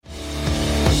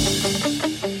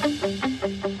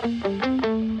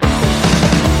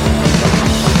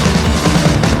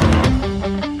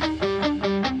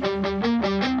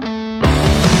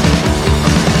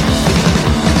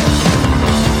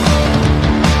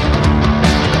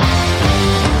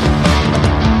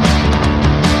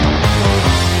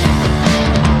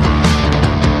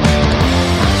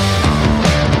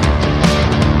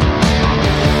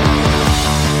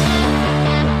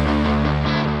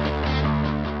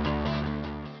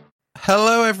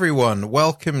Hello everyone,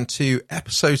 welcome to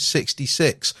episode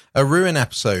 66, a Ruin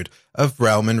episode of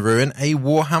Realm and Ruin, a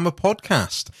Warhammer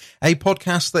podcast. A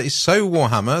podcast that is so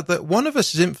Warhammer that one of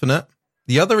us is infinite,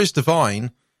 the other is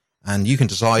divine, and you can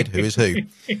decide who is who.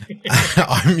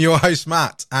 I'm your host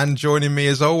Matt, and joining me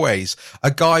as always,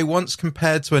 a guy once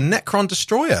compared to a Necron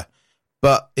destroyer,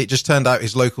 but it just turned out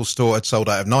his local store had sold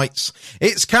out of knights.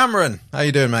 It's Cameron. How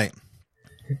you doing, mate?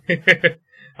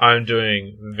 I'm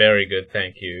doing very good,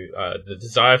 thank you. The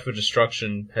desire for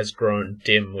destruction has grown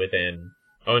dim within,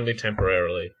 only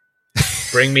temporarily.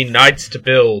 Bring me knights to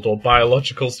build or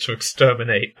biologicals to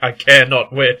exterminate. I care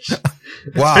not which.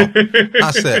 Wow,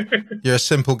 that's it. You're a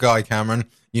simple guy, Cameron.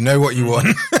 You know what you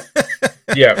want.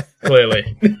 Yeah,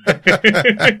 clearly.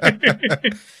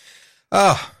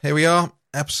 Here we are.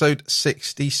 Episode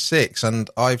 66, and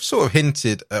I've sort of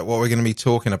hinted at what we're going to be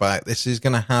talking about. This is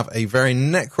going to have a very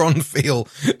Necron feel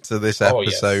to this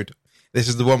episode. Yes. This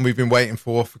is the one we've been waiting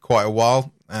for quite a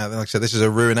while. Like I said, this is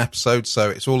a Ruin episode, so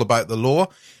it's all about the lore.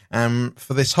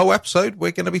 For this whole episode,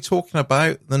 we're going to be talking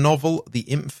about the novel The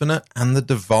Infinite and the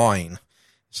Divine.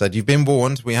 So you've been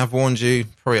warned. We have warned you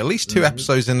probably at least two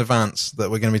episodes in advance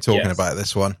that we're going to be talking about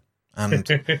this one. And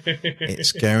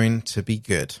it's going to be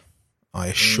good, I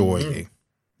assure you.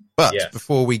 But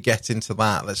before we get into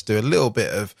that, let's do a little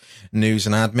bit of news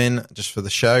and admin just for the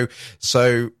show.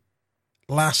 So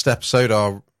last episode,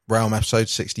 our Realm episode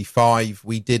 65,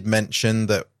 we did mention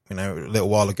that, a little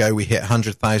while ago, we hit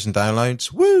 100,000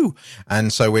 downloads. Woo!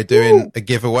 And so we're doing a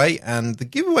giveaway, and the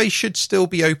giveaway should still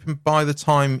be open by the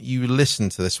time you listen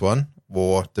to this one.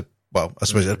 Or, I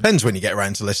suppose it depends when you get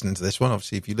around to listening to this one.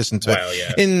 Obviously, if you listen to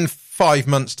it in 5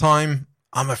 months' time,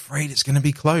 I'm afraid it's going to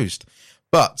be closed.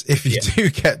 But if you do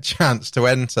get a chance to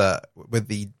enter with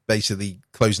the basically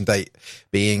closing date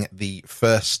being the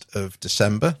 1st of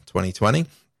December 2020,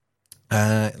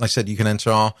 like I said, you can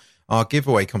enter our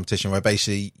giveaway competition where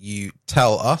basically you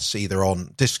tell us either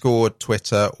on Discord,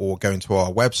 Twitter, or go into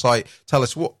our website, tell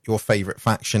us what your favourite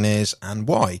faction is and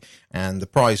why. And the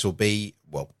prize will be,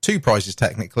 two prizes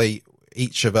technically.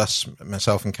 Each of us,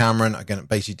 myself and Cameron, are going to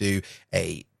basically do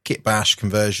a Kit Bash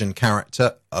conversion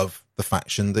character of the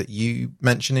faction that you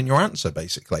mention in your answer,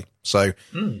 basically. So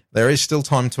there is still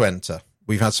time to enter.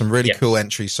 We've had some really cool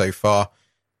entries so far.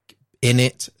 In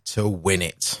it to win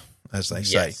it, as they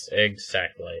say. Yes,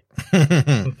 exactly.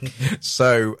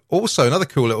 So also another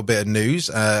cool little bit of news,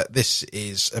 this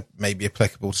is maybe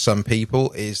applicable to some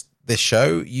people, is this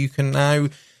show you can now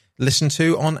listen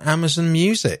to on Amazon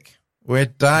Music. We're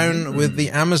down with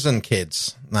the Amazon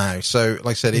kids now. So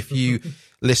like I said, if you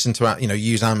listen to,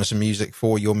 use Amazon Music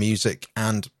for your music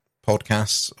and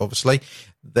podcasts, obviously,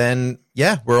 then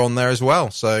we're on there as well.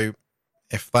 So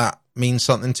if that means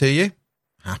something to you,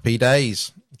 happy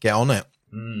days, get on it.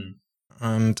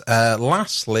 And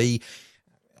lastly,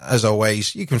 as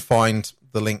always, you can find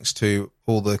the links to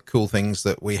all the cool things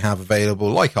that we have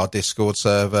available, like our Discord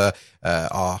server,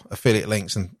 our affiliate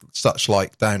links and such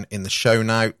like down in the show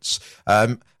notes.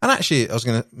 And actually, I was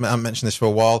going to mention this for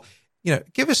a while.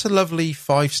 Give us a lovely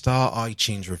 5-star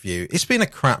iTunes review. It's been a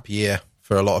crap year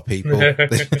for a lot of people.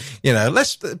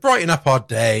 Let's brighten up our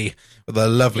day with a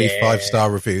lovely 5-star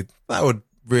review. That would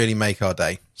really make our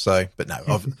day. So, but no,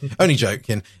 I'm only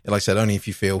joking. Like I said, only if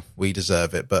you feel we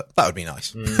deserve it, but that would be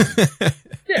nice.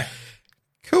 Yeah.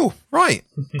 Cool. Right.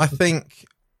 I think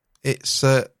it's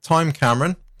time,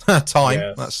 Cameron. Time.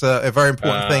 Yes. That's a very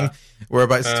important thing we're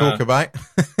about to talk about.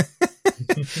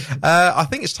 I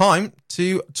think it's time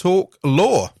to talk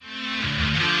lore.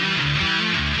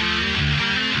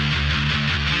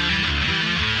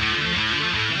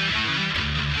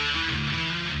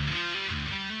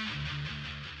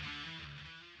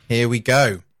 Here we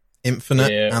go.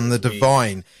 Infinite and the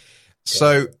Divine.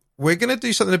 So we're going to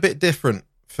do something a bit different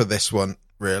for this one,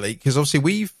 really, because obviously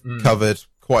we've covered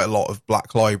quite a lot of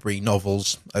Black Library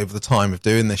novels over the time of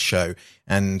doing this show.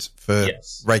 And for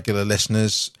regular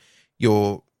listeners,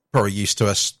 you're probably used to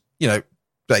us,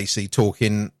 basically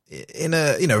talking in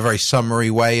a, very summary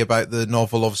way about the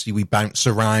novel. Obviously, we bounce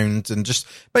around and just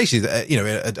basically,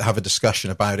 have a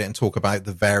discussion about it and talk about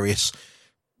the various,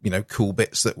 cool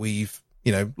bits that we've,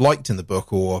 liked in the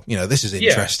book, or, this is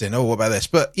interesting. Oh, what about this?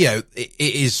 But, it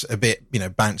is a bit,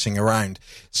 bouncing around.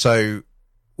 So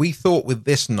we thought with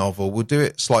this novel, we'll do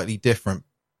it slightly different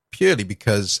purely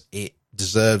because it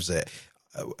deserves it.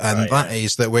 And that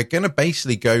is that we're going to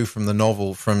basically go from the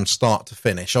novel from start to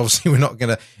finish. Obviously, we're not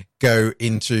going to go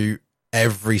into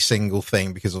every single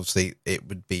thing because obviously it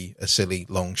would be a silly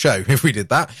long show if we did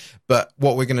that. But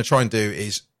what we're going to try and do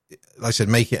is, like I said,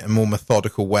 make it a more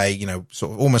methodical way,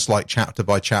 sort of almost like chapter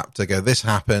by chapter, go, this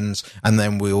happens, and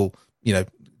then we'll,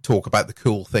 talk about the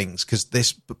cool things, because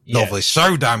this novel is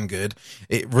so damn good.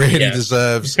 It really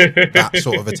deserves that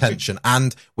sort of attention.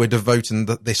 And we're devoting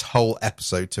this whole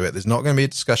episode to it. There's not going to be a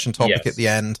discussion topic at the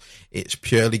end. It's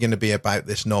purely going to be about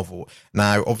this novel.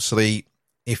 Now, obviously,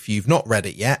 if you've not read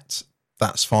it yet,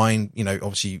 that's fine.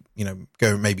 Obviously,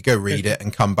 go read it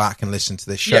and come back and listen to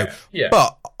this show. Yeah.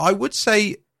 But I would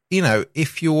say,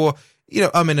 if you're, in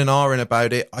and ahhing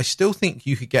about it, I still think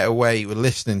you could get away with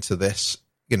listening to this,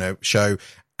 show,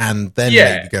 and then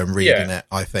maybe go and reading it,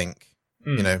 I think.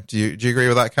 Do you agree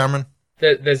with that, Cameron?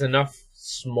 There's enough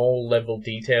small level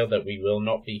detail that we will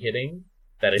not be hitting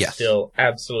that is still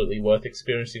absolutely worth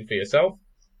experiencing for yourself.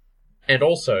 And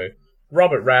also,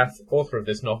 Robert Rath, author of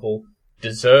this novel,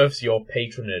 deserves your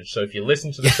patronage. So if you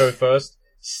listen to the show first,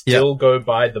 still go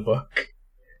buy the book.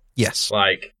 Yes.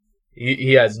 Like,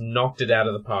 he has knocked it out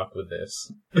of the park with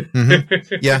this.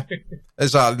 Mm-hmm. Yeah.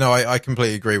 No, I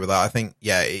completely agree with that. I think,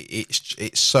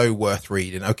 it's so worth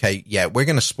reading. Okay, we're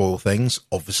going to spoil things,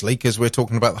 obviously, because we're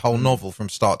talking about the whole novel from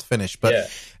start to finish. But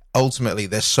ultimately,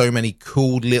 there's so many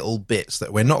cool little bits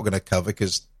that we're not going to cover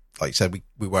because, like you said,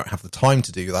 we won't have the time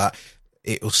to do that.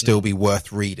 It'll still be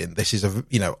worth reading. This is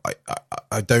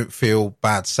I don't feel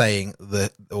bad saying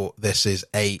that, or this is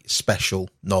a special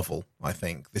novel. I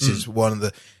think this is one of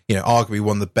the, arguably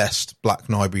one of the best Black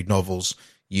Knight novels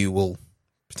you will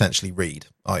potentially read,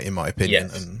 in my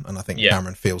opinion. And I think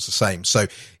Cameron feels the same. So,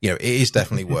 it is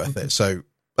definitely worth it. So,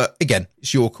 but again,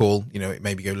 it's your call,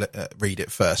 maybe go read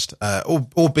it first,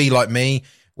 or be like me,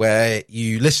 where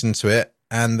you listen to it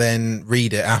and then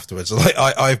read it afterwards. Like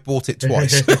I've bought it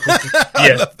twice.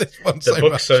 I love this one the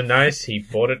book's so nice, he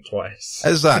bought it twice.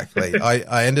 Exactly.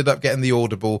 I ended up getting the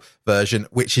Audible version,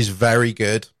 which is very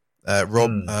good.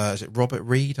 Is it Robert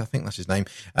Reed? I think that's his name.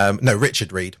 No,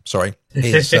 Richard Reed. Sorry.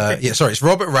 It's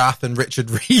Robert Rath and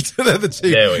Richard Reed. They're the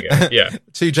two. There we go. Yeah.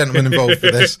 Two gentlemen involved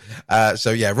for this.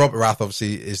 Robert Rath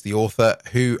obviously is the author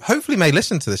who hopefully may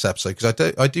listen to this episode,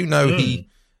 because I do know he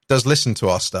does listen to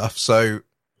our stuff. So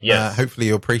hopefully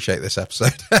you'll appreciate this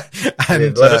episode.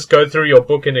 And let us go through your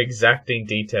book in exacting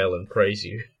detail and praise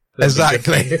you.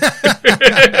 Exactly.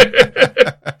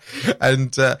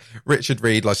 And Richard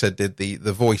Reed, like I said, did the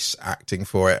voice acting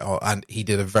for it, and he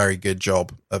did a very good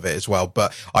job of it as well.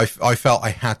 But I felt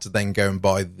I had to then go and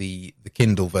buy the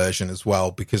Kindle version as well,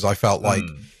 because I felt like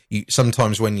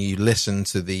sometimes when you listen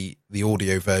to the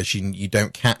audio version, you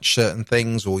don't catch certain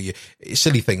things, or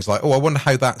silly things like, I wonder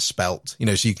how that's spelt,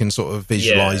 so you can sort of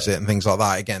visualize it and things like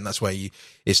that. Again, that's where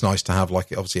it's nice to have,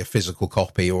 like, obviously a physical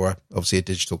copy or obviously a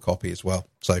digital copy as well.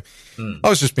 So I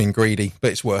was just being greedy,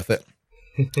 but it's worth it.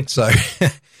 So,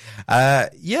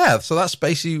 so that's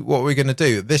basically what we're going to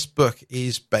do. This book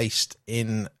is based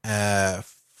in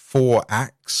 4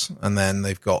 acts, and then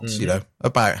they've got,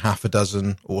 about half a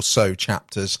dozen or so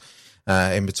chapters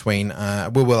in between.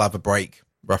 We will have a break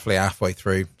roughly halfway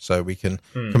through, so we can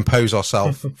compose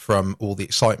ourselves from all the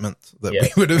excitement that we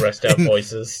would have. Rest our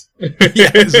voices.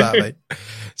 Yeah, exactly.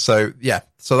 So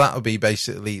that would be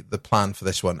basically the plan for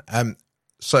this one.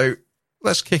 So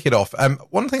let's kick it off.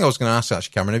 One thing I was going to ask,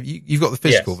 actually, Cameron, you've got the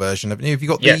physical version, haven't you? Have you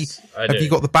got you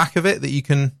got the back of it that you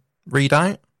can read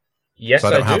out? Yes,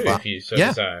 I do, if you so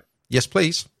desire. Yes,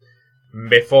 please.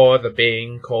 Before the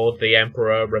being called the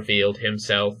Emperor revealed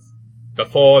himself,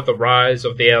 before the rise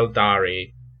of the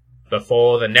Eldari,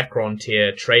 before the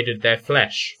Necrontyr traded their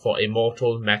flesh for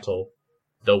immortal metal,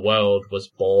 the world was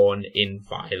born in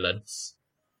violence.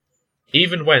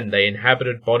 Even when they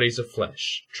inhabited bodies of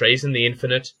flesh, Trazyn the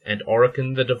Infinite and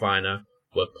Orikan the Diviner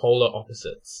were polar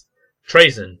opposites.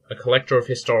 Trazyn, a collector of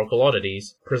historical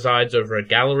oddities, presides over a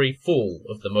gallery full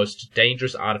of the most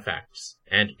dangerous artifacts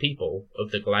and people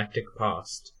of the galactic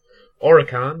past.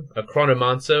 Orikan, a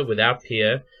chronomancer without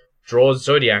peer, draws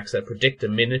zodiacs that predict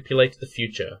and manipulate the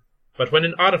future. But when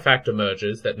an artifact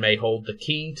emerges that may hold the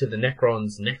key to the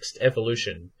Necron's next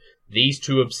evolution, these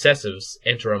two obsessives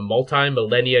enter a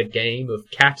multi-millennia game of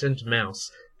cat and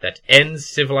mouse that ends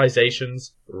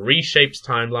civilizations, reshapes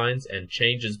timelines, and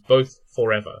changes both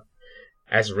forever.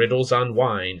 As riddles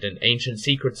unwind and ancient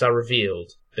secrets are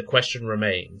revealed, the question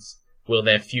remains, will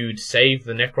their feud save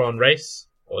the Necron race,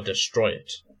 or destroy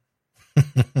it?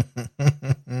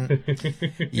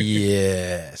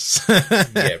 Yes.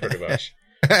 Yeah, pretty much.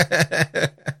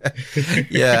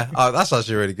 That's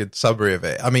actually a really good summary of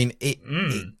it. I mean,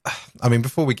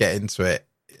 before we get into it,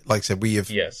 like I said, we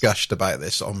have gushed about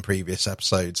this on previous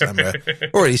episodes, and we're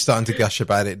already starting to gush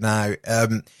about it now.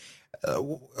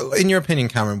 In your opinion,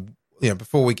 Cameron,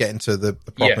 before we get into the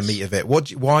proper meat of it,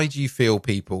 why do you feel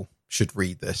people should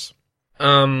read this?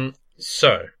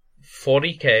 So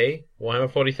 40k,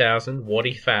 Warhammer 40,000,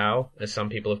 Warty Foul, as some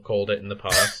people have called it in the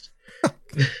past.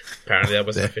 Apparently that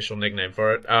was an official nickname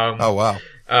for it. Oh,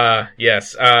 wow.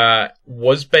 Yes.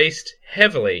 Was based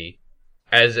heavily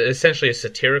as essentially a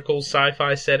satirical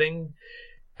sci-fi setting,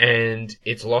 and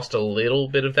it's lost a little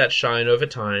bit of that shine over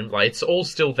time. Like, it's all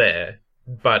still there,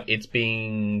 but it's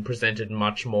being presented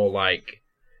much more like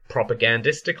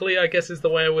propagandistically, I guess is the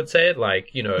way I would say it.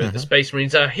 Like, you know, the Space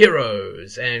Marines are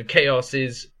heroes, and chaos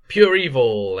is pure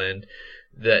evil, and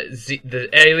the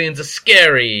aliens are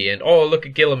scary, and oh, look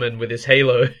at Gilliman with his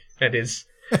halo and his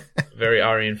very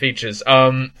Aryan features.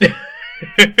 But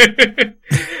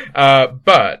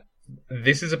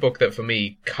this is a book that for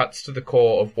me cuts to the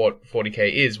core of what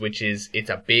 40K is, which is it's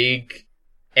a big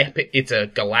epic, it's a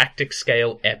galactic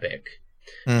scale epic.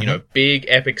 You know, big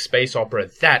epic space opera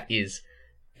that is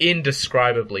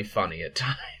indescribably funny at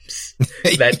times.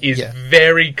 That is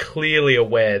very clearly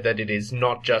aware that it is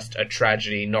not just a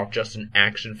tragedy, not just an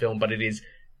action film, but it is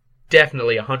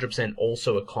definitely 100%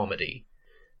 also a comedy.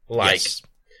 Like, yes,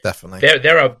 definitely.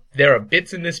 There are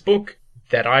bits in this book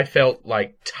that I felt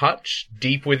like touch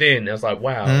deep within. I was like,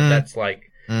 wow, that's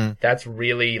like, that's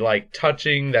really like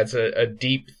touching. That's a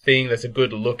deep thing. That's a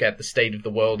good look at the state of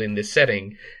the world in this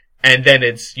setting. And then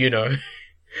it's, you know,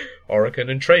 Orikan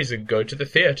and Trazyn go to the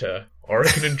theater.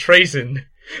 Orikan and Trazyn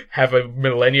have a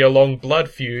millennia-long blood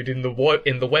feud in the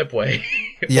webway.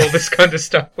 All this kind of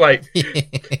stuff. Like,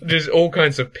 there's all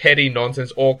kinds of petty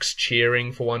nonsense. Orcs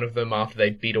cheering for one of them after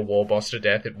they beat a war boss to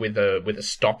death with a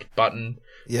stop button.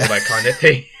 All that kind of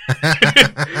thing.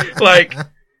 Like,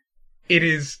 it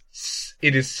is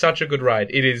such a good ride.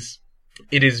 It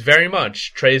is very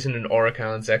much Trazyn and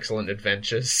Orikan's excellent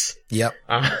adventures. Yep.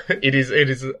 It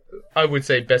is, I would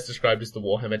say, best described as the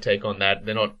Warhammer take on that.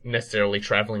 They're not necessarily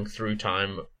traveling through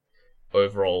time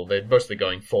overall. They're mostly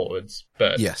going forwards.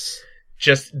 But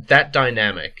just that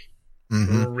dynamic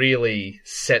really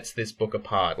sets this book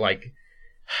apart. Like,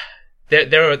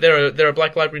 there are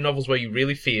Black Library novels where you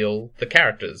really feel the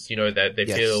characters. You know, that they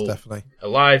feel definitely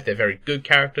alive. They're very good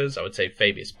characters. I would say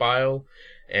Fabius Bile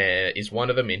is one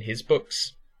of them in his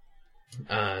books.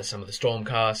 Some of the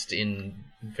Stormcast in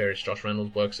various Josh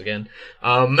Reynolds works again. He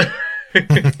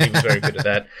was very good at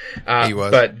that. He was.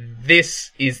 But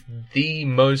this is the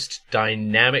most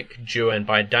dynamic duo, and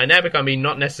by dynamic I mean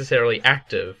not necessarily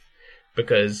active,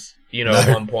 because, you know, at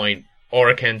one point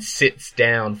Orikan sits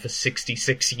down for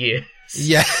 66 years.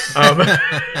 Yeah.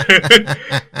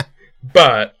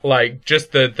 But, like,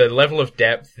 just the level of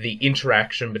depth, the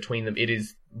interaction between them, it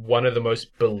is one of the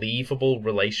most believable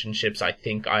relationships I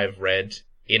think I have read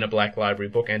in a Black Library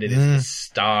book, and it is the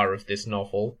star of this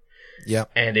novel. Yeah.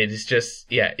 And it is just,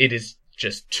 it is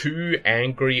just two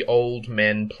angry old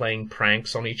men playing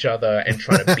pranks on each other and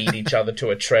trying to beat each other to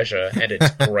a treasure, and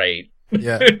it's great.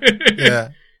 Yeah.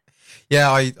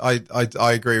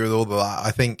 I agree with all of that.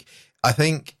 I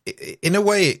think in a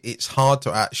way it's hard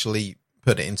to actually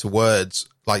put it into words.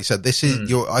 Like you said, this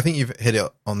is I think you've hit it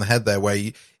on the head there,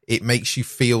 where it makes you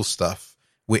feel stuff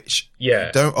which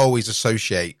don't always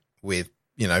associate with,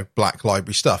 you know, Black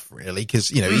Library stuff, really,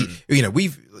 because you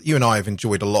and I have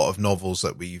enjoyed a lot of novels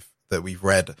that we've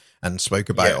read and spoke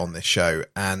about on this show,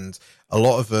 and a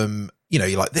lot of them, you know,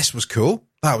 you're like, this was cool,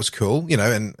 that was cool, you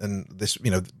know, and this, you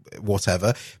know,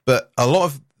 whatever. But a lot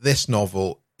of this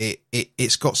novel,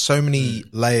 it's got so many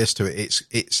layers to it.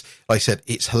 It's like I said,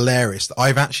 it's hilarious.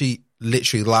 I've actually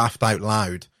literally laughed out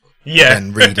loud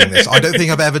when reading this. I don't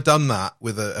think I've ever done that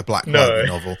with a Black Library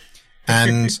novel.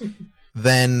 And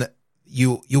then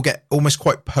you'll get almost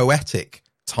quite poetic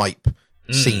type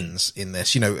scenes in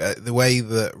this. You know, the way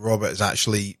that Robert has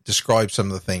actually described some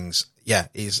of the things,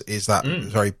 is that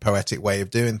very poetic way of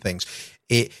doing things.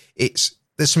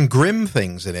 There's some grim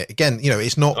things in it. Again, you know,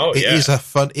 it's not. It is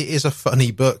a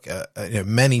funny book. You know,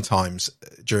 many times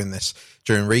during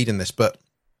reading this, but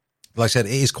like I said,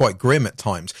 it is quite grim at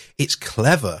times. It's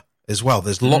clever as well.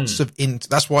 There's lots of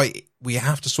that's why we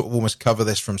have to sort of almost cover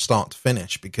this from start to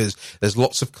finish, because there's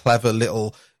lots of clever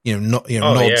little,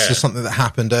 nods to something that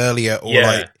happened earlier,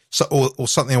 or or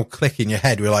something will click in your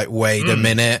head. We're like, wait a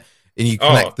minute. And you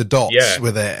connect the dots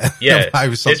with it. Yeah,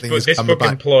 how something this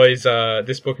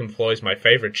book employs my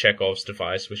favorite Chekhov's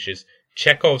device, which is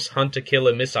Chekhov's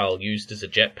hunter-killer missile used as a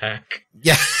jetpack.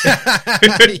 Yeah,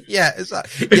 yeah,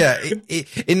 exactly. Yeah,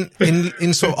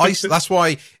 in sort of that's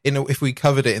why, if we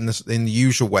covered it in the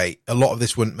usual way, a lot of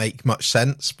this wouldn't make much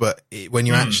sense. But when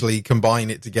you actually combine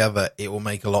it together, it will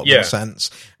make a lot more sense.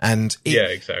 And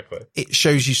exactly. It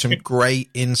shows you some great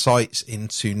insights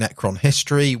into Necron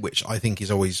history, which I think is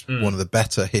always one of the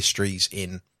better histories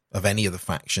in of any of the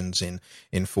factions in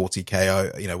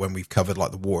 40k. You know, when we've covered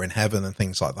like the War in Heaven and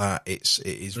things like that, it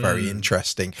is very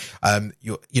interesting.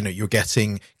 You're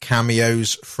getting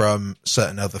cameos from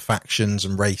certain other factions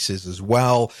and races as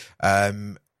well.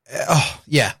 There's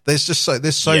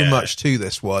so much to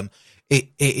this one. It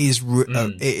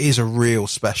is a real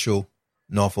special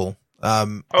novel.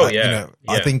 I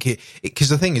think because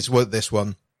the thing is with this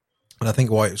one, and I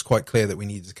think why it was quite clear that we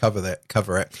needed to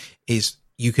cover it is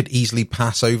you could easily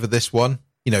pass over this one,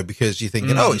 you know, because you're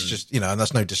thinking, it's just, you know, and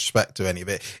that's no disrespect to any of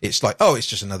it. It's like, it's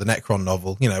just another Necron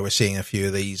novel. You know, we're seeing a few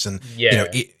of these, and you know,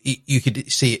 you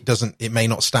could see it may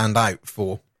not stand out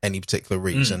for any particular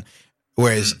reason.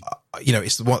 Whereas, you know,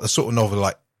 it's the sort of novel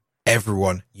like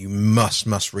everyone, you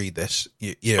must read this.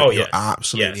 You're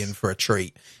absolutely in for a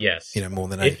treat. Yes, you know, more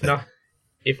than anything.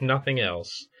 If nothing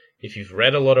else, if you've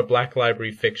read a lot of Black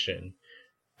Library fiction,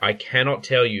 I cannot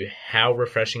tell you how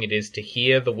refreshing it is to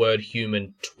hear the word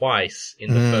human twice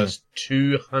in the first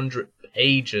 200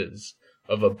 pages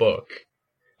of a book.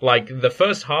 Like, the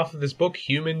first half of this book,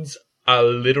 humans are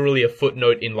literally a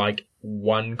footnote in, like,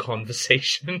 one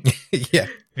conversation. Yeah.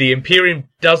 The Imperium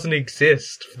doesn't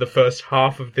exist for the first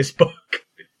half of this book.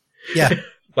 Yeah.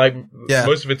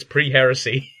 Most of it's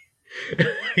pre-heresy.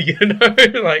 You know,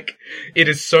 like, it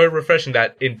is so refreshing,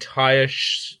 that entire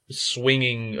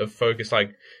swinging of focus.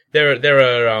 Like,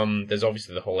 there's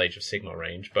obviously the whole Age of Sigmar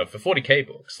range, but for 40k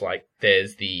books, like,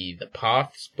 there's the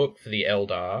Paths book for the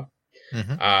Eldar,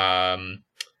 and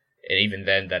even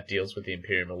then that deals with the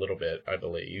Imperium a little bit, I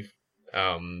believe.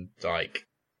 Like,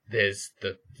 there's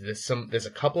a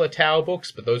couple of Tau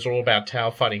books, but those are all about Tau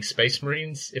fighting Space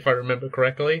Marines, if I remember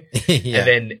correctly. Yeah. And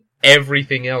then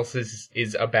everything else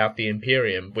is about the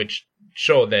Imperium, which,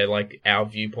 sure, they're like our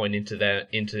viewpoint into the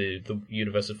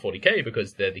universe of 40k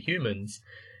because they're the humans.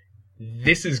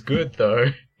 This is good, though.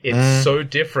 It's so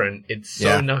different. It's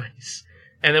so nice.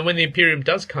 And then when the Imperium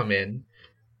does come in,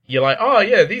 you're like, oh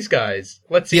yeah, these guys.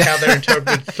 Let's see how they're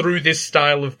interpreted through this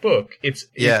style of book. It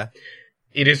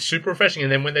is super refreshing.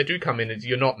 And then when they do come in,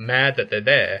 you're not mad that they're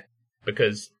there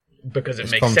because it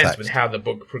makes sense with how the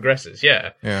book progresses.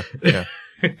 Yeah. Yeah.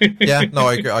 No,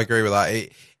 I agree with that.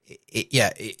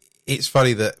 It's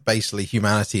funny that basically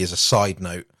humanity is a side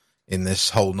note in this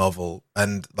whole novel,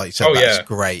 and like you said, that's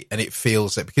great, and it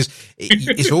feels it because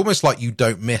it's almost like you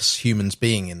don't miss humans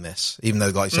being in this, even though,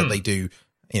 like I said, they do.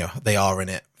 You know, they are in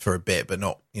it for a bit, but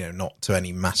not to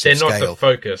any massive scale. They're not the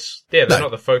focus. Yeah, they're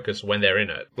not the focus when they're in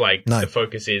it. Like, the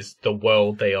focus is the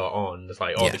world they are on. It's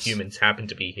like, the humans happen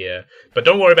to be here. But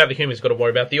don't worry about the humans, we've got to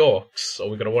worry about the orcs, or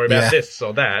we've got to worry about this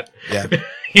or that. Yeah.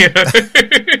 You know?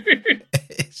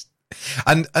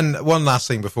 And one last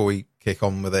thing before we kick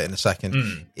on with it in a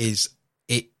second is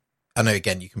I know,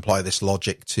 again, you can apply this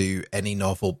logic to any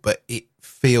novel, but it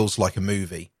feels like a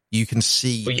movie. You can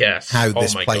see how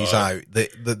this plays out.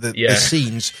 The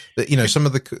scenes that, you know, some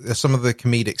of the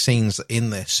comedic scenes in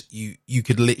this, you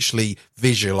could literally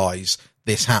visualize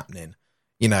this happening.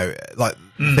 You know, like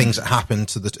things that happen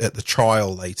at the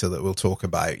trial later that we'll talk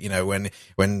about. You know, when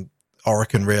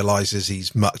Orikan realizes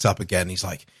he's mucked up again, he's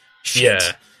like, shit.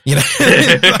 Yeah. You know,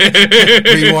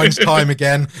 rewinds time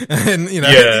again, and you know,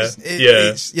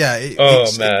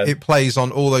 it plays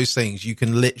on all those things. You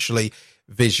can literally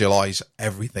visualize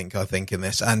everything, I think, in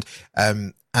this, and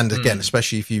again,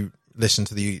 especially if you listen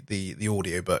to the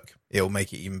audiobook, it'll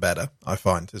make it even better, I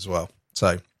find, as well.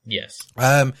 So yes,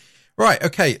 right,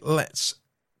 okay, let's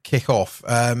kick off.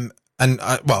 And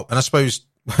I suppose,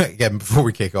 again, before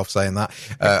we kick off saying that,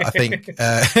 I think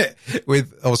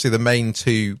with obviously the main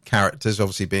two characters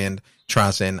obviously being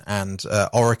Trazyn and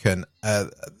Orikan,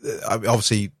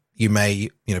 obviously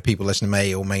people listening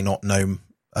may or may not know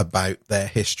about their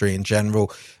history in general,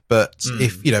 but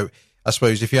if I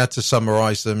suppose if you had to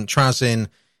summarize them, Trazyn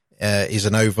is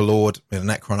an overlord, a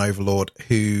Necron overlord,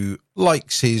 who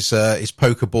likes his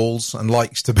pokeballs and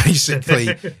likes to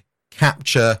basically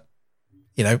capture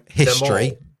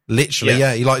history.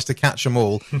 Literally, he likes to catch them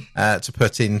all to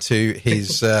put into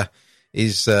his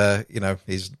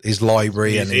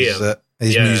library and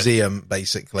his museum,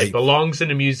 basically. It belongs in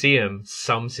a museum,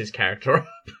 sums his character up.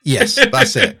 Yes,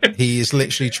 that's it. He is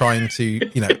literally trying to,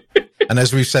 and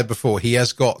as we've said before, he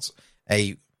has got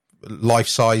a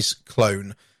life-size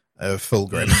clone of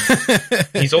Fulgrim.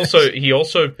 He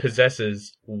also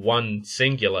possesses one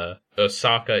singular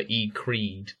Osaka E.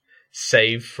 Creed,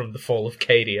 saved from the fall of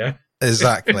Cadia.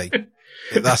 Exactly.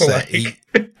 That's it.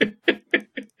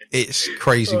 It's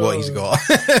crazy what he's got.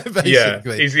 Basically. Yeah,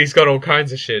 he's got all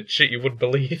kinds of shit you wouldn't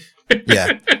believe.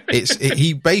 Yeah,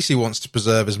 he basically wants to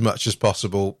preserve as much as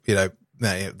possible,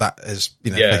 that as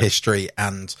for history,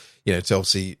 and to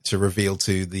obviously to reveal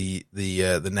to the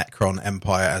Necron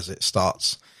Empire as it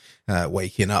starts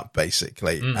waking up,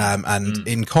 basically.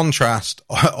 In contrast,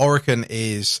 Orikan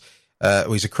is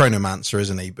he's a chronomancer,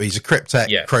 isn't he? But he's a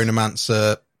cryptech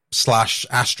chronomancer /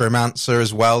 astromancer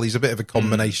as well. He's a bit of a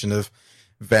combination of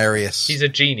various. He's a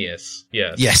genius.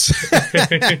 Yeah. Yes.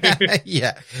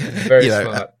 Yeah. Very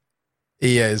smart.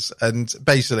 He is, and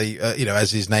basically,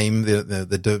 as his name,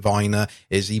 the diviner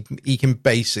is, he can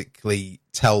basically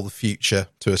tell the future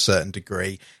to a certain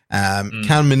degree.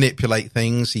 Can manipulate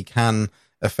things. He can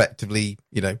effectively,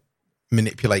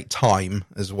 manipulate time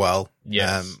as well.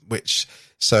 Yes. Which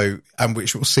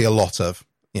we'll see a lot of.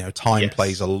 Time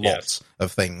plays a lot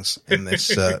of things in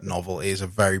this novel. It is a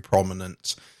very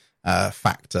prominent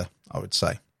factor, I would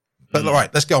say. But all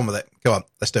right, let's go on with it. Go on,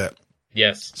 let's do it.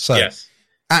 Yes. So. Yes.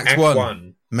 Act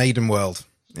one, Maiden World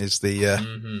is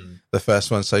the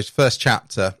first one. So first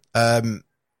chapter.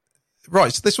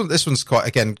 Right. So this one's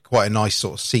quite a nice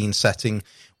sort of scene setting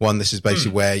one. This is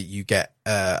basically where you get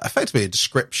effectively a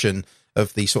description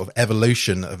of the sort of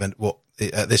evolution of what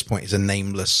at this point is a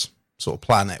nameless sort of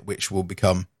planet, which will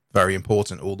become very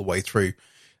important all the way through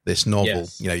this novel.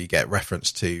 Yes. You get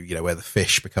reference to, where the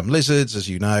fish become lizards, as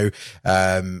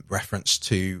reference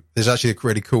to, there's actually a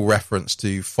really cool reference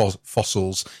to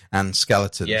fossils and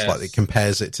skeletons. Yes. Like it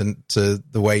compares it to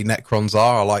the way Necrons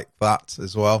are. I like that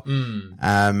as well.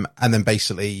 And then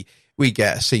basically we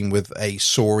get a scene with a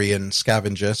saurian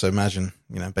scavenger. So imagine,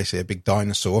 basically a big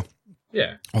dinosaur.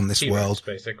 Yeah. On this T-Rex, world.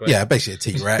 basically. Yeah, basically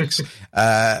a T-Rex.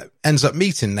 Ends up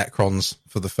meeting Necrons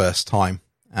for the first time.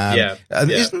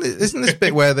 Isn't this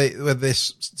bit where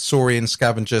this saurian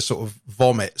scavenger sort of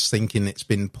vomits, thinking it's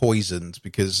been poisoned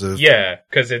because of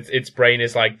because its brain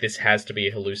is like, this has to be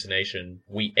a hallucination.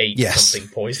 We ate something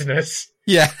poisonous.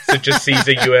 Yeah, so it just sees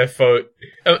a UFO.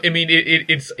 I mean,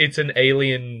 it's an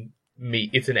alien.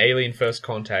 It's an alien first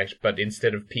contact, but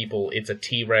instead of people, it's a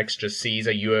T-Rex just sees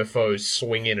a UFO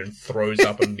swing in and throws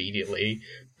up immediately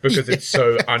because it's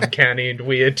so uncanny and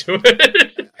weird to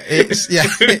it.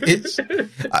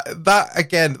 That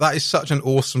again. That is such an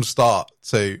awesome start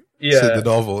to the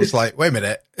novel. It's like, wait a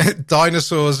minute,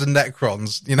 dinosaurs and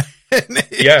Necrons,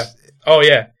 Yeah. Oh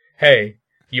yeah. Hey,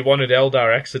 you wanted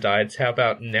Eldar Exodites? How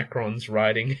about Necrons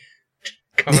riding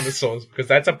Carnosaurs? Because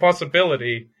that's a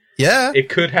possibility. Yeah, it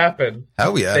could happen.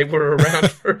 Hell yeah, they were around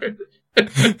for it.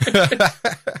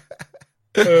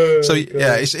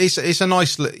 It's a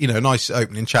nice nice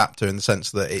opening chapter in the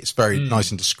sense that it's very nice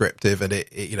and descriptive, and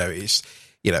it's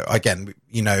again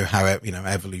how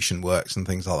evolution works and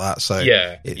things like that. So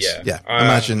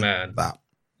imagine that.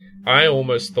 I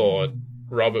almost thought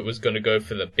Robert was going to go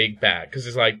for the big bad, because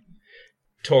it's like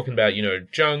talking about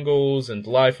jungles and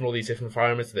life and all these different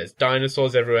environments. There's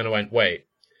dinosaurs everywhere, and I went, wait,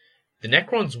 the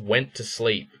Necrons went to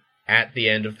sleep at the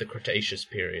end of the Cretaceous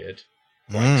period,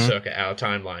 circa our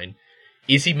timeline.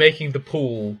 Is he making the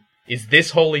pool? Is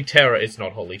this Holy Terror? It's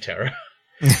not Holy Terror.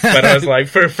 But I was like,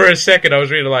 for a second, I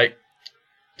was really like,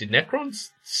 did Necrons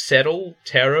settle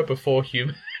Terror before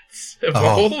humans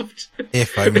evolved?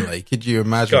 If only. Could you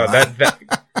imagine that?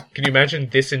 Can you imagine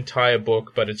this entire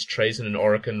book, but it's Trazyn and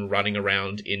Orikan running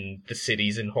around in the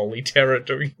cities in Holy Terror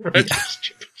doing random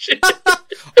stupid shit?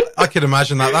 I could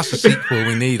imagine that. That's the sequel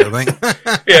we need, I think.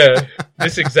 Yeah,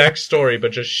 this exact story,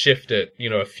 but just shift it,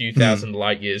 a few thousand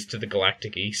light years to the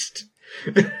Galactic East.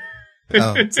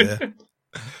 Oh dear.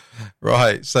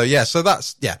 Right. So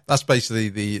that's basically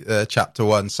the chapter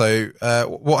one. So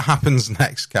what happens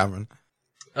next, Cameron?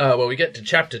 Well, we get to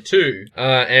chapter 2,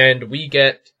 and we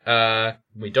get,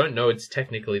 we don't know it's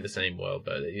technically the same world,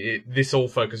 but this all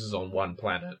focuses on one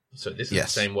planet, so this is the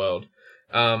same world.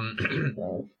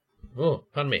 Oh,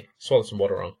 pardon me, swallowed some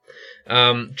water wrong.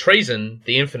 Trazyn,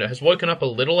 the Infinite, has woken up a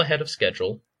little ahead of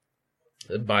schedule.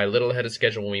 By a little ahead of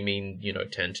schedule, we mean,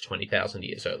 10 to 20,000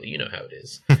 years early. You know how it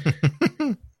is.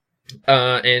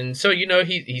 And so,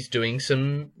 he's doing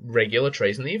some regular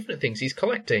Trazyn the Infinite things. He's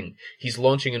collecting. He's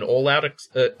launching an all-out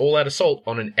assault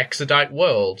on an Exodite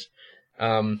world.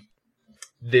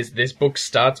 This book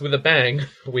starts with a bang,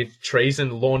 with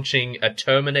Trazyn launching a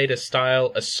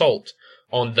Terminator-style assault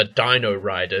on the Dino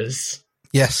Riders.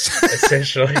 Yes.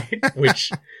 Essentially,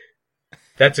 which...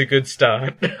 That's a good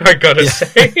start, I gotta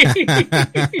say.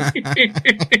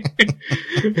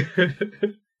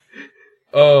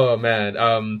 Oh,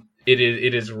 man.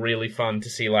 It is really fun to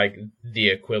see, like, the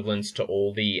equivalents to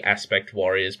all the Aspect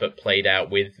Warriors, but played out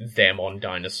with them on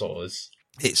dinosaurs.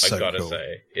 It's so gotta cool.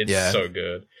 say. It's so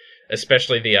good.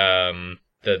 Especially the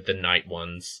night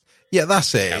ones. Yeah,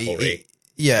 that's it. Cavalry.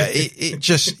 It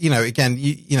just, again,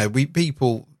 we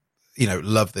people,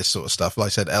 love this sort of stuff. Like I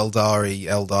said,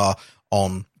 Eldar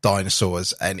on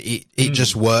dinosaurs, and it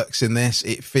just works in this.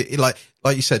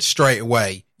 Like you said, straight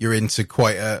away you're into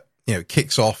quite a,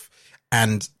 kicks off.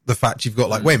 And the fact you've got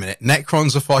like, wait a minute,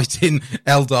 Necrons are fighting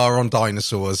Eldar on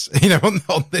dinosaurs,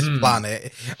 on this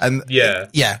planet. And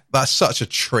that's such a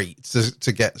treat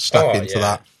to get stuck into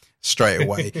that straight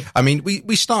away. I mean,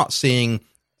 we start seeing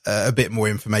a bit more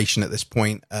information at this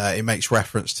point. It makes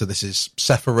reference to this is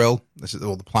Sephiroth.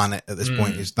 The planet at this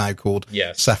point is now called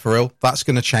Sephiroth. That's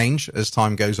going to change as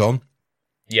time goes on.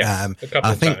 Yeah, a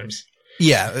couple of times.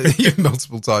 Yeah,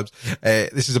 multiple times.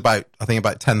 This is about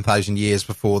 10,000 years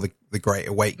before the Great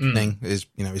Awakening is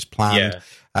planned.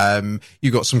 Yeah. You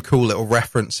got some cool little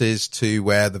references to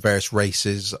where the various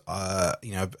races,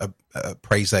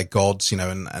 praise their gods,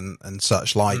 and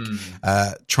such like.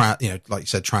 Like you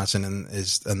said,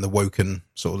 Trazyn and the Woken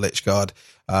sort of Lich Guard,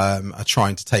 are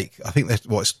trying to take, I think that's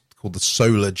what's called the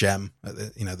solar gem.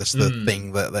 That's the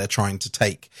thing that they're trying to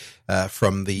take,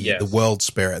 from the world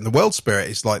spirit. And the world spirit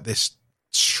is like this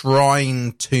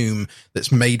shrine tomb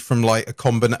that's made from like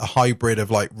a hybrid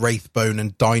of like wraith bone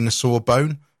and dinosaur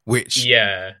bone, which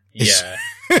is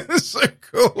so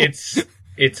cool.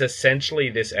 It's essentially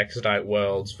this Exodite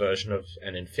world's version of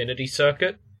an infinity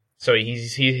circuit. So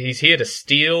he's here to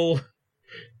steal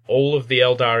all of the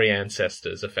Eldari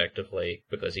ancestors, effectively,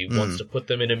 because he wants to put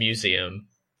them in a museum.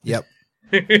 Yep.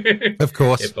 Of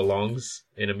course. It belongs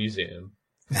in a museum.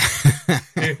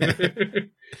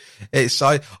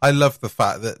 I love the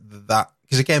fact that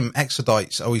because again,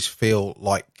 Exodites always feel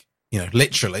like,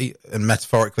 literally and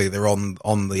metaphorically they're on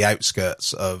the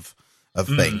outskirts of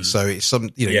things. So it's some,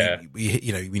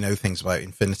 we know things about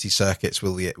infinity circuits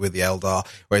with the Eldar,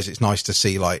 whereas it's nice to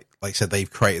see, like I said,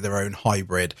 they've created their own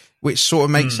hybrid, which sort of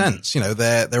makes sense. They're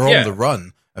on the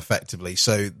run effectively.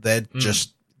 So they're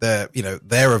just, they're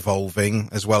evolving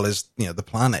as well as, the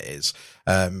planet is.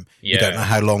 You don't know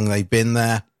how long they've been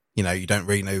there. You don't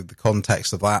really know the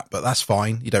context of that, but that's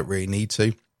fine. You don't really need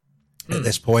to at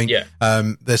this point. Yeah.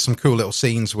 There's some cool little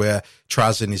scenes where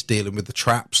Trazyn is dealing with the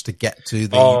traps to get to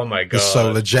the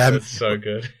solar gem. That's so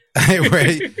good.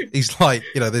 Where he's like,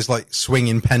 there's like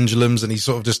swinging pendulums and he's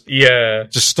sort of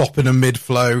just stopping them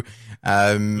mid-flow.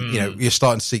 You're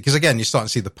starting to see, because again, you're starting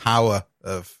to see the power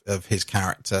of his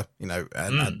character,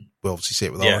 and we'll obviously see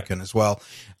it with Orikan as well.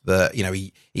 That,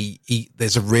 he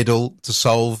there's a riddle to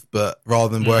solve, but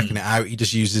rather than working it out, he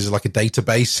just uses like a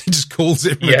database. He just calls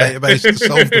it from a database to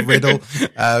solve the riddle,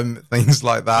 things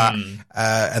like that.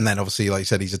 And then obviously, like you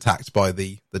said, he's attacked by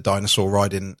the dinosaur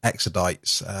riding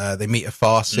Exodites. They meet a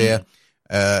Farseer,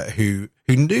 who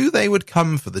knew they would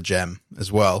come for the gem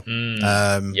as well.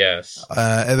 Yes.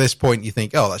 At this point, you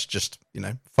think, oh, that's just,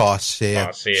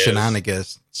 Farseer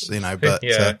shenanigans, but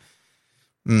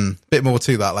bit more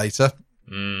to that later.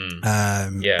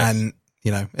 And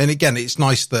again, it's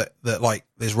nice that like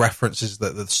there's references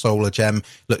that the solar gem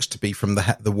looks to be from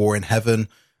the War in Heaven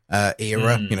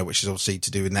era, which is obviously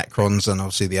to do with Necrons and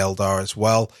obviously the Eldar as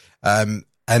well. And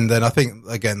then I think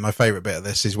again, my favorite bit of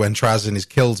this is when Trazyn is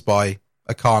killed by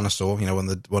a Carnosaur,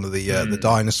 one of the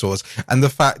dinosaurs, and the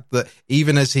fact that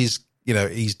even as he's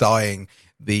dying,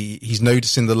 he's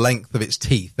noticing the length of its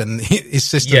teeth, and his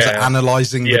systems are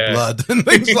analysing the blood and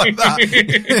things like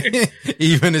that.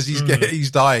 Even as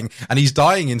he's dying, and he's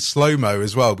dying in slow-mo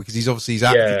as well, because he's obviously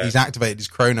he's activated his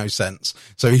chronosense,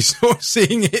 so he's sort of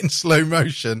seeing it in slow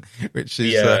motion, which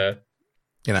is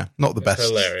not the best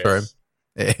hilarious for him.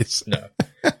 It is. No,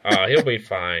 he'll be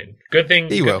fine. Good thing.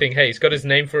 Hey, he's got his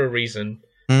name for a reason.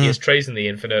 He has Trazyn the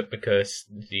Infinite because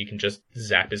you can just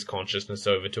zap his consciousness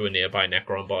over to a nearby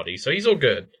Necron body, so he's all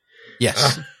good.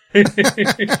 Yes. We'll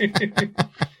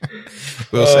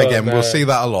see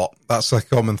that a lot. That's a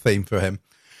common theme for him.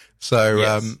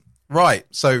 So, right.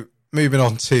 So moving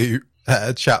on to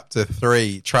chapter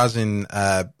 3, Trazyn,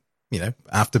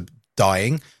 after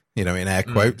dying, in air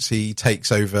quotes, he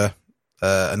takes over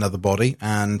another body,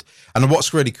 and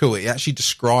what's really cool, it actually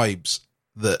describes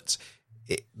that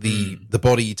the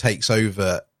body he takes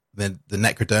over, the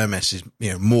necrodermis is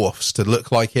morphs to look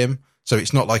like him. So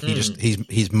it's not like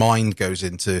his mind goes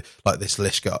into like this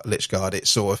Lich Guard. It's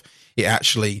sort of, it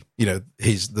actually,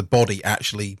 the body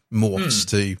actually morphs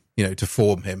to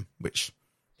form him, which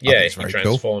he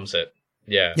transforms it.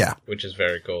 Yeah, which is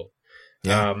very cool.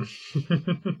 Yeah.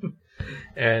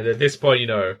 And at this point,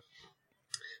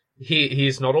 he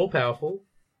is not all powerful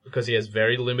because he has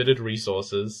very limited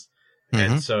resources.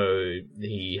 And so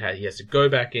he has to go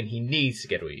back in. He needs to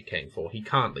get what he came for. He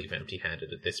can't leave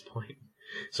empty-handed at this point.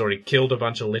 He's already killed a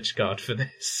bunch of Lich Guard for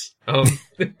this.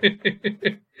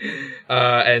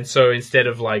 And so instead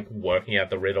of like working out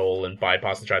the riddle and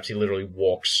bypassing traps, he literally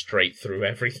walks straight through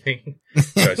everything.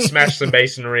 So smash the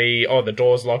masonry. Oh, the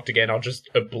door's locked again. I'll just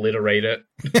obliterate it.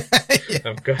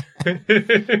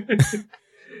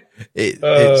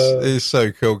 It's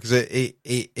so cool because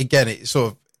it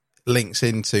sort of links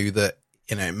into that.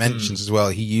 You know, it mentions as well,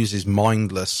 he uses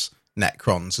mindless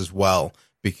Necrons as well,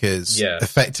 because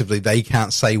effectively they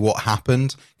can't say what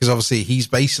happened, because obviously he's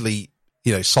basically,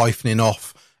 you know, siphoning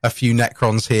off a few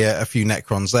Necrons here, a few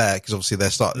Necrons there, because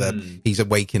obviously he's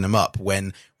waking them up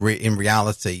when in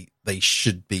reality they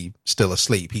should be still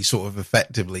asleep. He's sort of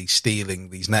effectively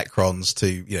stealing these Necrons to,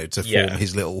 you know, to form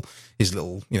his little,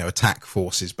 you know, attack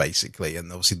forces basically.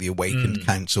 And obviously the Awakened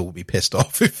Council will be pissed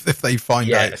off if they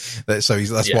find out that. So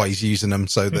that's why he's using them,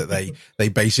 so that they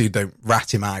basically don't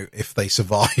rat him out if they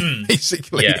survive,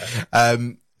 basically.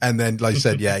 And then, like I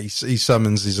said, he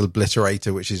summons his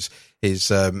Obliterator, which is his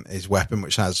weapon,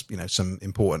 which has, you know, some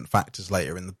important factors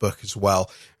later in the book as well,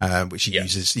 which he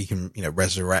uses. He can, you know,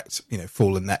 resurrect, you know,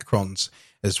 fallen Necrons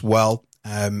as well.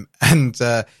 And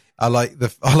I like the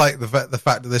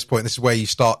fact at this point, this is where you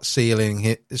start seeing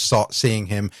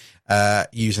him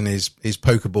using his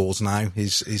Pokeballs now,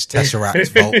 his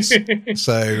Tesseract bolts.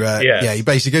 So he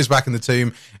basically goes back in the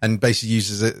tomb and basically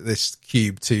uses this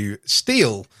cube to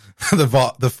steal the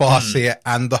Farseer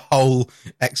and the whole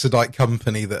Exodite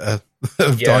company that are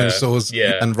of dinosaurs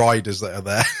and riders that are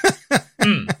there.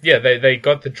 They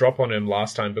got the drop on him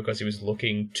last time because he was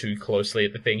looking too closely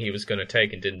at the thing he was going to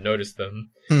take and didn't notice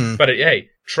them. But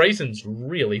Trazyn's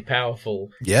really powerful.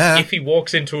 Yeah. If he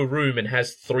walks into a room and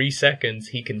has 3 seconds,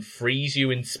 he can freeze you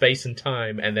in space and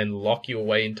time and then lock you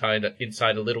away inside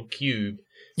a little cube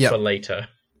for later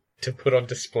to put on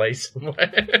display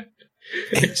somewhere.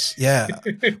 Well,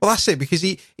 that's it, because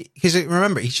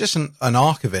remember, he's just an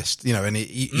archivist, you know, and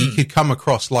he could come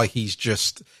across like he's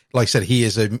just, like I said, he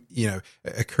is a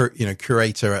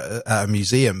curator at a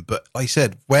museum, but like I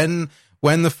said, when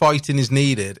the fighting is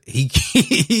needed,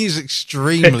 he's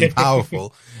extremely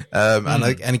powerful.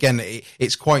 And again,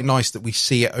 it's quite nice that we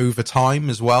see it over time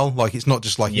as well. Like, it's not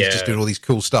just like he's just doing all these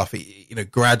cool stuff. You know,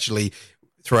 gradually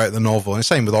throughout the novel, and the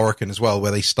same with Orikan as well,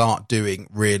 where they start doing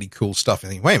really cool stuff. I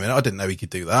think, wait a minute, I didn't know he could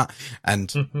do that.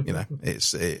 And, you know,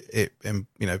 it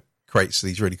you know, creates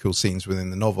these really cool scenes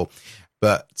within the novel.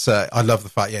 But, I love the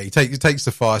fact, he takes the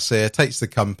Farseer, takes the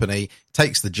company,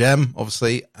 takes the gem,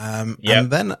 obviously. And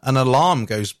then an alarm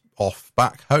goes off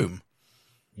back home.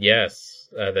 Yes.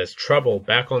 There's trouble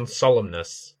back on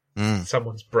Solemnus.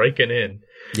 Someone's breaking in.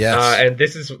 Yes. And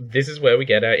this is where we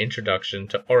get our introduction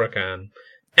to Orikan.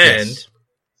 And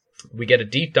we get a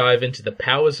deep dive into the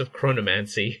powers of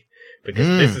chronomancy, because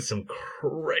this is some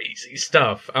crazy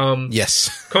stuff.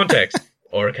 Context.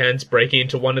 Orikan's breaking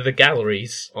into one of the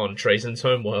galleries on Trazyn's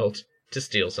homeworld to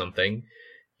steal something.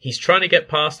 He's trying to get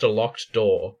past a locked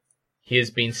door. He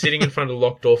has been sitting in front of a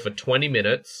locked door for 20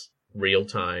 minutes, real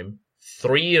time,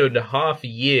 3.5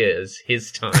 years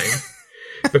his time.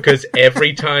 Because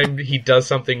every time he does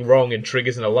something wrong and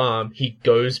triggers an alarm, he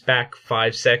goes back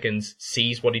 5 seconds,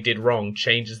 sees what he did wrong,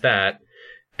 changes that,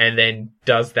 and then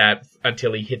does that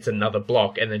until he hits another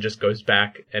block, and then just goes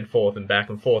back and forth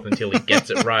until he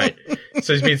gets it right.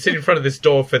 So he's been sitting in front of this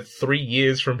door for 3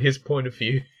 years from his point of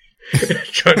view,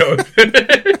 trying to open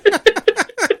it.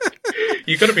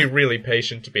 You've got to be really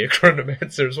patient to be a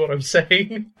chronomancer, is what I'm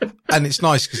saying. And it's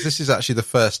nice, because this is actually the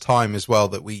first time as well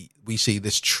that we see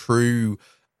this true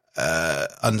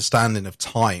understanding of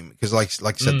time, because like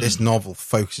I said, this novel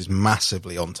focuses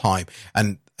massively on time,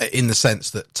 and in the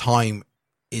sense that time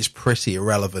is pretty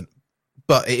irrelevant,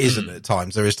 but it isn't at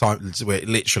times. There is times where it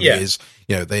literally is,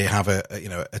 you know, they have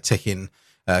a ticking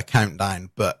countdown,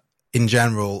 but in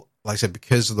general, like I said,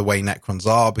 because of the way Necrons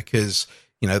are, because,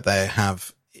 you know, they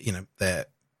have, you know, they're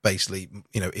basically,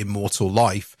 you know, immortal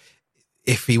life.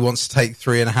 If he wants to take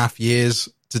 3.5 years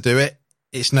to do it,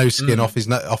 it's no skin off his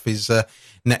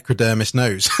necrodermis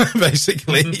nose.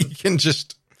 Basically, he can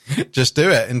just do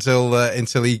it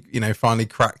until he, you know, finally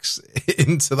cracks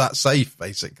into that safe,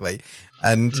 basically.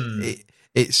 And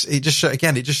it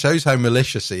just shows how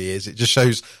malicious he is. It just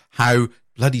shows how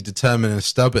bloody determined and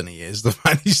stubborn he is. The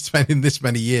fact he's spending this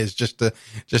many years just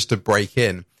to break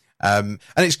in. And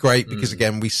it's great because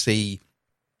again, we see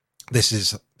this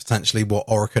is potentially what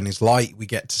Orikan is like. We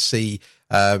get to see,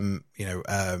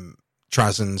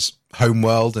 Trazyn's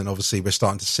homeworld, and obviously we're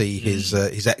starting to see his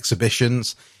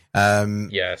exhibitions.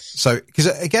 So, because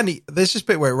again, there's this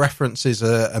bit where it references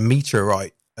a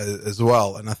meteorite as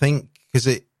well, and I think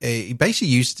because he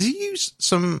basically did he use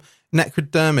some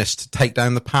necrodermis to take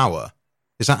down the power?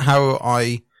 Is that how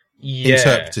I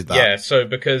interpreted that? Yeah, so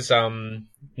because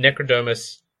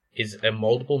Necrodermis is a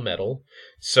moldable metal,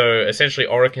 so essentially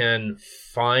Orikan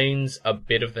finds a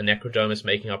bit of the Necrodermis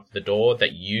making up the door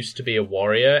that used to be a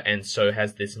warrior, and so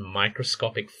has this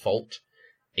microscopic fault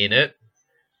in it,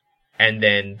 and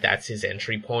then that's his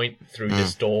entry point through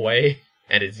this doorway,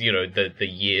 and it's, you know, the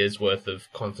years worth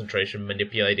of concentration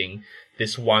manipulating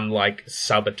this one, like,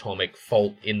 subatomic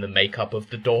fault in the makeup of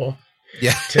the door.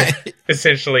 Yeah. To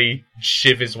essentially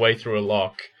shiv his way through a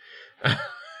lock.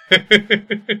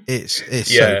 It's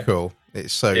so cool.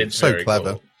 It's so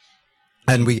clever. Cool.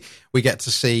 And we get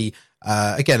to see,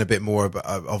 again, a bit more about,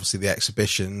 obviously, the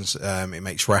exhibitions. It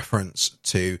makes reference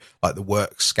to, like, the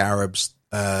work scarabs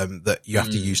that you have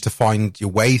to use to find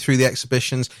your way through the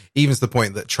exhibitions, even to the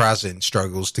point that Trazyn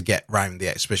struggles to get round the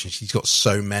exhibitions. She's got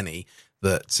so many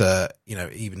that, you know,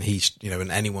 even he's, you know,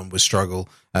 and anyone would struggle,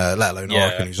 let alone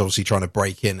Orikan, who's obviously trying to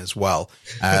break in as well.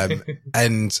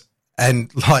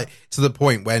 And like, to the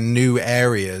point where new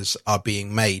areas are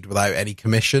being made without any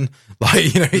commission.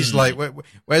 Like, you know, he's like,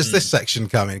 where's this section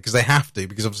coming? Because they have to,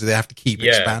 because obviously they have to keep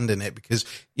expanding it, because,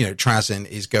 you know, Trazyn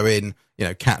is going, you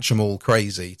know, catch them all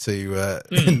crazy to,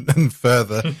 and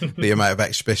further the amount of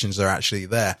exhibitions that are actually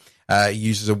there. He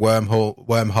uses a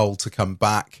wormhole to come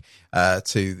back,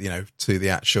 to, you know, to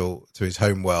his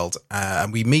home world.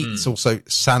 And we meet also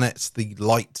Sanet, the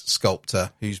light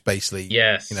sculptor, who's basically,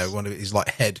 you know, one of his, like,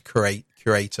 head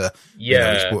curator.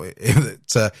 Yeah. You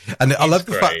know, and I love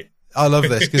the fact, I love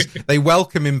this, because they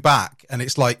welcome him back, and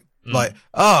it's like,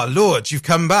 Lord, you've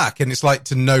come back, and it's like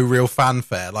to no real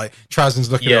fanfare. Like,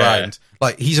 Trazyn's looking around,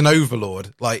 like, he's an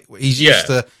overlord. Like, he's used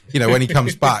to, you know, when he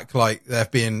comes back, like, there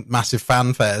being massive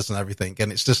fanfares and everything,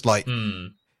 and it's just like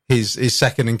his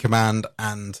second in command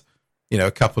and, you know,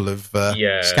 a couple of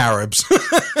scarabs.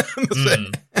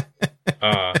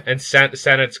 And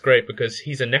Sanet's great because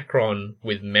he's a Necron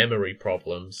with memory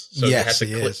problems, so he has a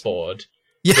clipboard.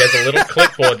 Yeah. He has a little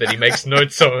clipboard that he makes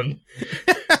notes on.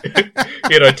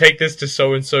 You know, take this to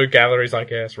so-and-so galleries, I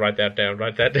guess, write that down.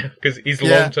 Because his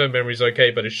long-term memory's okay,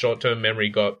 but his short-term memory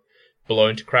got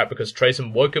blown to crap because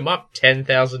Trazyn woke him up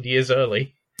 10,000 years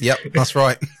early. Yep, that's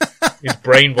right. His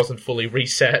brain wasn't fully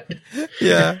reset.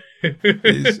 Yeah.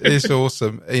 It's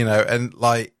awesome, you know, and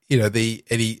like, you know, the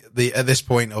at this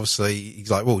point, obviously, he's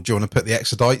like, well, do you want to put the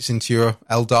Exodites into your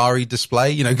Eldari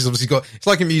display? You know, because obviously it's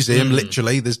like a museum,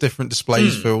 literally. There's different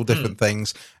displays for all different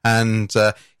things. And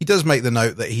he does make the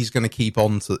note that he's going to keep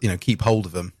hold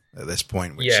of them at this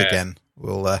point, which again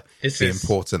will be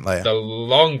important later. The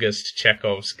longest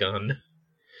Chekhov's gun.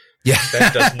 Yeah.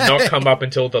 That does not come up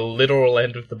until the literal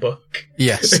end of the book.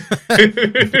 Yes.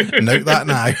 Note that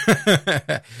now.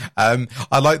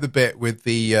 I like the bit with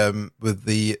the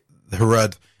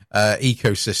Harud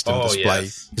ecosystem display.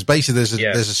 Because basically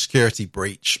there's a security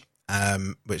breach,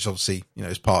 which obviously, you know,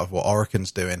 is part of what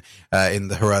Orikan's doing, in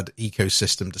the Harud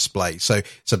ecosystem display. So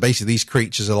basically these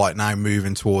creatures are like now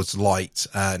moving towards light,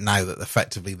 now that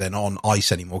effectively they're not on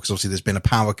ice anymore, because obviously there's been a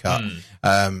power cut,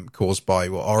 caused by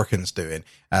what Orikan's doing.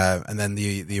 And then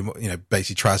the, you know,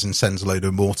 basically Trazyn sends a load of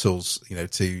immortals, you know,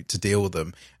 to deal with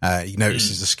them. He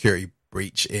notices the security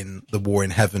breach in the War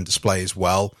in Heaven display as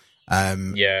well.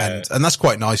 And that's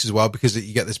quite nice as well, because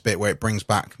you get this bit where it brings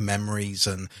back memories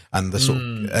and the sort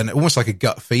of, and almost like a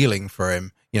gut feeling for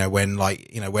him, you know, when,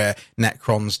 like, you know, where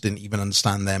Necrons didn't even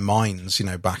understand their minds, you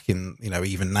know, back in, you know,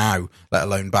 even now, let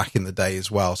alone back in the day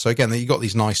as well. So again, you got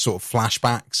these nice sort of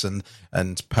flashbacks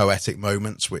and poetic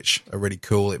moments, which are really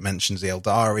cool. It mentions the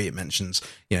Eldari, it mentions,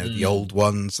 you know, the old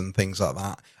ones and things like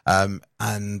that.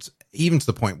 And even to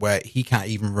the point where he can't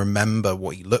even remember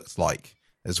what he looked like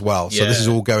as well. So this is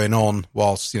all going on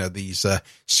whilst, you know, these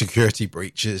security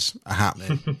breaches are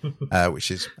happening,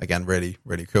 which is, again, really,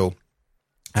 really cool.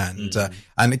 And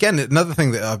again, another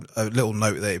thing that a little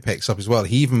note that it picks up as well,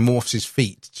 he even morphs his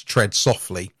feet to tread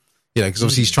softly, you know, because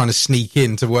obviously he's trying to sneak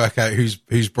in to work out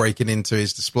who's breaking into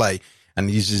his display,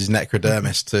 and uses his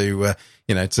necrodermis to,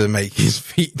 you know, to make his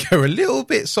feet go a little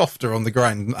bit softer on the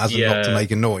ground as not to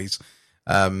make a noise,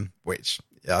 which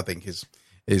I think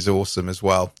is awesome as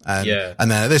well. And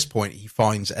then at this point he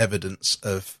finds evidence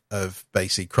of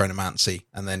basically chronomancy,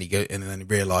 and then he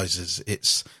realizes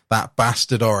it's that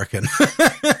bastard Orikan.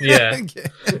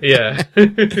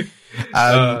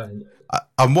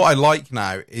 And what I like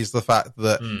now is the fact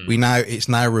that it's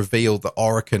now revealed that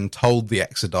Orikan told the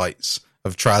Exodites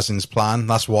of Trazyn's plan.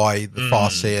 That's why the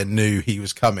Farseer knew he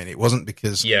was coming. It wasn't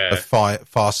because of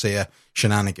Farseer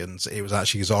shenanigans. It was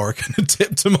actually because Orikan had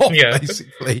tipped him off,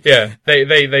 basically. Yeah,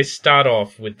 they start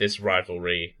off with this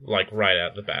rivalry, like, right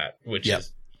out the bat, which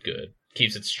is good.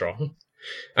 Keeps it strong.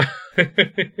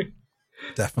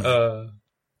 Definitely.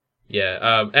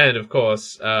 Yeah, and of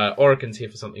course, Orikan's here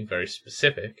for something very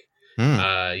specific.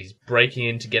 He's breaking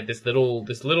in to get this little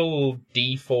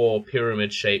D4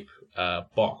 pyramid shape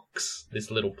box,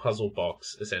 this little puzzle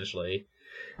box, essentially.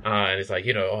 And it's like,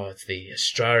 it's the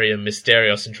Astraria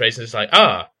Mysterios, and Trazyn's like,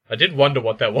 I did wonder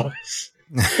what that was.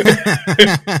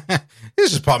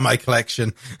 This is part of my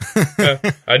collection.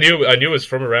 I knew it was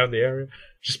from around the area.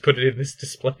 Just put it in this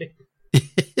display.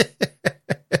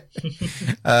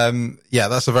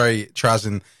 That's a very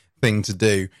Trazyn thing to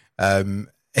do. And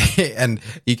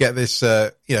you get this,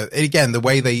 again, the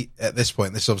way they, at this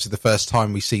point, this is obviously the first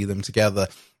time we see them together.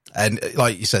 And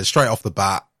like you said, straight off the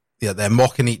bat, they're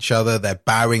mocking each other. They're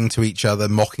bowing to each other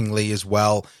mockingly as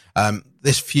well.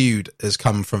 This feud has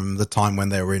come from the time when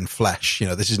they were in flesh.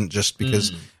 This isn't just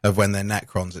because of when they're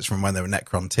Necrons. It's from when they were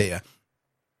Necron-tier.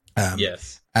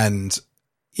 Yes. And,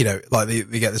 like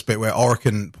they get this bit where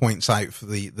Orikan points out for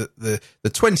the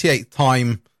 28th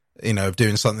time, of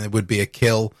doing something that would be a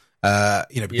kill.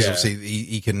 Because obviously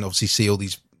he can obviously see all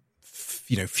these,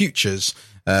 futures,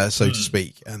 so to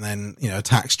speak, and then,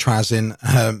 attacks Trazyn.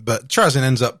 But Trazyn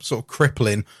ends up sort of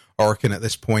crippling Orikan at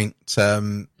this point,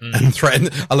 and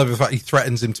I love the fact he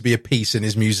threatens him to be a piece in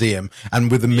his museum,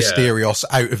 and with the Mysterios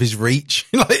out of his reach.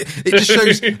 It just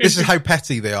shows this is how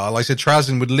petty they are. Like I said,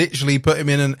 Trazyn would literally put him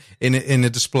in a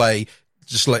display,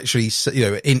 just literally,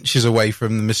 inches away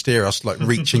from the Mysterios, like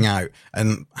reaching out,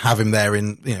 and have him there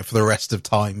for the rest of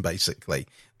time, basically.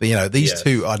 But, these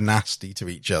two are nasty to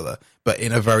each other, but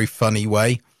in a very funny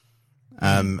way.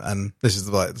 And this is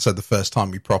the first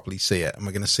time we properly see it, and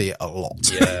we're going to see it a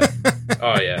lot. Yeah.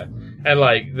 Oh yeah. And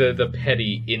like the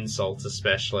petty insults,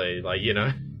 especially,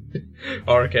 Orikan,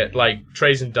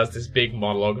 Trazyn does this big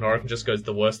monologue, and Orikan just goes,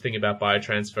 the worst thing about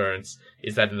biotransference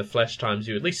is that in the flesh times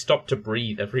you at least stop to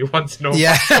breathe every once in a while.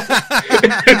 Yeah.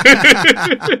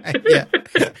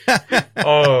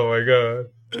 Oh my god.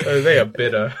 They are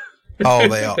bitter. Oh,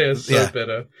 they are. They are so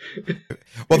bitter.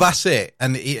 Well, that's it.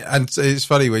 And it's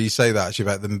funny when you say that, actually,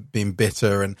 about them being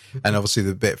bitter, and obviously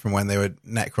the bit from when they were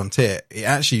Necron-tier. It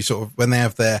actually sort of, when they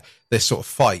have this sort of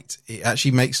fight, it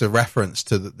actually makes a reference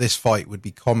to that this fight would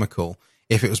be comical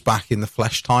if it was back in the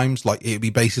flesh times. Like, it would be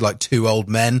basically like two old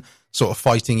men sort of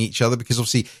fighting each other, because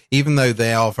obviously, even though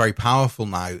they are very powerful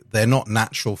now, they're not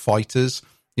natural fighters.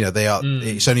 They are,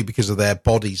 it's only because of their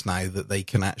bodies now that they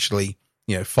can actually,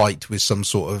 fight with some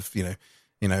sort of,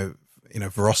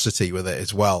 ferocity with it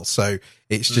as well. So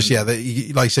it's just,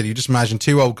 like I said, you just imagine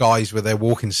two old guys with their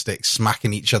walking sticks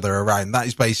smacking each other around. That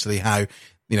is basically how,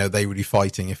 they would be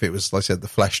fighting. If it was, like I said, the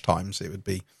flesh times, it would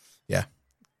be,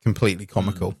 completely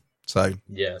comical. So,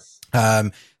 yes.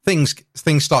 Things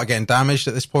start getting damaged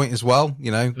at this point as well,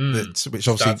 which obviously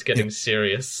starts getting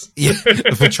serious. Yeah,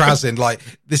 for Trazyn,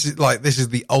 this is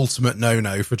the ultimate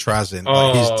no-no for Trazyn.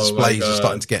 His displays are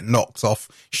starting to get knocked off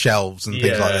shelves and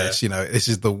things like this. This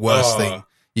is the worst thing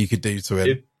you could do to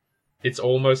him. It's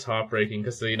almost heartbreaking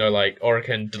because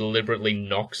Orikan deliberately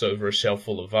knocks over a shelf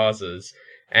full of vases.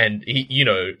 And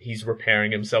he's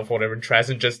repairing himself or whatever, and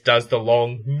Trazyn just does the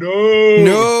long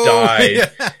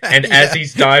dive. And as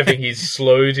he's diving, he's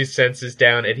slowed his senses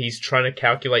down, and he's trying to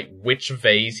calculate which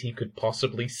vase he could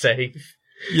possibly save.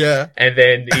 Yeah. And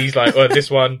then he's like,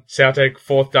 this one, Sautek,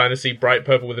 4th Dynasty, bright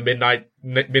purple with a midnight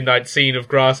scene of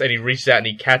grass, and he reaches out and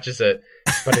he catches it.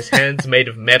 But his hand's made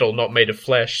of metal, not made of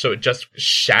flesh, so it just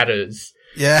shatters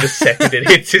the second it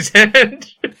hits his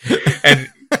hand. And,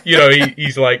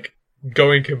 he's like,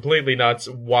 going completely nuts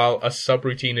while a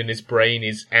subroutine in his brain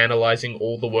is analyzing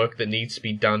all the work that needs to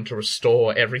be done to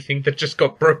restore everything that just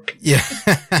got broke. Yeah.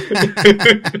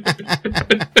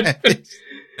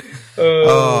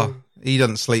 He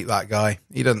doesn't sleep, that guy.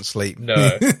 He doesn't sleep.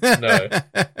 No.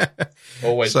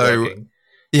 Always working.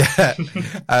 Yeah.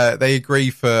 They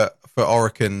agree for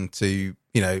Orikan to,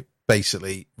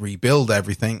 basically rebuild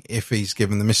everything if he's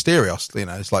given the Mysterios.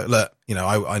 It's like, look,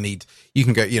 I need, you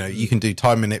can go, you can do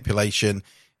time manipulation.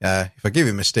 If I give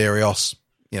you Mysterios,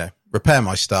 repair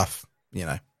my stuff,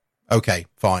 okay,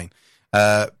 fine.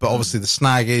 But obviously the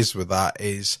snag is with that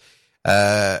is,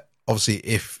 obviously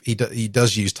if he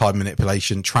does use time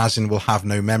manipulation, Trazyn will have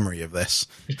no memory of this.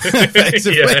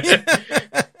 Effectively.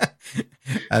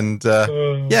 And,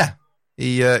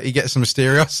 he gets some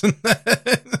Mysterios and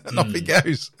off he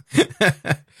goes.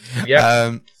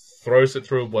 Throws it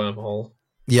through a wormhole.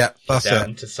 Yeah, that's down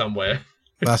it. To somewhere.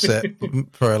 That's it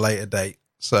for a later date.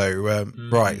 So,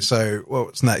 right. So,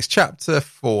 what's next? Chapter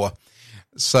 4.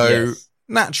 So,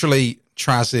 naturally,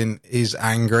 Trazyn is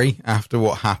angry after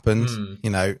what happened.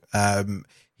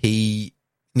 He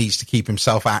needs to keep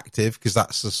himself active because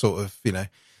that's the sort of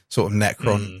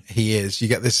Necron he is. You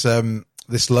get this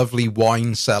lovely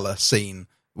wine cellar scene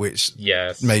which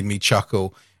yes. made me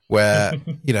chuckle. Where,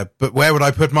 you know, but where would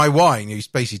I put my wine? He's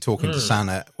basically talking to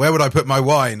Sanet. Where would I put my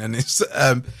wine? And it's,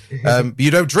 you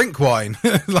don't drink wine.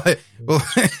 Like, well,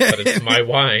 but it's my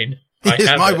wine. I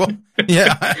have my it. wine.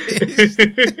 Yeah.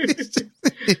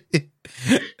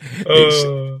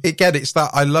 It's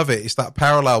that, I love it. It's that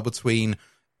parallel between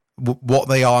what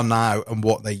they are now and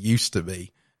what they used to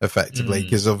be, effectively.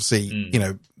 Because obviously, you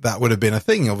know, that would have been a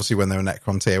thing, obviously, when they were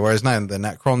Necrontyr. Whereas now the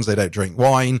Necrons, they don't drink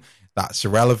wine. That's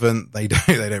irrelevant. They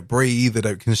don't breathe. They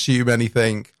don't consume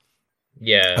anything.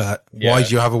 Yeah. Why do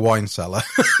you have a wine cellar?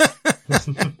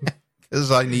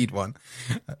 Because I need one.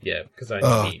 Yeah, because I need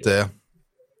Oh dear,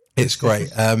 it's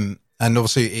great. And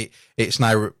obviously it's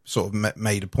now sort of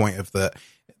made a point of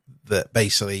that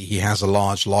basically he has a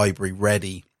large library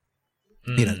ready,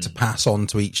 you know, to pass on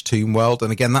to each tomb world.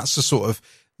 And again, that's the sort of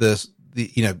the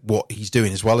you know what he's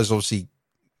doing, as well as obviously,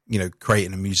 you know,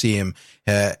 creating a museum.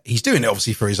 He's doing it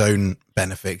obviously for his own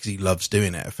benefit because he loves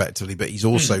doing it effectively, but he's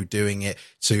also doing it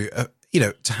to, you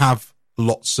know, to have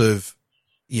lots of,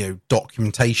 you know,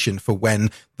 documentation for when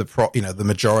the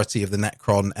majority of the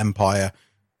Necron Empire,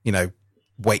 you know,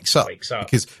 wakes up.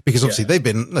 Because obviously they've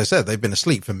been, like I said, they've been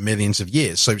asleep for millions of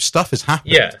years. So stuff has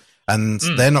happened. Yeah. And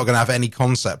they're not going to have any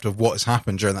concept of what has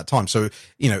happened during that time. So,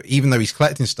 you know, even though he's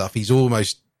collecting stuff, he's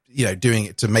almost, you know, doing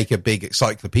it to make a big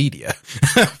encyclopedia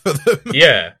for them.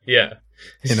 Yeah.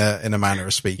 In a manner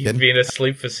of speaking. You've been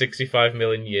asleep for 65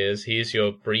 million years. Here's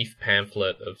your brief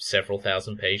pamphlet of several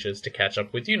thousand pages to catch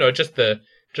up with, you know, just the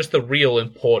real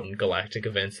important galactic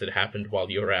events that happened while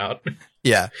you were out.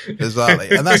 Yeah,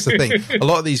 exactly. And that's the thing. A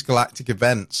lot of these galactic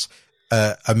events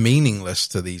are meaningless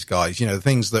to these guys. You know,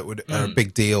 things that are a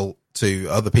big deal to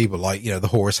other people, like, you know, the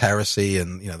Horus Heresy,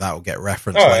 and, you know, that will get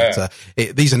referenced later.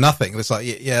 Yeah. These are nothing. It's like,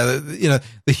 yeah, you know,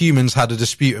 the humans had a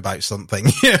dispute about something.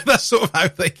 Yeah, that's sort of how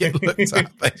they get looked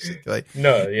at, basically.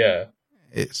 No, yeah.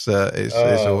 It's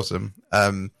awesome.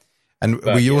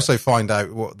 We also find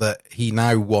out that he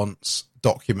now wants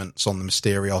documents on the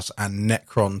Mysterios and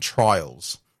Necron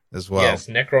trials as well. Yes,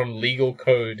 Necron legal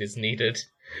code is needed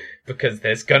because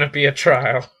there's going to be a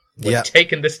trial. We're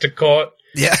taking this to court.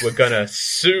 Yeah. We're going to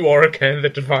sue Orikan the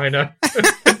Diviner.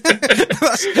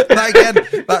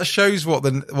 That shows what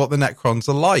the Necrons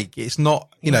are like. It's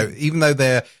not, you know, even though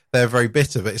they're very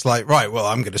bitter, but it's like, right, well,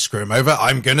 I'm going to screw him over.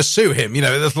 I'm going to sue him. You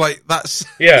know, it's like, that's,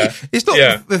 it's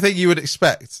not the thing you would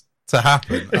expect to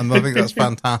happen. And I think that's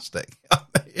fantastic.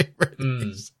 It really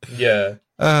is. Yeah.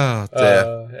 Oh,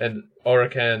 dear. And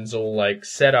Orikan's all like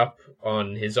set up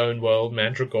on his own world,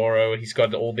 Mandragora. He's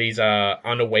got all these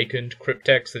unawakened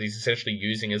cryptex that he's essentially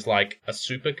using as like a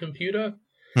supercomputer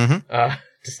to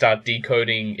start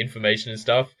decoding information and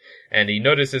stuff. And he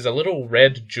notices a little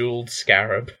red jeweled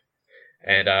scarab,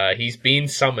 and he's been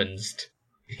summoned.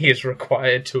 He is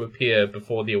required to appear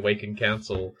before the Awakened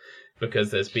Council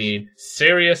because there's been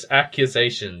serious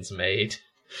accusations made.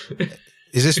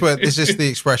 Is this the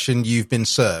expression "you've been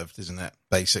served"? Isn't it,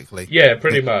 basically? Yeah,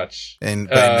 pretty much. In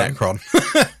Necron.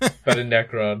 But in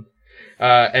Necron.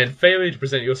 And failure to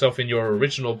present yourself in your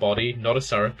original body, not a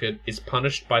surrogate, is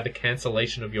punished by the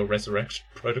cancellation of your resurrection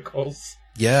protocols.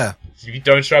 Yeah. So if you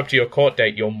don't show up to your court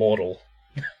date, you're mortal.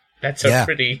 That's a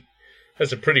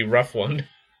pretty rough one.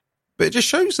 But it just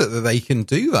shows that they can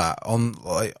do that on,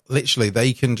 like, literally,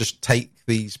 they can just take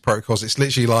these protocols. It's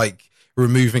literally like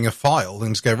removing a file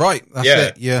and just go, right, that's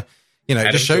it. Yeah. You know,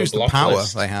 it just shows the power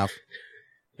they have.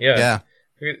 Yeah.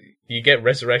 You get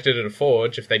resurrected at a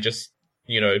forge if they just,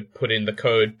 you know, put in the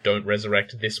code, don't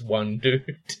resurrect this one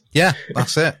dude. Yeah,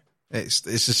 that's it. It's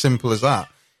as simple as that.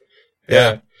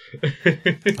 Yeah.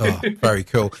 Oh, very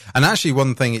cool. And actually,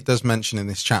 one thing it does mention in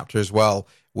this chapter as well,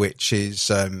 which is,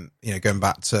 you know, going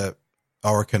back to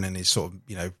Orikan and his sort of,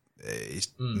 you know, his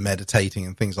meditating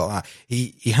and things like that.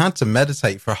 He had to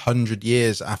meditate for 100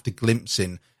 years after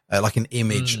glimpsing like an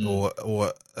image or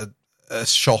a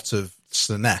shot of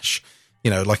Slanesh, you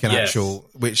know, like an actual,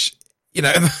 which, you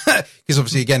know, because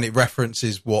obviously again it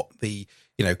references what the,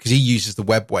 you know, because he uses the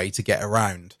webway to get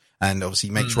around, and obviously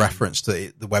makes reference to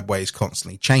the webway is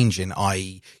constantly changing,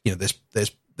 i.e., you know,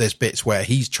 there's bits where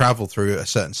he's traveled through a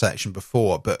certain section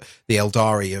before, but the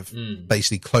Eldari have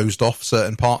basically closed off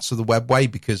certain parts of the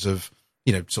webway because of,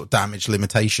 you know, sort of damage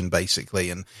limitation, basically,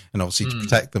 and obviously to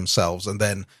protect themselves. And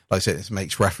then, like I said, it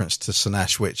makes reference to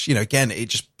Slanesh, which, you know, again, it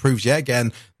just proves yet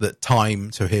again that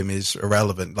time to him is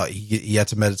irrelevant. Like, he had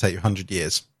to meditate 100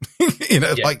 years, you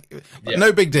know,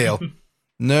 no big deal.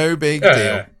 No big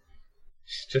deal.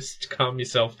 Just calm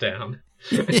yourself down.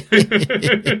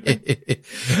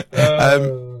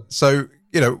 So,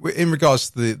 you know, in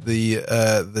regards to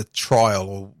the trial,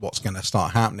 or what's going to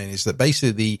start happening, is that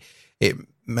basically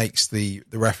makes the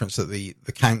reference that the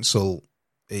council,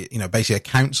 basically a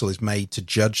council is made to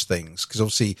judge things, because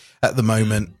obviously at the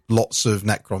moment lots of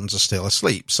Necrons are still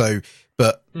asleep. So,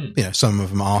 but some of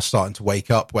them are starting to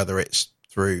wake up, whether it's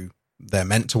through they're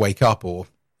meant to wake up or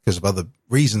because of other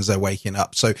reasons they're waking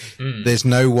up. So there's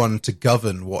no one to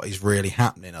govern what is really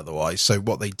happening otherwise. So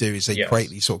what they do is they create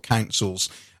these sort of councils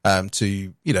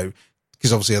to,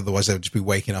 because obviously otherwise they would just be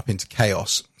waking up into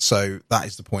chaos. So that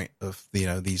is the point of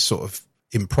these sort of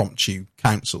impromptu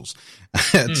councils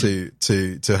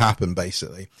to happen,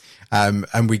 basically.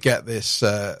 And we get this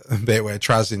bit where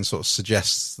Trazyn sort of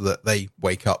suggests that they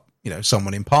wake up,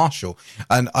 someone impartial.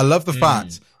 And I love the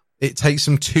fact it takes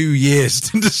them 2 years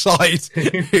to decide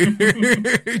who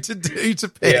to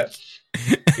pick.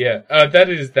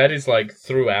 That is like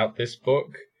throughout this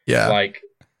book. Yeah. Like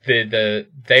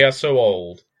they are so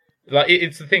old. Like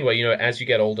it's the thing where, as you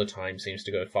get older, time seems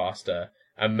to go faster.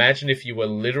 Imagine if you were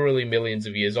literally millions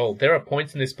of years old. There are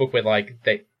points in this book where like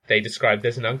they describe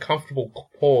there's an uncomfortable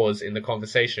pause in the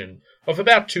conversation of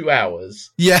about 2 hours.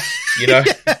 Yeah.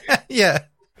 Yeah.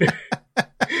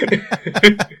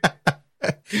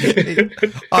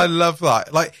 I love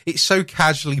that. Like, it's so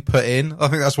casually put in. I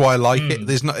think that's why I like it.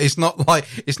 It's not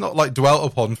like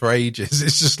dwelt upon for ages.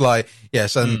 It's just like,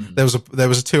 yes, and there was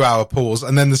a 2 hour pause,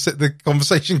 and then the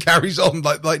conversation carries on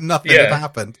like nothing had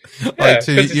happened. Like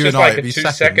to it's you just and like I, a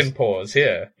 2-second pause.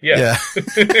 Yeah.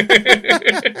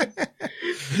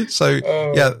 So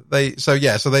they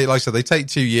like I said, they take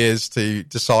 2 years to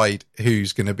decide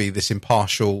who's going to be this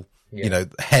impartial,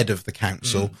 head of the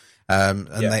council.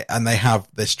 They have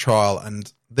this trial,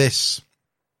 and this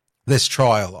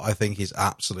trial I think is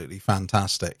absolutely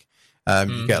fantastic.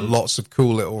 You get lots of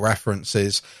cool little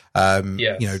references.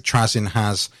 Trazyn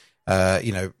has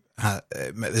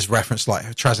this reference, like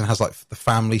Trazyn has like the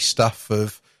family stuff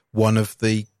of one of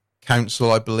the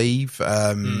council, I believe,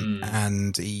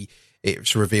 and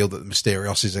it's revealed that the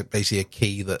Mysterios is basically a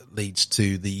key that leads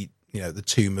to the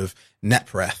tomb of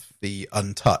Nepreth, the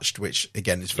Untouched, which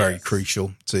again is very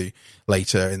crucial to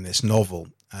later in this novel.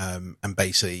 And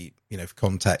basically, for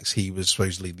context, he was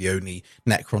supposedly the only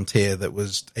Necrontyr that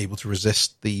was able to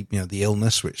resist the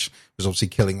illness, which was obviously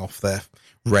killing off their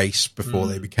race before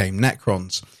they became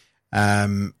Necrons.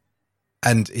 And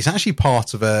it's actually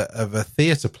part of a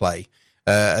theatre play.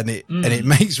 And it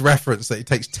makes reference that it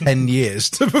takes 10 years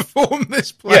to perform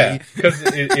this play. Yeah, because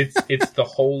it's the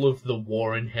whole of the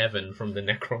war in heaven from the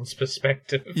Necrons'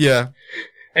 perspective. Yeah.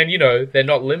 And, they're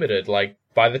not limited. Like,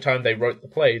 by the time they wrote the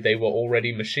play, they were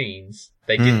already machines.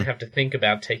 They didn't have to think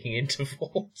about taking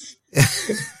intervals.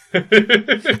 And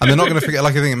they're not going to forget,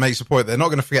 like, I think it makes a point, they're not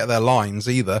going to forget their lines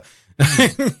either.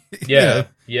 Yeah.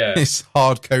 It's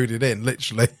hard coded in,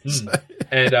 literally. So.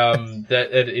 And that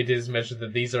it is mentioned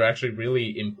that these are actually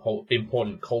really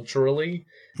important culturally,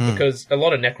 because a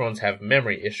lot of Necrons have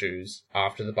memory issues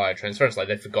after the biotransference, like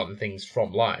they've forgotten things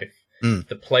from life.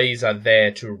 The plays are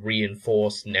there to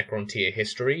reinforce Necrontyr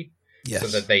history, so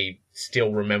that they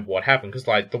still remember what happened. Because,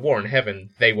 like, the War in Heaven,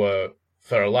 they were,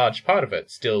 for a large part of it,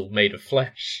 still made of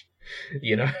flesh.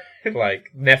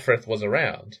 Like, Nepreth was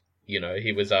around.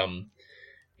 He was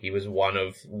one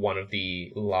of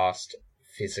the last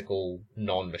physical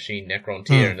non-machine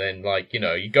Necrontyr, and then, like,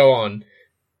 you go on,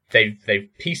 they've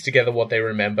pieced together what they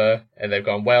remember, and they've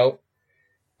gone, well,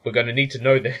 we're going to need to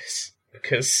know this,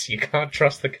 because you can't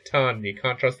trust the Catan, you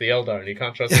can't trust the Eldar, and you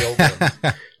can't trust the Old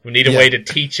Ones. We need a way to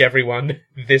teach everyone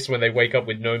this when they wake up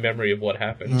with no memory of what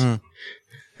happened.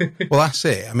 Well, that's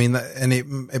it. I mean, and it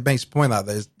makes a point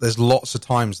that there's lots of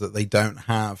times that they don't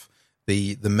have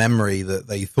the memory that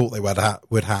they thought they would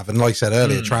have. And like I said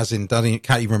earlier, Trazyn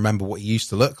can't even remember what he used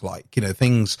to look like.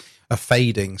 Things are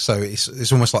fading. So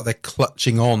it's almost like they're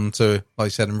clutching on to, like I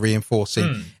said, and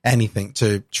reinforcing anything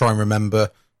to try and remember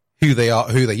who they are,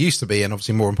 who they used to be, and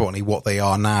obviously more importantly, what they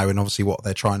are now, and obviously what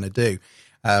they're trying to do.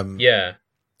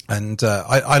 And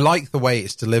I like the way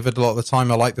it's delivered a lot of the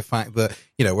time. I like the fact that,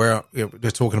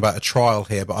 we're talking about a trial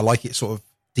here, but I like it sort of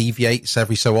deviates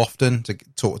every so often to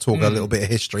talk a little bit of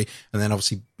history, and then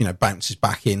obviously, bounces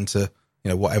back into,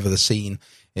 whatever the scene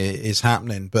is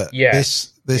happening. But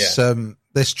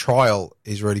this trial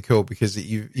is really cool because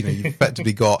you've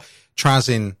effectively got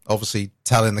Trazyn obviously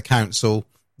telling the council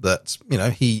that,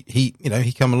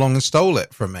 he come along and stole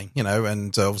it from me,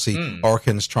 and obviously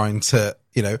Orikan's trying to,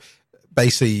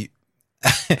 basically,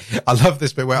 I love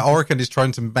this bit where Orikan is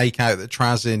trying to make out that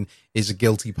Trazyn is a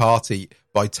guilty party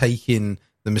by taking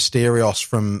the Mysterios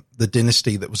from the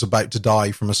dynasty that was about to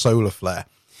die from a solar flare.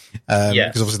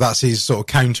 Because obviously that's his sort of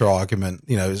counter argument,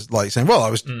 is like saying, well, I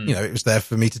was, it was there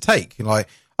for me to take. And like,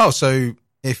 oh, so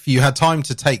if you had time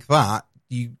to take that,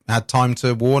 you had time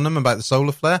to warn them about the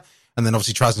solar flare? And then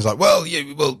obviously Trazyn's like,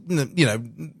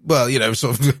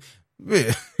 sort of.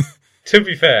 To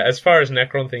be fair, as far as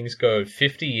Necron things go,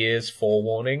 50 years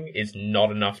forewarning is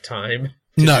not enough time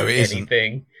to do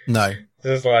anything. No.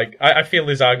 It's like, I feel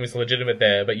his argument's legitimate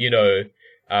there, but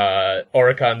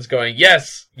Orikan's going,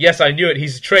 yes, I knew it,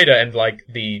 he's a traitor, and like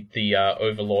the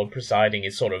Overlord presiding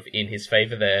is sort of in his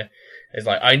favor there. It's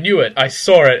like, I knew it, I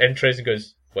saw it, and Trazyn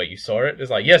goes, wait, you saw it?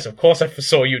 It's like, yes, of course I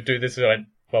foresaw you'd do this. And I went,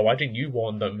 well, why didn't you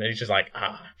warn them? And he's just like,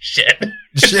 shit.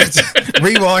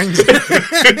 Rewind.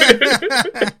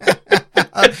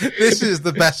 This is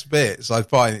the best bits, I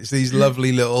find. It's these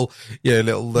lovely little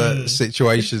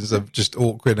situations of just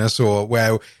awkwardness, or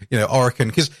where, Orikan,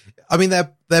 because, I mean,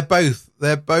 they're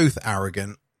both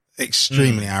arrogant,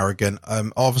 extremely arrogant.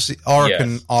 Obviously,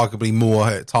 Orikan arguably more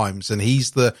at times, and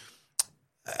he's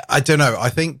I don't know, I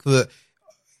think that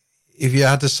if you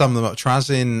had to sum them up,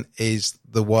 Trazyn is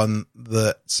the one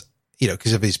that,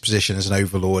 because of his position as an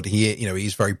overlord,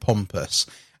 he's very pompous,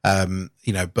 and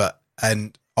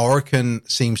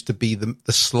Orikan seems to be the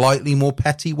slightly more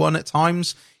petty one at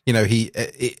times.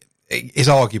 It is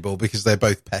arguable because they're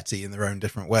both petty in their own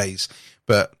different ways,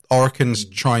 but Orikan's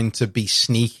trying to be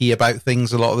sneaky about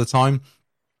things a lot of the time.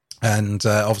 And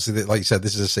obviously, like you said,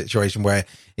 this is a situation where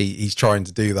he's trying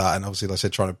to do that, and obviously, like I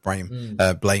said, trying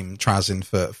to blame Trazyn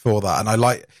for that. And I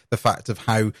like the fact of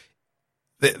how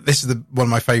this is one of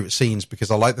my favorite scenes,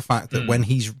 because I like the fact that when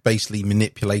he's basically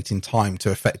manipulating time to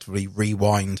effectively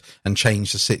rewind and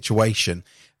change the situation,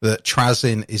 that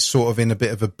Trazyn is sort of in a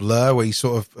bit of a blur, where he's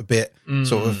sort of a bit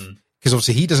because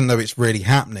obviously he doesn't know it's really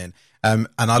happening. And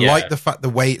I like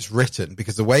the way it's written,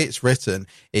 because the way it's written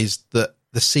is that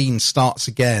the scene starts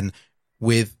again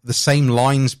with the same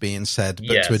lines being said,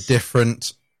 but to a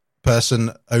different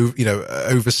person,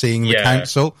 overseeing the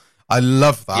council. I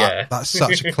love that. Yeah. That's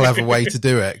such a clever way to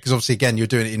do it, because obviously, again, you're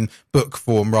doing it in book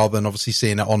form rather than obviously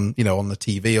seeing it on the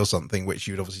TV or something, which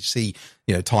you would obviously see,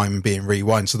 time being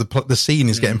rewind. So the scene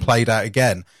is getting played out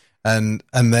again, and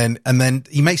then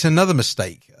he makes another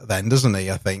mistake. Then, doesn't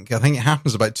he? I think it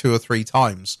happens about 2 or 3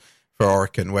 times for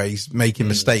Orikan, where he's making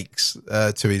mistakes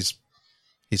to his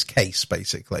case,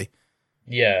 basically.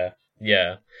 Yeah.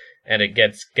 And it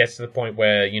gets to the point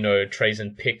where,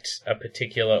 Trazyn picked a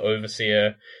particular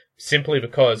overseer simply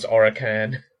because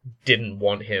Orikan didn't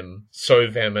want him so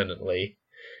vehemently.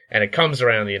 And it comes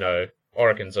around,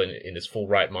 Orikan's in his full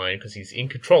right mind, because he's in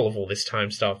control of all this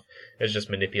time stuff. It's just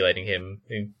manipulating him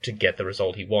to get the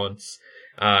result he wants.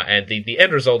 And the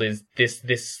end result is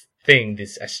this thing,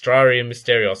 this Astrarium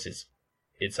Mysterios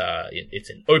it's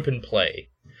an open play,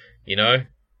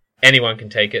 Anyone can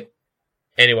take it.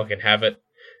 Anyone can have it.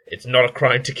 It's not a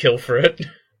crime to kill for it.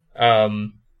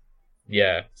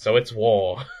 So it's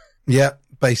war. Yeah,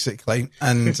 basically.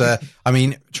 And, I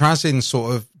mean, Trazyn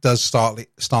sort of does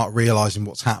start realizing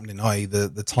what's happening, i.e.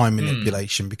 the time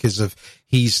manipulation, because of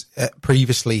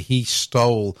previously he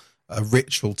stole a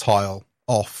ritual tile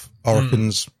off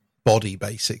Orikan's body,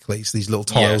 basically. So these little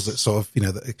tiles that sort of,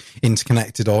 that are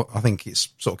interconnected, or I think it's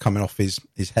sort of coming off his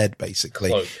head, basically.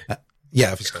 Cloak.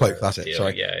 Of his cloak, that's it.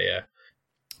 Sorry. Yeah.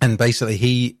 And basically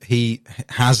he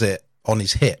has it on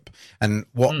his hip. And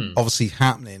what obviously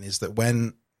happening is that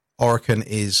when Orikan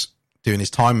is doing his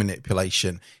time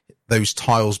manipulation, those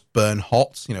tiles burn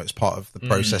hot. It's part of the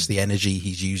process, the energy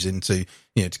he's using to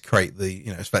create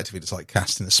effectively it's like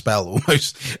casting a spell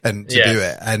almost, and to do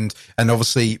it. And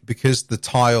obviously, because the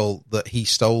tile that he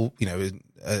stole,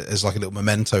 as like a little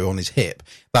memento on his hip,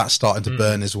 that's starting to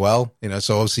burn as well.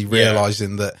 So obviously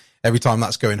realizing that every time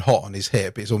that's going hot on his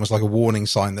hip, it's almost like a warning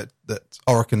sign that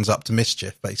Orikan's up to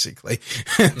mischief, basically,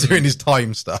 doing his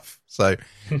time stuff. So,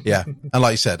 yeah. And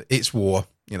like you said, it's war,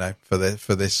 for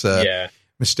this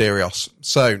Mysterios.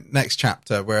 So, next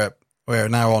chapter, we're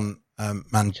now on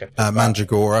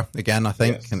Mandragora again, I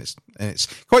think. Yes. And it's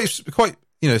quite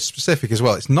specific as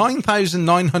well. It's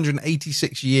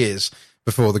 9,986 years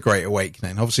before the Great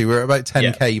Awakening. Obviously, we're about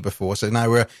 10K before, so now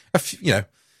we're a few,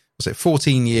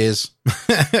 14 years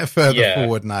further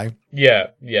forward now. Yeah.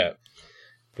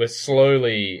 We're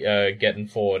slowly getting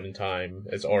forward in time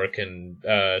as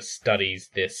Orikan studies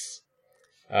this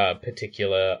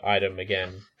particular item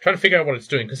again. Trying to figure out what it's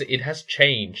doing, because it has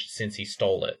changed since he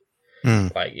stole it.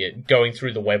 Like, going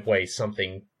through the webway,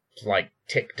 something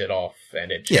ticked it off,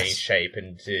 and it changed shape,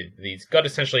 and he's got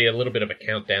essentially a little bit of a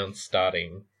countdown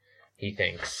starting, he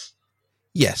thinks.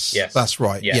 Yes, that's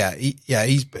right. Yeah.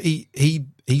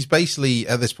 He's basically,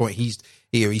 at this point, he's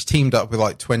teamed up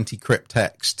with 20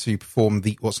 cryptex to perform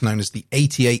what's known as the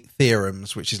 88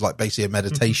 theorems, which is basically a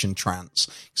meditation trance.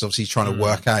 Because obviously he's trying to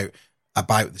work out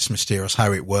about this Mysterios,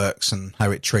 how it works and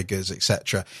how it triggers,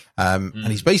 etc. And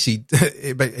he's basically,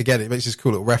 it makes this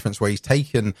cool little reference where he's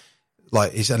taken,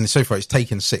 and so far it's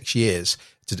taken 6 years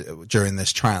during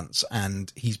this trance,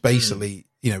 and he's basically,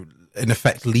 in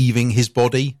effect leaving his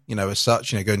body, as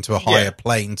such, going to a higher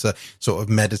plane to sort of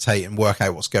meditate and work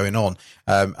out what's going on.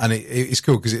 And it's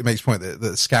cool because it makes the point that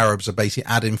the scarabs are basically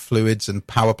adding fluids and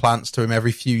power plants to him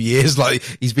every few years. Like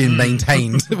he's being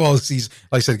maintained whilst he's,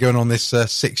 like I said, going on this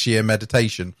 6-year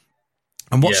meditation.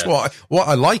 And what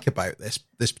I like about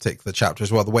this particular chapter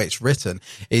as well, the way it's written,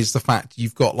 is the fact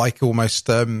you've got like almost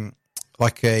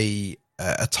like a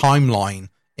timeline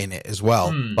in it as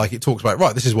well. Like it talks about,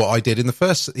 right, this is what he did in the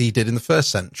first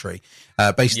century,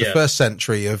 basically the first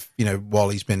century of, while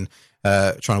he's been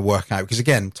trying to work out, because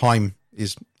again, time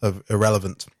is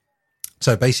irrelevant.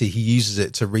 So basically he uses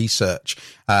it to research,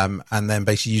 and then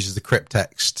basically uses the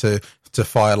cryptex to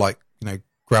fire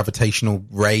gravitational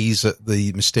rays at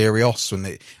the Mysterios,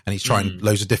 and he's trying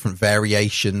loads of different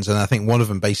variations, and I think one of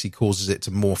them basically causes it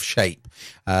to morph shape,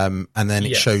 and then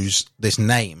it shows this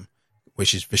name,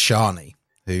 which is Vishani,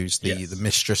 who's the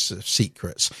mistress of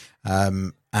secrets,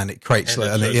 and it creates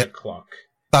a clock.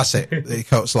 That's it.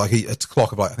 It's like a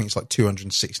clock of I think it's like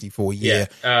 264 year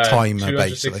timer,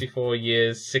 264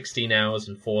 years, 16 hours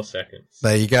and 4 seconds.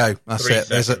 There you go. That's 3 it.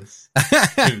 Seconds.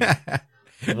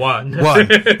 One. We're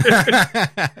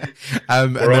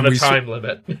on a time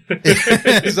limit.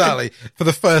 Exactly. For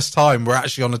the first time, we're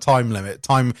actually on a time limit.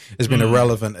 Time has been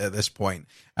irrelevant at this point.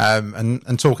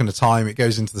 And talking to time, it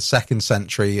goes into the 2nd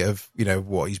century of,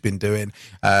 what he's been doing,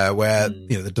 where,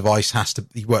 the device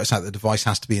he works out the device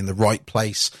has to be in the right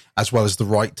place as well as the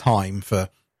right time for,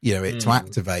 it to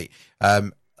activate.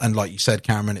 And like you said,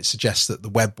 Cameron, it suggests that the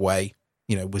webway,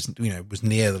 was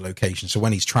near the location. So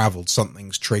when he's traveled,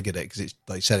 something's triggered it because it's,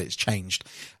 like you said, it's changed,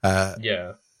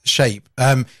 shape.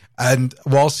 And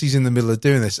whilst he's in the middle of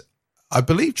doing this, I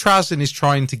believe Trazyn is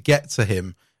trying to get to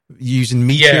him using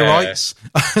meteorites,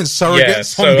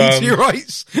 surrogates on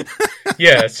meteorites.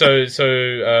 So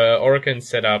Orikan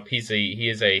set up. He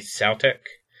is a Sautek,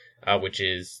 which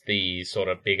is the sort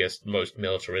of biggest, most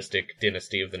militaristic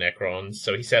dynasty of the Necrons.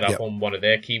 So he set up on one of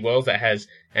their key worlds that has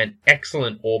an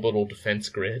excellent orbital defense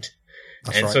grid.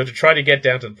 So to try to get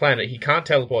down to the planet, he can't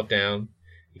teleport down.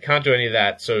 He can't do any of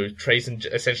that. So Trazyn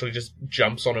essentially just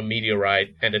jumps on a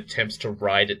meteorite and attempts to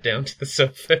ride it down to the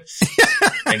surface,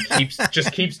 and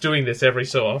keeps doing this every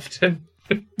so often.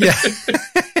 And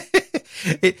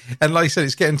like I said,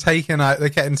 it's getting taken out. They're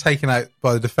getting taken out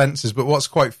by the defenses. But what's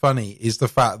quite funny is the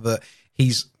fact that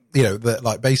he's, that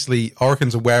like basically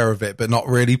Orikan's aware of it, but not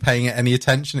really paying it any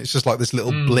attention. It's just like this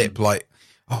little blip, like,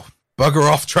 oh,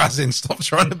 bugger off, Trazyn, stop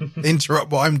trying to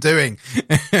interrupt what I'm doing.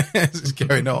 It's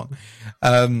going on.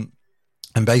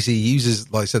 And basically he uses,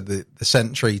 like I said, the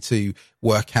Sentry to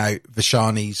work out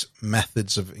Vishani's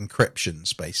methods of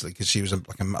encryptions, basically, because she was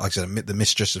like I said, the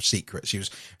mistress of secrets. She was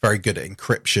very good at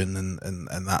encryption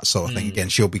and that sort of thing. Again,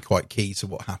 she'll be quite key to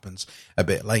what happens a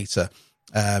bit later.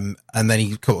 And then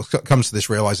he comes to this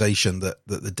realization that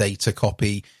the data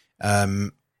copy,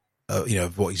 of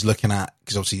what he's looking at,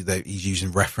 because obviously he's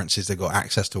using references. They've got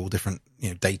access to all different,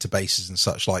 databases and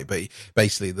such like, but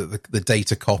basically the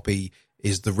data copy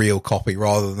is the real copy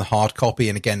rather than the hard copy.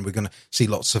 And again, we're going to see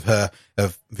lots of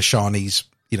Vishani's,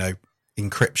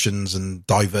 encryptions and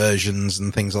diversions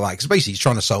and things like that. Because basically he's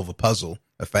trying to solve a puzzle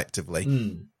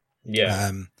effectively.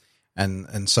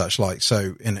 And such like.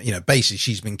 So, basically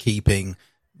she's been keeping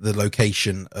the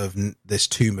location of this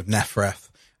tomb of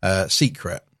Nephreth,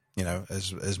 secret,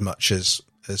 as much as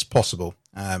possible.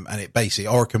 And it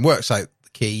basically, Orikan works out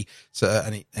the key. So,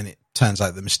 and it turns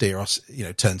out the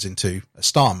Mysterios, turns into a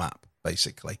star map,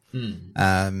 basically.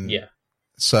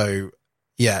 So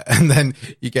and then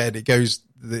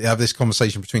they have this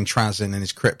conversation between Trazyn and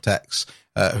his cryptex,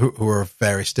 who are of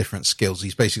various different skills.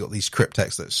 He's basically got these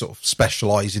cryptex that sort of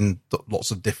specialize in lots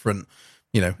of different,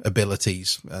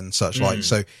 abilities and such like.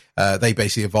 So, they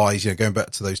basically advise, going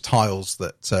back to those tiles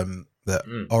that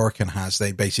Orikan has,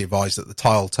 they basically advise that the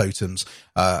tile totems,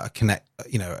 are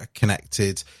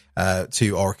connected,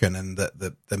 to Orikan, and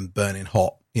that them burning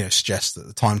hot, suggests that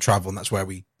the time travel, and that's where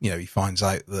he finds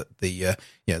out that the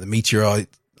meteorite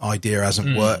idea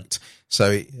hasn't worked.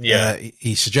 So,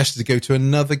 he suggested to go to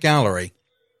another gallery.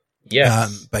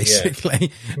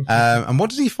 Basically. And what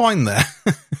does he find there?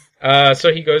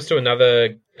 So he goes to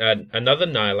another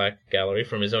Nihilak gallery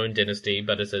from his own dynasty,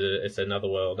 but it's another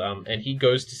world. And he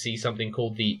goes to see something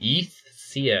called the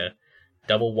Seer,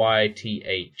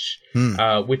 YYTH,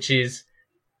 which is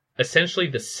essentially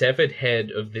the severed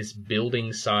head of this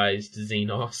building-sized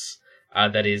Xenos,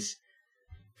 that is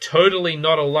totally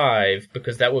not alive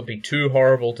because that would be too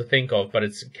horrible to think of, but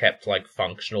it's kept like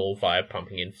functional via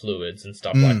pumping in fluids and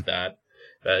stuff like that.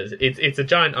 It's a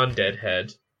giant undead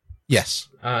head. Yes.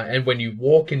 And when you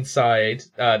walk inside,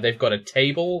 they've got a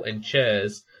table and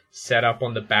chairs set up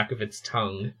on the back of its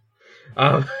tongue.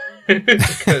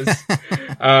 Because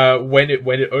when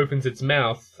it opens its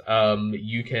mouth,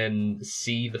 you can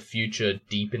see the future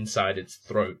deep inside its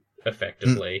throat,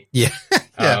 effectively. Yeah.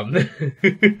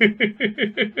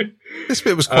 This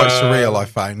bit was quite surreal, I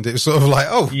found. It was sort of like,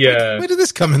 where did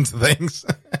this come into things?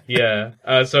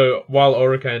 So while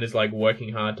Orikan is like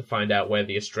working hard to find out where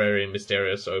the Astrarian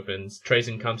Mysterious opens,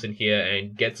 Trazyn comes in here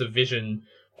and gets a vision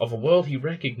of a world he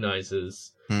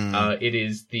recognizes. It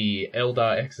is the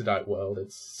Eldar Exodite world.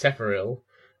 It's Sephiroth.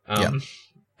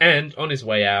 And on his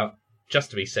way out,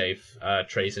 just to be safe,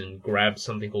 Trazyn grabs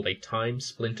something called a Time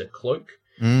Splinter Cloak,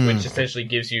 which essentially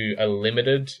gives you a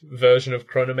limited version of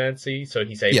chronomancy, so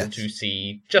he's able to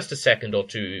see just a second or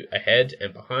two ahead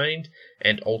and behind,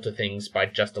 and alter things by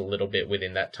just a little bit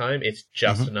within that time. It's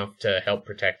just enough to help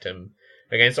protect him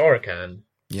against Orikan.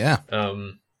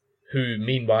 Who,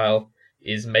 meanwhile,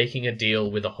 is making a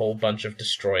deal with a whole bunch of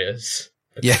destroyers.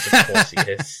 Because of course he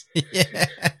is.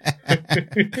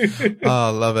 I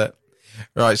love it.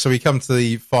 Right, so we come to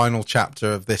the final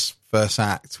chapter of this first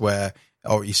act where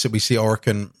we see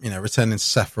Orikan, returning to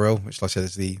Sephiroth, which, like I said,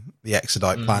 is the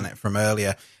Exodite planet from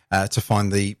earlier,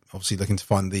 obviously looking to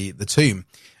find the tomb.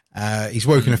 He's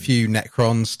woken a few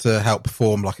Necrons to help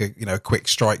perform like a quick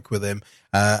strike with him.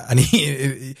 And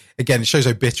he, again, it shows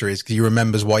how bitter he is because he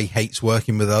remembers why he hates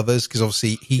working with others, because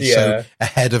obviously he's so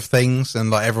ahead of things and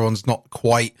like everyone's not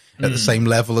quite at the same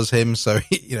level as him. So,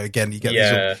 again, you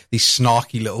get these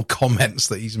snarky little comments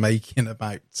that he's making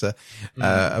about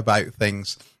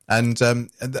things. And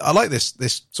I like this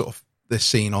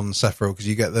scene on Sephiroth because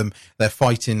you get they're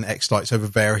fighting Exodites over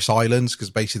various islands, because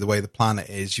basically the way the planet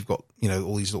is, you've got,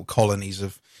 all these little colonies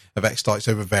of Exodites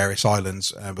over various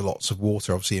islands with lots of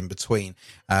water obviously in between.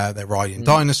 They're riding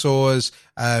dinosaurs.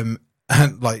 And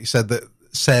like you said, that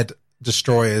said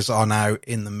destroyers are now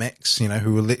in the mix,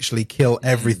 who will literally kill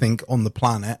everything on the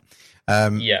planet.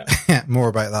 More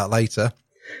about that later.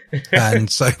 And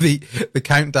so the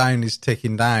countdown is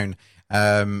ticking down.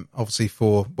 Obviously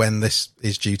for when this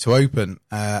is due to open,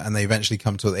 and they eventually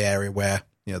come to the area where,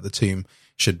 the tomb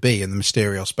should be, and the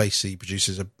Mysterious basically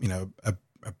produces a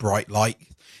bright light,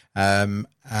 and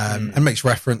makes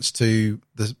reference to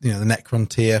the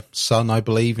Necrontyr sun, I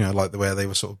believe, like the way they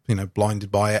were sort of,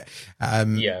 blinded by it,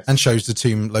 and shows the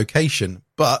tomb location,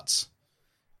 but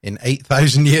in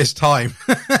 8,000 years time,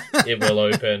 it will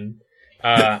open.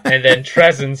 And then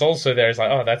Trazyn's also there. Is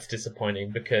like, oh, that's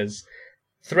disappointing, because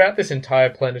throughout this entire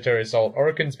planetary assault,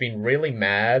 Orikan's been really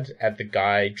mad at the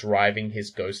guy driving his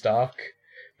Ghost Ark,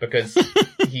 because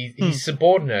he's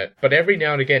subordinate, but every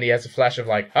now and again he has a flash of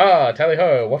like, tally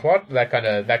ho, what, that kind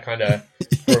of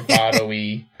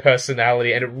bravado-y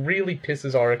personality, and it really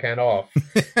pisses Orikan off.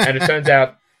 And it turns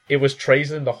out it was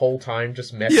Trazyn the whole time,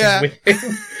 just messing with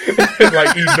him.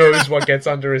 Like, he knows what gets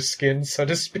under his skin, so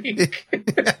to speak.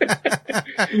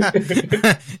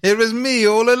 It was me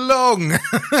all along.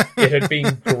 It had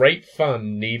been great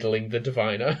fun needling the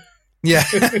diviner. Yeah.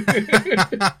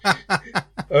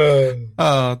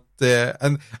 Oh dear.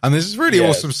 And this is really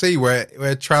awesome to see where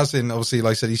Trazyn, obviously,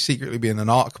 like I said, he's secretly being an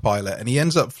arc pilot, and he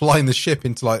ends up flying the ship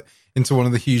into one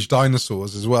of the huge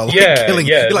dinosaurs as well. Killing,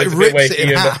 he rips it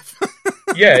in half.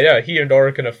 He and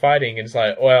Orikan are fighting, and it's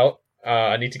like, well,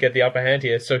 I need to get the upper hand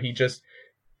here. So he just,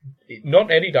 not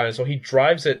any dinosaur, he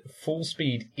drives it full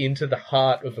speed into the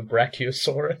heart of a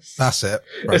Brachiosaurus. That's it.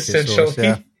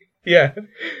 Essentially. Yeah.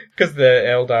 Because the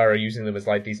Eldar are using them as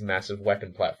like these massive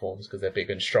weapon platforms because they're big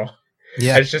and strong.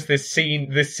 Yeah. And it's just this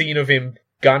scene of him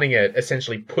gunning it,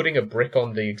 essentially putting a brick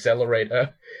on the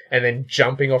accelerator and then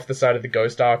jumping off the side of the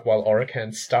Ghost Ark while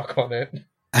Orikan's stuck on it.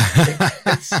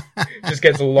 Just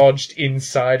gets lodged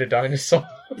inside a dinosaur.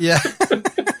 Yeah.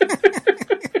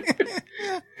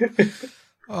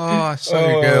 Oh,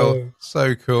 so cool.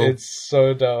 So cool. It's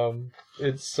so dumb.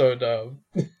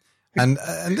 And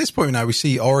at this point now we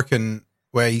see Orikan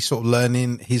where he's sort of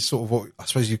learning his sort of what I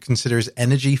suppose you consider his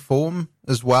energy form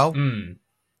as well.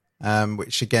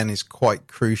 Which again is quite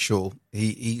crucial.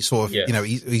 He sort of,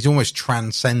 he's almost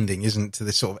transcending, isn't, to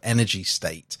this sort of energy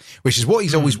state, which is what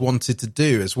he's always wanted to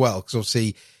do as well. Because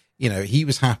obviously, he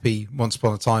was happy once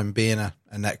upon a time being a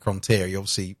Necrontyr. He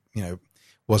obviously,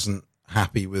 wasn't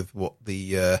happy with what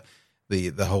the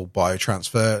whole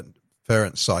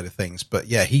biotransference side of things. But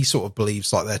yeah, he sort of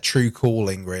believes like their true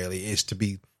calling really is to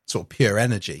be sort of pure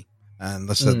energy. And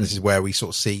this is where we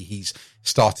sort of see he's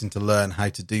starting to learn how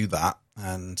to do that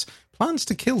and plans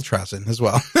to kill Trazyn as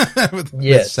well. with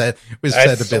said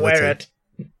ability.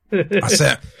 I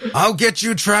said, "I'll get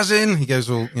you, Trazyn." He goes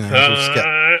all, you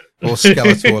know, all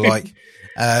Skeletor like.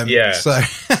 So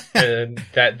and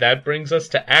that brings us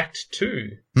to Act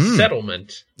 2,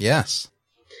 Settlement. Yes.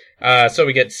 So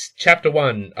we get Chapter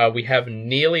 1. We have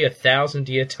nearly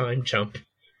 1,000-year time jump.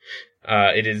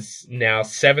 It is now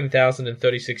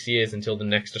 7,036 years until the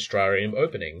next Astrarium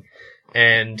opening.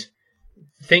 And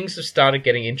things have started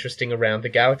getting interesting around the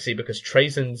galaxy because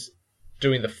Trazyn's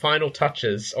doing the final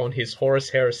touches on his Horus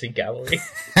Heresy gallery.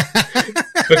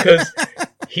 Because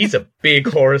he's a big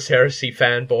Horus Heresy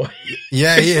fanboy.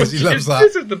 Yeah, he is. He loves that.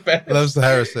 This is the best. Loves the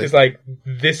heresy. It's like,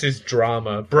 this is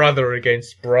drama. Brother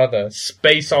against brother.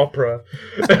 Space opera.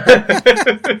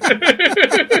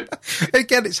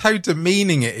 Again, it's how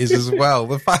demeaning it is as well.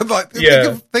 The fact, like,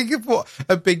 think of what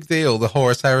a big deal the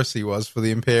Horus Heresy was for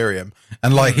the Imperium,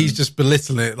 and like he's just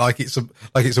belittling it like it's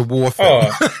a war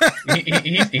film.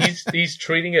 He's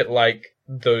treating it like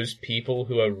those people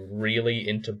who are really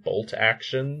into bolt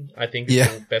action, I think is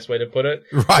the best way to put it.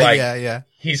 Right, like,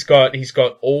 He's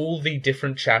got all the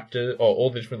different chapters, or all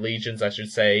the different legions, I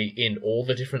should say, in all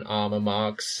the different armor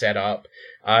marks set up.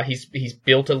 He's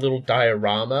built a little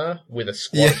diorama with a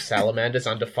squad of salamanders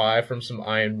under fire from some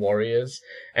Iron Warriors,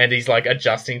 and he's like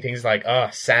adjusting things like,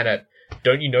 Sanat,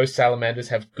 don't you know salamanders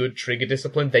have good trigger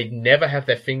discipline? They never have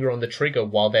their finger on the trigger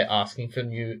while they're asking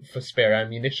for spare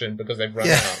ammunition because they've run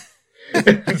out.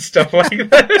 And stuff like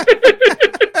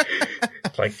that.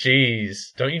 It's like,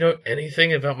 geez, don't you know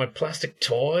anything about my plastic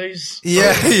toys?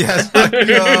 Yeah, yes, oh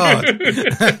God.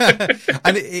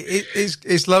 And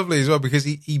it's lovely as well because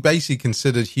he basically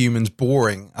considered humans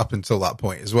boring up until that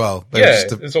point as well.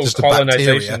 It's all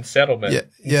colonization, settlement.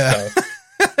 Yeah.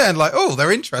 And like,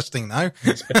 they're interesting now.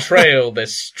 There's betrayal,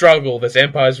 there's struggle, there's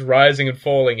empires rising and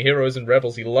falling, heroes and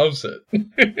rebels. He loves it.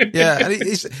 Yeah, and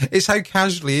it's how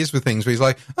casually he is with things. Where he's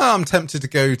like, I'm tempted to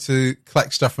go to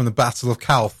collect stuff from the Battle of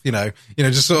Calth. You know,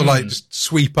 just sort of like just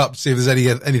sweep up, see if there's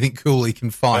anything cool he can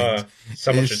find.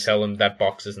 Someone should tell him that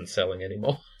box isn't selling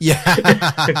anymore. Yeah,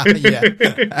 yeah.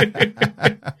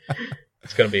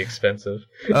 It's going to be expensive.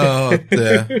 Oh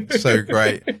dear, so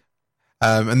great.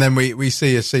 And then we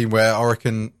see a scene where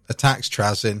Orikan attacks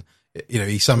Trazyn. You know,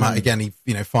 he somehow again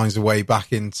finds a way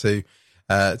back into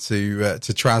to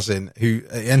Trazyn, who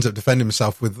ends up defending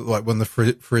himself with like one of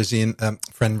the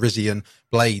Fenrisian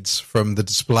blades from the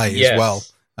display as well.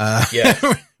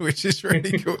 Which is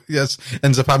really cool. Yes,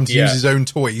 ends up having to use his own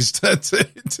toys to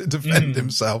defend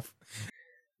himself.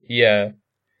 Yeah.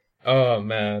 Oh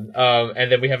man.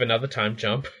 And then we have another time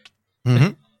jump.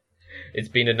 Mm-hmm. It's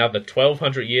been another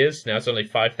 1,200 years. Now it's only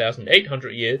 5,800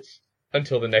 years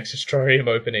until the next Astrarium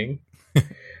opening.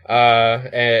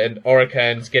 And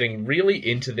Orikan's getting really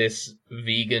into this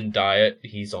vegan diet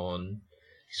he's on.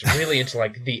 He's really into,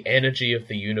 like, the energy of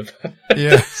the universe.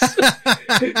 Yeah.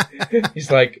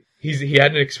 He's like, he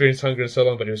hadn't experienced hunger in so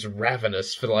long, but he was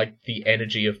ravenous for, like, the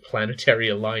energy of planetary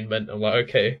alignment. I'm like,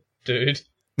 okay, dude.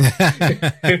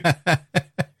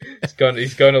 He's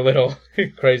gone a little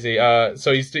crazy.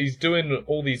 So he's doing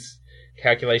all these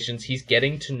calculations. He's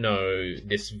getting to know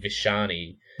this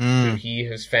Vishani, who he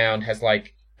has found has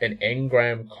like an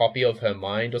engram copy of her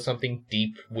mind or something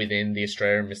deep within the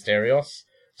Astrarium Mysterios.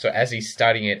 So as he's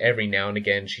studying it, every now and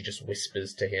again she just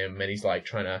whispers to him, and he's like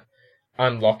trying to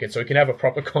unlock it so he can have a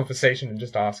proper conversation and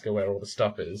just ask her where all the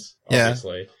stuff is.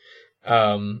 Obviously,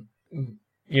 getting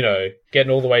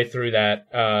all the way through that,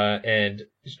 and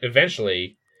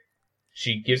eventually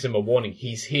she gives him a warning.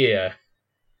 He's here.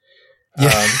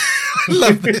 Yeah. I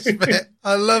love this bit.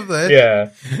 I love this.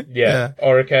 Yeah.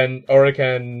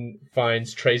 Orikan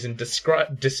finds Trazyn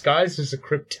disguised as a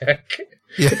cryptech.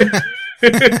 Yeah.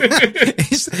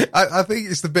 I think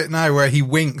it's the bit now where he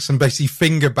winks and basically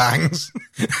finger bangs.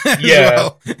 Yeah.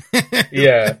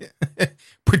 Yeah.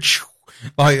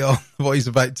 Like what he's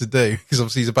about to do, because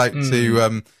obviously he's about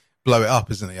to blow it up,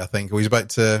 isn't he? I think, or he's about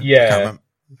to. Yeah.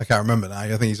 I can't remember now. I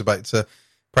think he's about to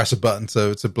press a button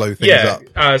to blow things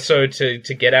up. So to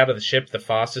get out of the ship, the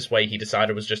fastest way he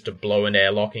decided was just to blow an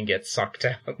airlock and get sucked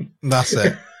out. That's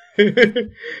it.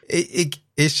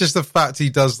 It's just the fact he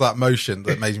does that motion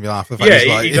that makes me laugh. The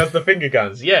fact he does the finger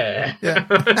guns. Yeah.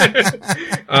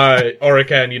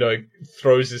 Orikan,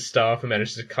 throws his staff and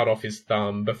manages to cut off his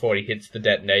thumb before he hits the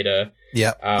detonator.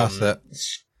 Yeah, that's it.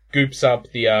 Scoops up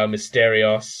the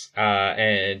Mysterios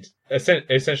and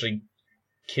essentially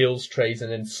kills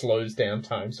Trazyn and slows down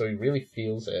time, so he really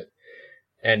feels it.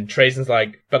 And Trazyn's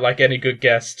like, but like any good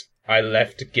guest, I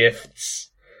left gifts.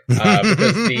 Because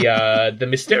the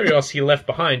Mysterios he left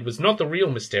behind was not the real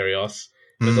Mysterios.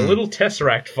 It was a little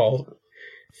Tesseract vault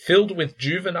filled with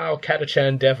juvenile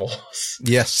Catachan devils.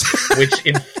 Yes. Which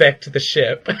infect the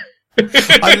ship.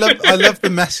 I love the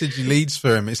message he leads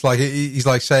for him. It's like, he's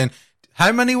like saying,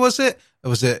 how many was it? Or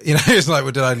was it, it's like,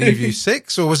 well, did I leave you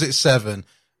 6 or was it 7?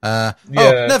 Oh,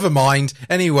 never mind.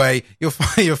 Anyway, you'll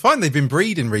find they've been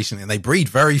breeding recently and they breed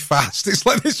very fast. It's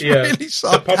like this really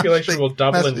sarcastic. The population will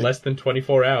double in less than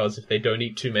 24 hours if they don't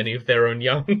eat too many of their own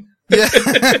young. Yeah.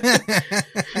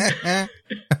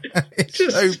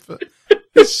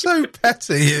 It's so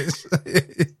petty.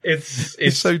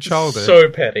 It's so childish. So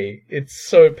petty. It's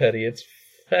so petty. It's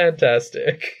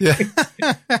fantastic. Yeah.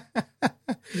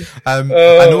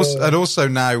 And also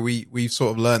now we've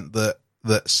sort of learnt that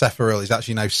Sephiroth is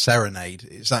actually now Serenade.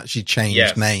 It's actually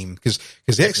changed name because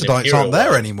the Exodites aren't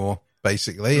there anymore.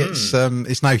 Basically,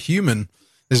 it's now human.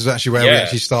 This is actually where we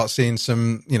actually start seeing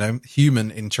some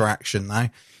human interaction now.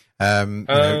 I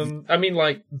mean,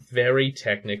 like, very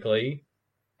technically,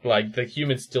 like, the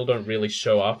humans still don't really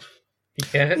show up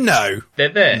yet. No. They're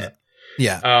there. No.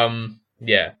 Yeah.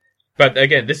 Yeah. But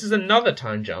again, this is another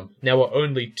time jump. Now we're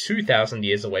only 2,000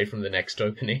 years away from the next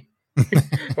opening.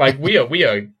 Like, we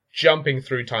are jumping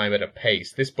through time at a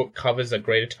pace. This book covers a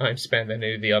greater time span than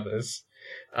any of the others.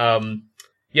 And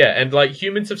like,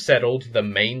 humans have settled the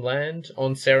mainland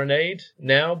on Serenade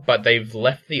now, but they've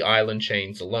left the island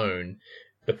chains alone.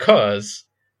 Because,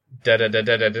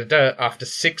 after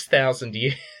 6,000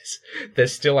 years,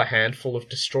 there's still a handful of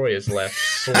destroyers left,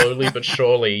 slowly but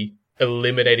surely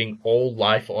eliminating all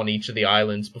life on each of the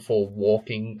islands before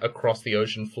walking across the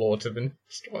ocean floor to the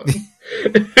next one.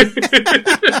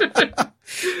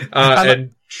 I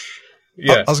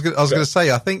was going to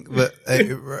say, I think that,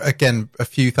 again, a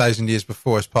few thousand years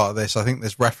before as part of this, I think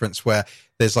there's reference where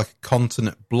there's like a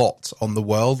continent blot on the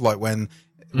world, like when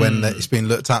it's been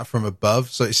looked at from above.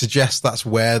 So it suggests that's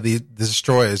where the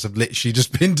destroyers have literally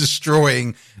just been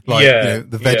destroying the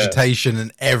vegetation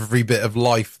and every bit of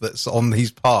life that's on these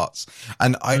parts.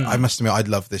 And I must admit, I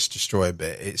love this destroyer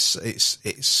bit. It's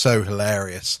so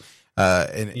hilarious,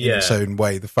 in its own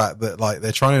way. The fact that, like,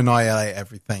 they're trying to annihilate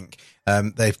everything.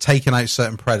 They've taken out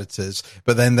certain predators,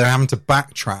 but then they're having to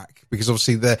backtrack because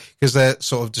obviously they're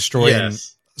sort of destroying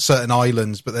certain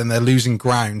islands, but then they're losing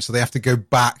ground, so they have to go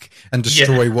back and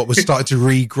destroy what was starting to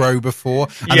regrow before,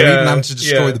 and they're even having to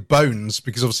destroy the bones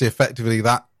because obviously effectively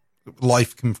that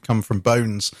life can come from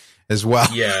bones as well.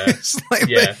 It's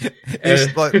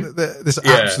like this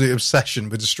absolute obsession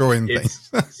with destroying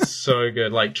things. So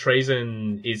good. Like,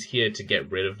 Trazyn is here to get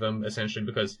rid of them essentially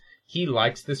because he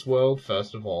likes this world,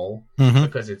 first of all,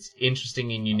 because it's interesting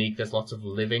and unique. There's lots of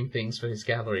living things for his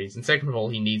galleries. And second of all,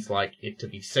 he needs, like, it to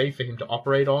be safe for him to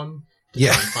operate on to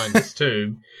try and find this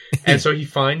tomb. And so he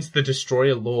finds the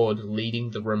Destroyer Lord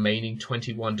leading the remaining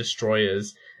 21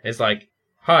 destroyers. And it's like,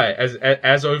 hi,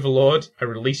 as Overlord, I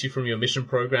release you from your mission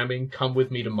programming. Come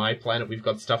with me to my planet. We've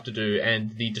got stuff to do.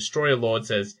 And the Destroyer Lord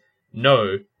says,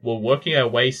 no, we're working our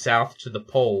way south to the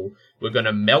pole. We're going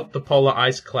to melt the polar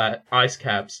ice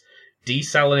caps,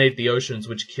 desalinate the oceans,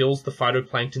 which kills the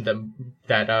phytoplankton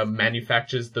that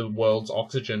manufactures the world's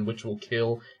oxygen, which will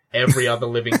kill every other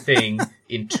living thing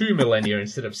in 2 millennia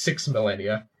instead of 6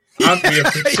 millennia. Aren't we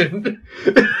efficient?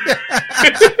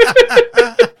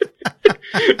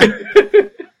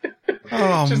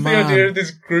 Just the idea of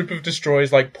this group of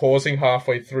destroyers, like, pausing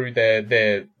halfway through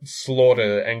their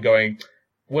slaughter and going,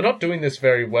 we're not doing this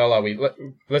very well, are we?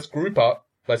 Let's group up.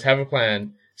 Let's have a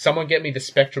plan. Someone get me the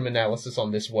spectrum analysis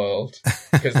on this world.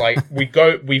 Because, like,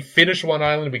 we finish one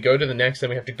island, we go to the next, then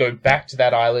we have to go back to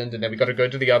that island, and then we got to go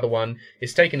to the other one.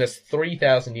 It's taken us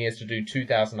 3,000 years to do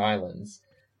 2,000 islands.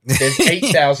 There's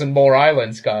 8,000 more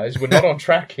islands, guys. We're not on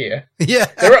track here. Yeah.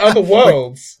 There are other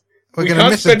worlds. We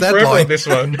can't spend forever on this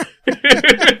one.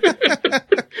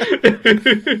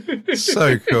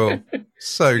 So cool.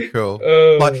 So cool.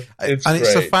 It's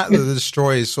the fact that the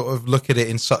destroyers sort of look at it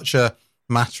in such a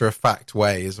matter-of-fact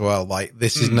way as well. Like,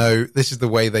 this is the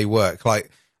way they work.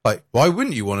 Like, why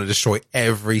wouldn't you want to destroy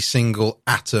every single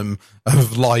atom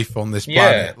of life on this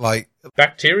planet? Like,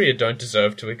 bacteria don't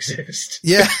deserve to exist.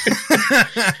 Yeah.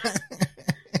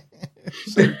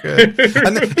 So good.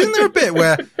 And isn't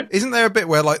there a bit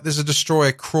where like there's a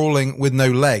destroyer crawling with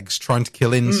no legs trying to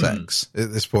kill insects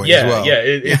at this point as well?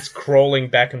 It's crawling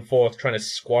back and forth trying to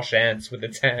squash ants with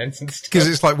its hands and stuff. Because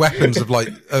it's like weapons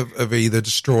of either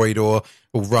destroyed or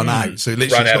run out. So it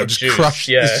literally got to just crush.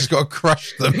 It's just got to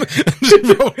crush them and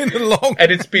just rolling along. And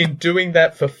it's been doing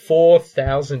that for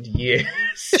 4,000 years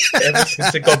ever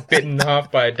since it got bitten in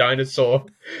half by a dinosaur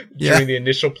during the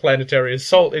initial planetary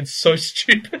assault. It's so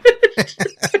stupid.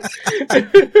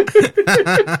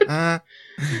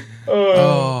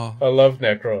 I love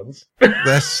Necrons.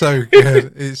 They're so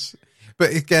good.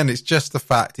 But again, it's just the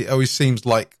fact it always seems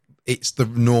like it's the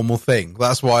normal thing.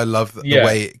 That's why I love the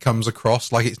way it comes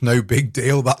across. Like it's no big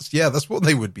deal. That's what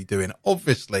they would be doing.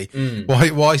 Obviously,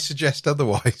 why suggest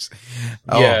otherwise?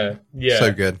 Yeah.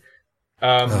 So good.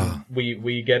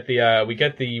 We get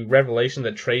the revelation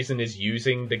that Trazyn is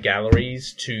using the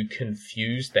galleries to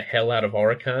confuse the hell out of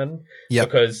Orikan.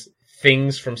 Because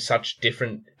things from such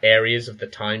different areas of the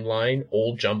timeline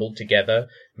all jumbled together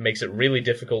makes it really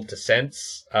difficult to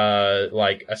sense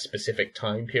like a specific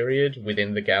time period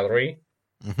within the gallery.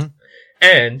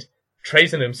 And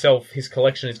Trazyn himself, his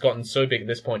collection has gotten so big at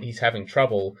this point he's having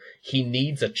trouble. He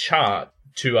needs a chart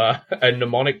a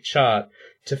mnemonic chart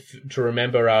to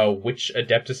remember which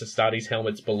Adeptus Astartes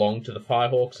helmets belong to the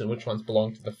Firehawks and which ones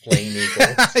belong to the Flame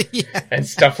Eagles and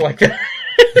stuff like that.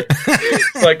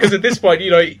 Like, because at this point,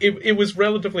 it was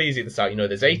relatively easy at the start.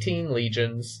 There's 18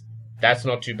 legions. That's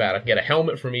not too bad. I can get a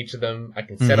helmet from each of them. I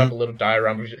can set up a little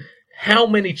diorama. How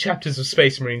many chapters of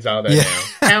Space Marines are there now?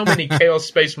 How many Chaos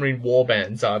Space Marine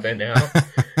warbands are there now?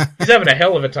 He's having a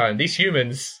hell of a time. These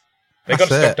humans, they got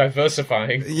to stop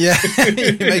diversifying. Yeah,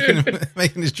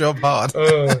 making his job hard.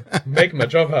 Making my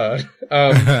job hard.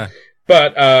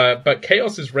 But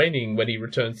chaos is reigning when he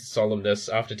returns to Solemnus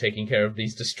after taking care of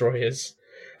these destroyers.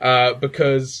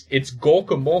 Because it's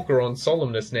Gorka Morka on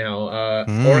Solemnus now.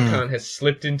 Orikan has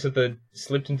slipped into the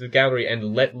gallery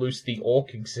and let loose the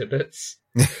orc exhibits.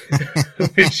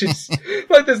 Which is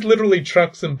like there's literally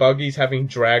trucks and buggies having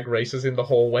drag races in the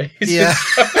hallways. Yeah.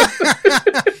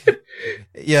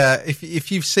 Yeah,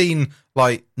 if you've seen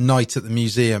like Night at the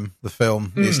Museum, the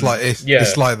film, it's like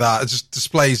that. It's just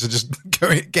displays are just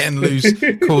getting loose,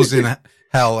 causing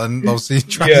hell, and obviously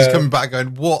Trazyn's coming back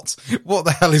going, what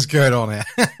the hell is going on here?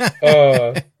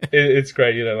 It's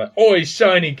great, like, oi,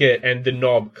 shiny git, and the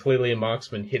knob, clearly a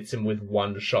marksman, hits him with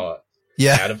one shot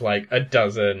out of like a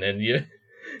dozen, and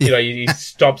he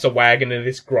stops a wagon and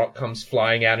this grot comes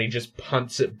flying out and he just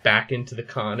punts it back into the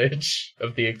carnage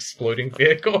of the exploding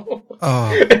vehicle.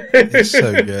 It's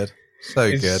so good. So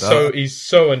good. He's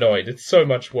so annoyed. It's so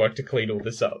much work to clean all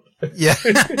this up. Yeah.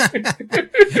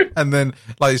 And then,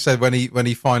 like you said, when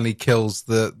he finally kills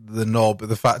the knob,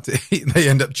 the fact that they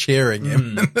end up cheering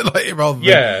him, like, rather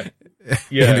than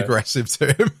being aggressive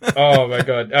to him. Oh my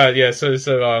god. So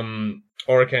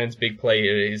Orikan's big play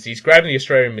is he's grabbing the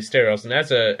Australian Mysterios, and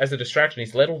as a distraction,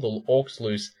 he's let all the orcs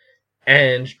loose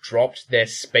and dropped their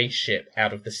spaceship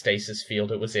out of the stasis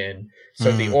field it was in.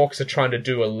 So the orcs are trying to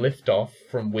do a liftoff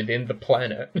from within the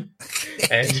planet.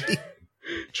 And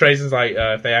Trazyn's like,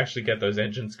 if they actually get those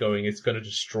engines going, it's going to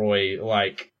destroy,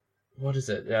 like, what is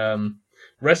it?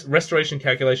 Restoration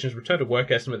calculations return to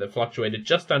work estimate that fluctuated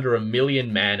just under 1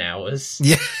 million man-hours.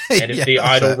 Yeah. And if the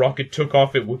idle rocket took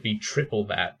off, it would be triple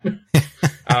that.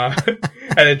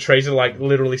 And then Trazyn, like,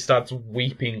 literally starts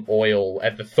weeping oil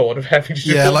at the thought of having to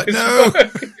do this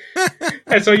work.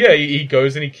 And so, he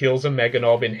goes and he kills a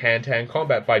Meganob in hand-to-hand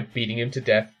combat by beating him to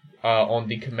death on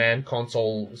the command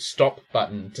console stop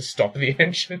button to stop the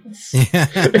engines. Yeah.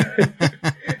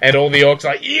 And all the orcs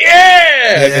are like,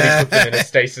 yeah! And then he puts them in a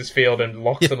stasis field and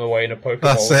locks them away in a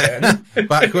Pokeball again.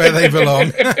 Back where they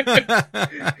belong.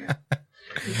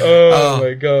 Oh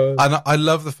my god. And I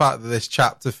love the fact that this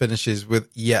chapter finishes with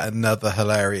yet another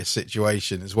hilarious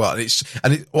situation as well.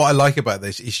 And what I like about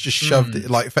this, it's just shoved it,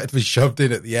 like effectively shoved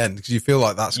in at the end, because you feel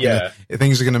like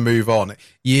things are gonna move on.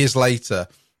 Years later,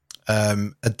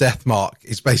 a death mark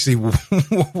is basically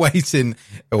waiting,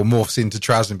 or morphs into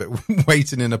Trazyn, but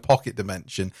waiting in a pocket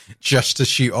dimension just to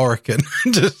shoot Orikan.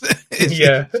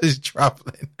 He's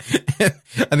traveling.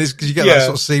 And it's because you get that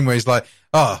sort of scene where he's like,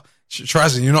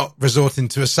 Trazyn, you're not resorting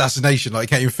to assassination. Like, he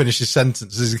can't even finish his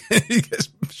sentences. He gets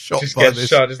shot just by gets this.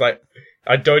 Shot. It's like,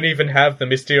 I don't even have the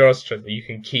Mysterios, you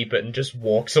can keep it, and just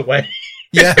walks away.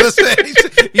 Yeah, that's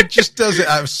it. He just does it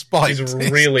out of spite. He's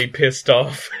really pissed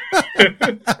off.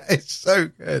 It's so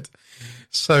good.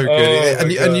 So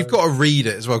good. And you've got to read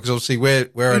it as well, because obviously we're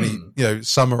only,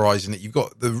 summarizing it. You've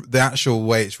got the actual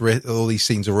way it's written, all these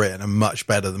scenes are written are much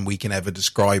better than we can ever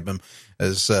describe them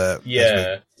as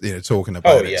we're, talking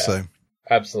about it. So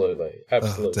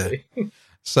absolutely.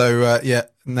 So,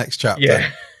 next chapter.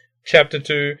 Yeah. Chapter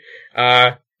 2.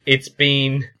 It's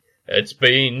been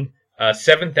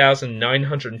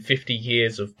 7,950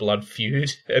 years of blood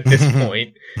feud at this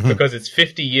point, because it's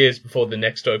 50 years before the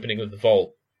next opening of the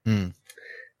vault.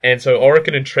 And so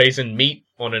Orikan and Trazyn meet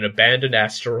on an abandoned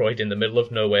asteroid in the middle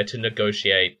of nowhere to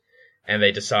negotiate, and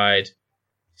they decide,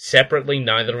 separately,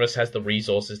 neither of us has the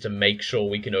resources to make sure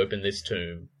we can open this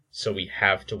tomb, so we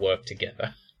have to work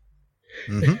together.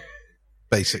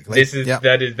 Basically.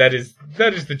 That is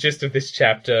the gist of this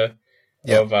chapter.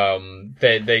 Of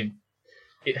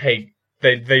hey,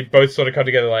 they both sort of come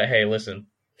together like, hey, listen,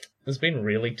 it's been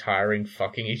really tiring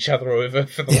fucking each other over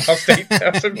for the last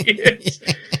 8,000 years.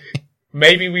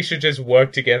 Maybe we should just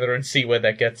work together and see where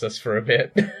that gets us for a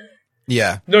bit.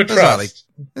 Yeah. No trust.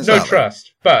 Exactly. No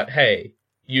trust. But hey,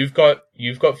 you've got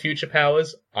future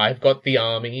powers, I've got the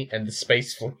army and the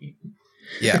space fleet.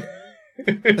 Yeah.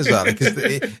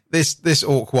 Exactly. Because this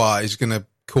Orc War is going to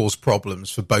cause problems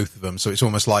for both of them. So it's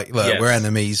almost like, look, we're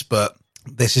enemies, but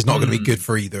this is not going to be good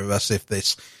for either of us if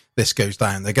this goes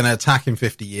down. They're going to attack in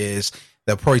 50 years.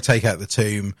 They'll probably take out the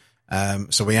tomb.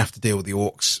 So we have to deal with the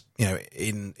orcs,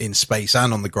 in space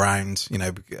and on the ground,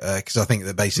 because I think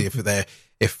that basically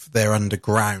if they're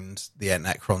underground, the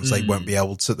Necrons, they won't be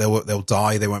able to, they'll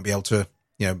die. They won't be able to,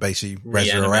 basically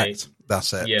resurrect.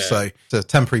 That's it. Yeah. So it's a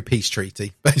temporary peace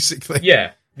treaty, basically.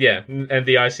 Yeah. Yeah. And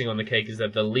the icing on the cake is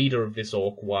that the leader of this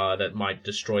Orc War that might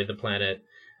destroy the planet,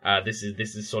 this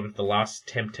is sort of the last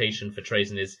temptation for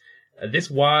Trazyn is, this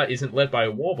war isn't led by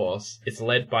a war boss, it's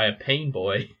led by a pain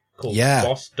boy called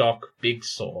Boss Doc Big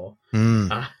Saw,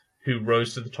 who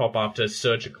rose to the top after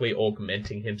surgically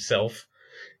augmenting himself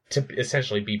to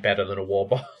essentially be better than a war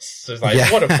boss. So it's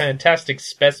like, what a fantastic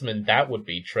specimen that would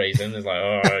be, Trazyn. It's like,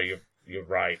 oh, you're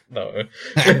right, though.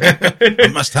 I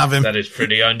must have him. That is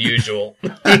pretty unusual.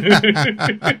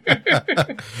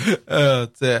 Oh,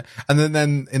 dear. And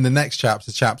then in the next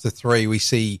chapter 3, we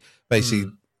see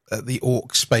basically the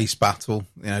Orc space battle,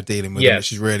 dealing with them,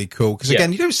 which is really cool. Because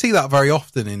again, you don't see that very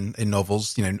often in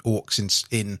novels, orcs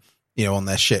in on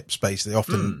their ships, basically,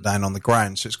 often down on the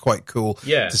ground. So it's quite cool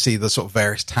to see the sort of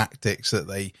various tactics that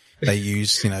they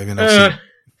use, and obviously,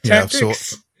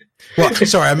 tactics? Well,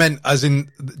 sorry, I meant as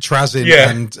in Trazyn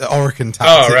and Orikan tactics.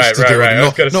 Oh, right. I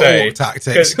was going to say, orc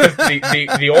tactics. Cause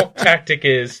the orc tactic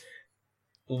is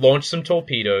launch some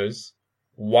torpedoes.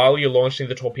 While you're launching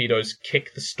the torpedoes,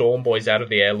 kick the storm boys out of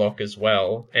the airlock as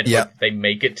well, and hope they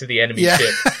make it to the enemy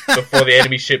ship before the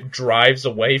enemy ship drives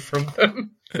away from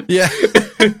them. Yeah.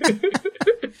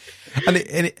 And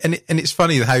it's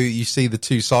funny how you see the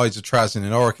two sides of Trazyn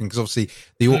and Orikan, because obviously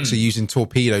the orcs are using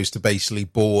torpedoes to basically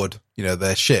board,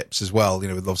 their ships as well,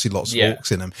 with obviously lots of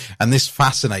orcs in them. And this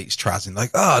fascinates Trazyn,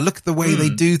 like, look at the way they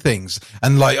do things.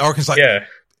 And like Orikan's like,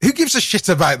 who gives a shit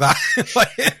about that?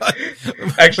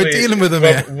 Actually, we're dealing with them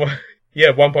here.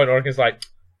 At one point Orikan's like,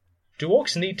 do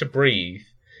orcs need to breathe?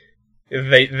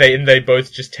 They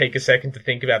both just take a second to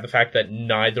think about the fact that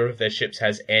neither of their ships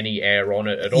has any air on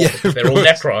it at all, because they're all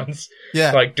Necrons.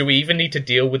 Yeah. Like, do we even need to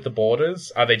deal with the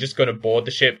boarders? Are they just going to board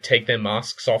the ship, take their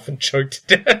masks off, and choke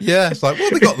to death? Yeah, it's like, well,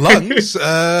 they got lungs,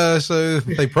 so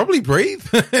they probably breathe.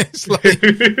 It's like,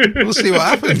 we'll see what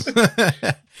happens.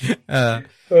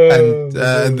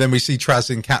 And then we see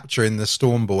Trazyn capturing the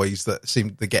Storm Boys that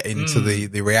seem to get into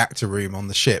the reactor room on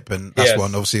the ship, and that's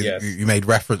one obviously you made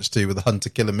reference to, with the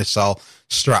hunter-killer missile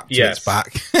strapped to its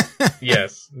back.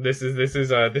 Yes, this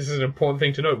is an important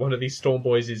thing to note. One of these Storm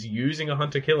Boys is using a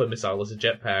hunter-killer missile as a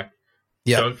jetpack.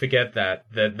 Yep. Don't forget that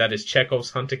is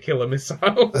Chekhov's hunter-killer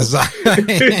missile.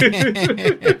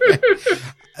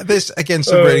 There's again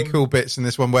some really cool bits in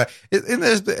this one where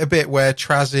there's a bit where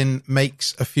Trazyn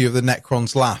makes a few of the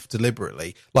Necrons laugh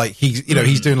deliberately, like he's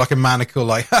doing like a manacle,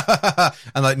 like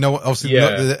and like no, obviously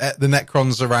the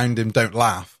Necrons around him don't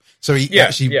laugh, so he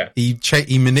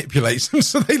he manipulates them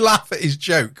so they laugh at his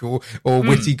joke or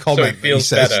witty comment. So he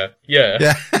feels better.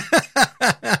 Yeah.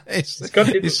 It's got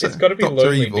to be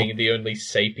lonely being the only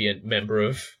sapient member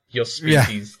of your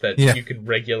species that you can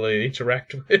regularly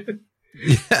interact with.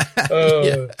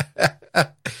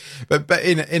 But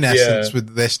in essence,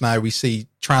 with this now, we see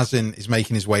Trazyn is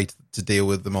making his way to deal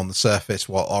with them on the surface,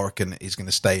 while Orikan is going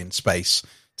to stay in space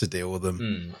to deal with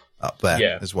them up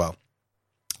there as well.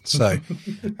 So,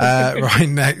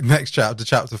 next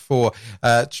chapter 4,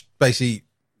 basically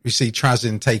we see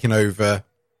Trazyn taking over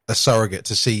a surrogate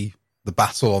to see the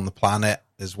battle on the planet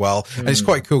as well. And it's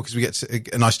quite cool because we get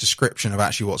a nice description of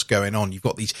actually what's going on. You've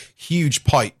got these huge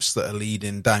pipes that are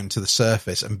leading down to the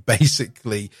surface, and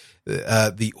basically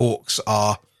the orcs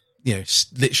are,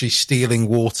 literally stealing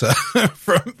water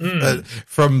from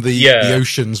the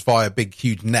oceans via big,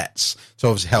 huge nets to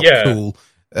obviously help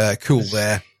cool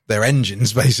their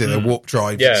engines, basically their warp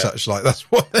drives and such like. That's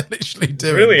what they're literally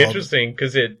doing. Really interesting,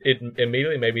 because it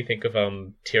immediately made me think of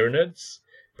Tyranids,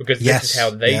 because this is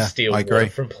how they steal water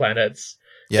from planets.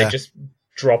 Yeah. They just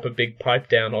drop a big pipe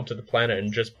down onto the planet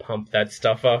and just pump that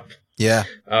stuff up. Yeah.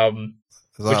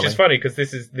 Which is funny, because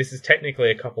this is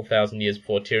technically a couple thousand years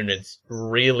before Tyranids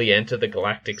really enter the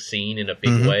galactic scene in a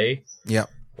big way. Yeah.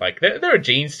 Like, there are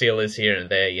gene stealers here and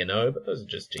there, but those are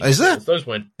just gene stealers. Those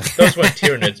weren't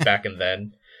Tyranids back and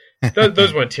then.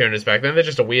 Those weren't Tyranids back then. They're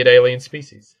just a weird alien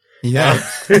species. Yeah.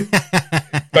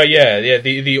 But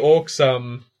the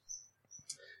orcs,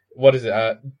 what is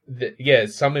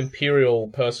it? Some imperial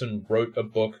person wrote a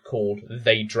book called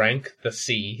They Drank the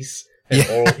Seas, an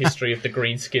oral history of the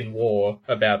Greenskin War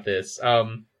about this.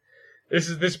 This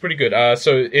is pretty good.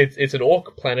 So it's an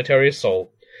orc planetary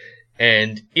assault,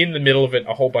 and in the middle of it,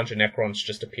 a whole bunch of Necrons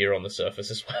just appear on the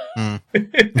surface as well.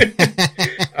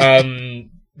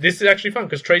 This is actually fun,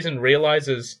 because Trazyn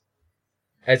realizes,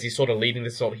 as he's sort of leading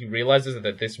this assault, he realizes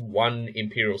that this one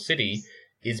Imperial city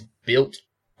is built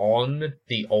on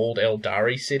the old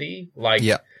Eldari city. Like,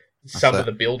 some of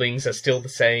the buildings are still the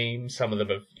same, some of them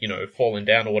have, fallen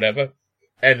down or whatever.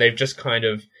 And they've just kind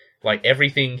of, like,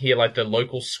 everything here, like, the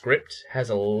local script has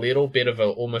a little bit of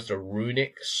almost a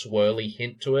runic, swirly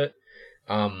hint to it.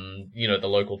 The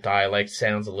local dialect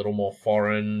sounds a little more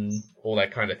foreign, all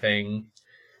that kind of thing.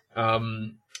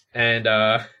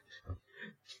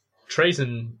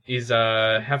 Trazyn is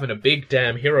having a big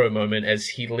damn hero moment as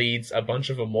he leads a bunch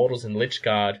of immortals in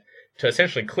Lichguard to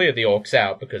essentially clear the orcs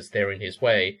out because they're in his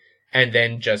way, and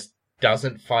then just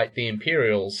doesn't fight the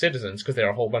Imperial citizens because there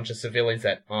are a whole bunch of civilians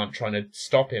that aren't trying to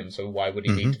stop him, so why would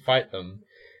he need to fight them?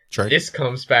 True. This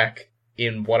comes back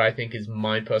in what I think is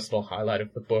my personal highlight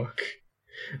of the book,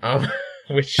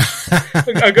 which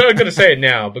I'm gonna say it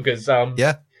now because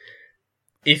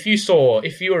if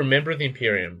you were a member of the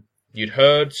Imperium, you'd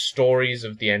heard stories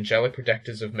of the angelic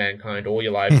protectors of mankind all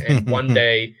your life, and one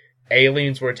day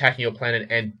aliens were attacking your planet,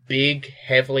 and big,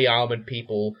 heavily armored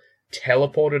people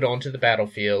teleported onto the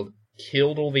battlefield,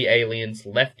 killed all the aliens,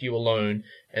 left you alone,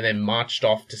 and then marched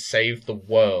off to save the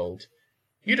world.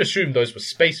 You'd assume those were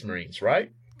Space Marines,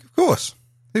 right? Of course.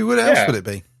 Who else would it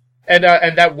be? And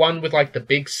that one with, like, the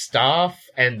big staff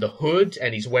and the hood,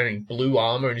 and he's wearing blue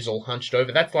armor and he's all hunched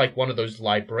over, that's like one of those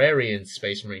librarians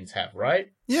Space Marines have, right?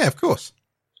 Yeah, of course.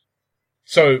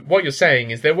 So, what you're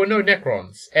saying is there were no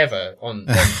Necrons ever on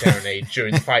Terran Age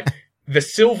during the fight. The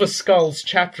Silver Skulls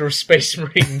chapter of Space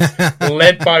Marines,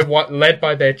 led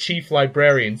by their chief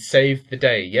librarian, saved the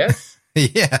day, yes?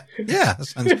 Yeah, that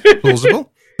sounds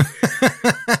plausible.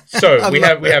 So,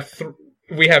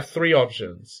 we have three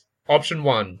options. Option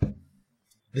 1,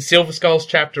 the Silver Skulls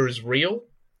chapter is real,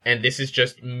 and this is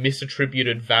just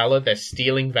misattributed valor. They're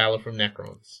stealing valor from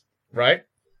Necrons, right?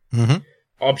 Mm-hmm.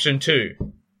 Option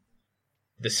 2,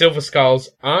 the Silver Skulls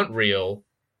aren't real,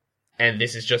 and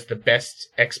this is just the best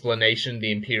explanation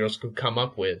the Imperials could come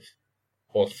up with.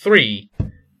 Or 3,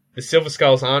 the Silver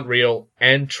Skulls aren't real,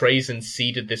 and Trazyn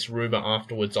seeded this rumor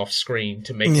afterwards off screen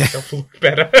to make himself look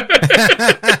better.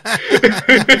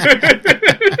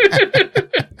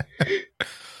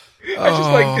 I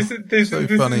just like this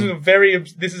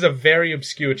is a very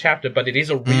obscure chapter, but it is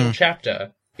a real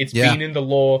chapter. It's been in the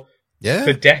lore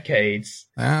for decades.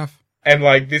 And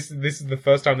like this is the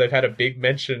first time they've had a big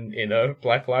mention in a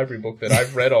Black Library book that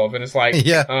I've read of, and it's like,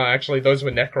 actually those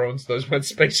were Necrons, those weren't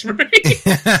Space Marines.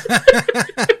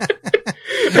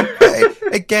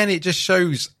 Again, it just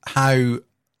shows how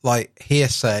like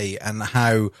hearsay and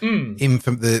how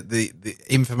the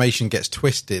information gets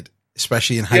twisted,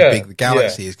 especially in how big the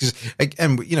galaxy is. Because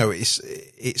again,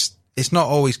 it's not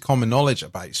always common knowledge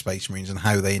about Space Marines and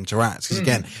how they interact. Because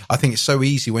again, I think it's so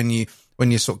easy when you're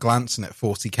sort of glancing at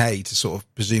 40k to sort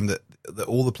of presume that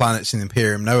all the planets in the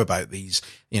Imperium know about these,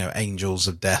 angels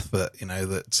of death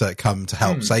that come to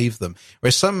help save them.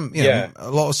 Whereas some, a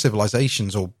lot of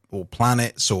civilizations or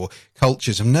planets or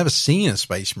cultures have never seen a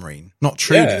Space Marine. Not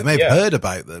truly. They may have heard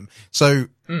about them. So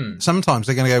sometimes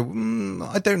they're going to go,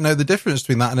 I don't know the difference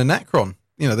between that and a Necron.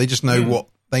 They just know what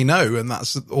they know, and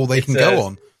that's all they can go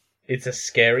on. It's a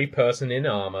scary person in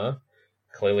armor,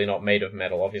 clearly not made of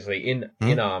metal, obviously,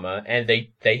 in armor, and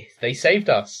they saved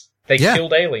us. They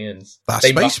killed aliens. That's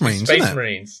Space Marines, Space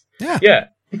Marines. Yeah.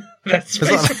 That's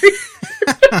Space Marines.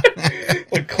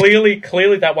 Well,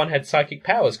 clearly that one had psychic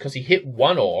powers, because he hit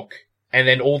one orc, and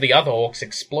then all the other orcs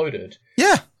exploded.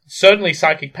 Yeah. Certainly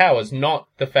psychic powers, not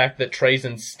the fact that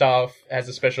Trazyn's staff has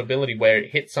a special ability where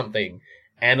it hits something,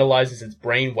 analyzes its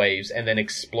brainwaves, and then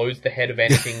explodes the head of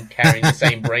anything carrying the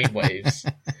same brainwaves.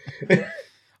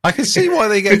 I can see why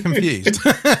they get confused.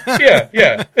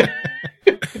 Yeah.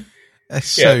 It's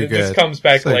so good. This comes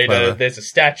back so later. Clever. There's a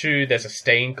statue. There's a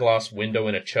stained glass window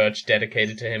in a church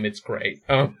dedicated to him. It's great.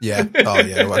 Yeah. Oh,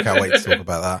 yeah. Well, I can't wait to talk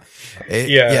about that.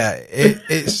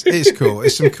 It's cool.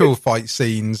 It's some cool fight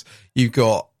scenes. You've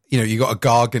got a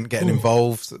Gargant getting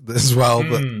involved as well,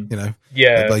 but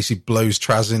it basically blows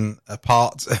Trazyn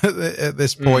apart at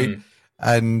this point.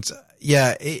 And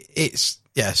it's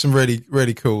some really,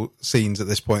 really cool scenes at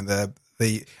this point. They're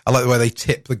I like the way they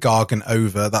tip the Gargant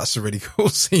over. That's a really cool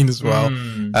scene as well.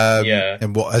 And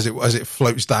as it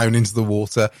floats down into the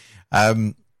water.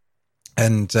 And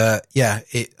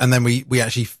then we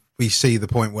see the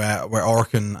point where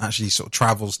Orikan actually sort of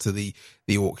travels to the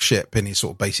orc ship in his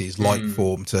sort of basically his light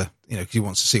form to, because he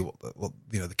wants to see what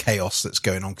the chaos that's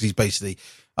going on, because he's basically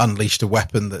unleashed a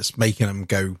weapon that's making them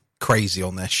go crazy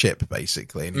on their ship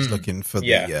basically, and he's looking for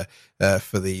the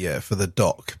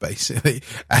dock basically.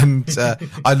 And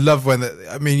I love when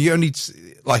you only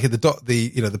like the dock,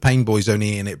 the Pain Boy's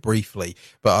only in it briefly,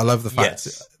 but I love the fact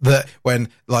that when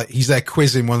like he's there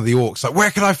quizzing one of the orcs, like,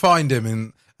 where can I find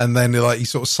him? And then like he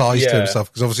sort of sighs to himself,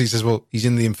 because obviously he says, well, he's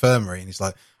in the infirmary, and he's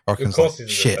like, Orikan's like,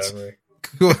 shit.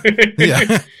 Yeah,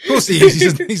 of course he is.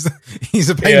 He's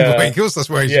a pain boy. Of course that's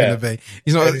where he's going to be.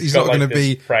 He's not going to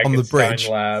be on the bridge.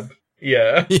 Lab.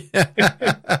 Yeah.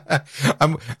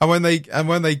 And when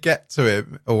they get to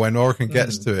him, or when Orikan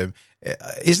gets to him,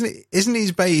 isn't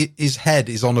his head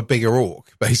is on a bigger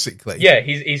orc basically? Yeah,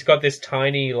 he's got this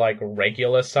tiny like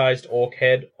regular sized orc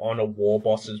head on a war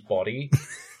boss's body.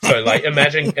 So like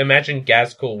imagine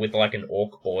Gazkul with like an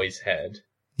orc boy's head.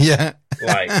 Yeah.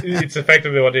 Like, it's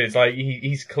effectively what it is. Like,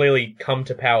 he's clearly come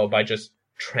to power by just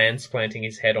transplanting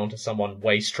his head onto someone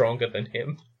way stronger than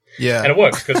him. Yeah. And it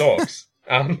works, because orcs.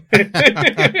 And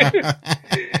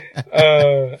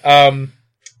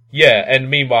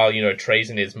meanwhile,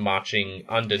 Trazyn is marching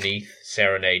underneath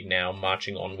Serenade now,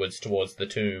 marching onwards towards the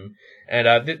tomb.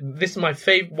 And this is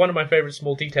one of my favorite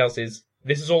small details is,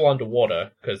 this is all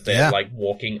underwater, because they're, like,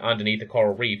 walking underneath a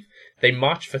coral reef. They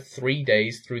march for 3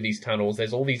 days through these tunnels.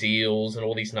 There's all these eels and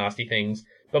all these nasty things.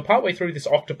 But partway through, this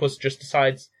octopus just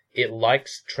decides it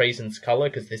likes Trazyn's color,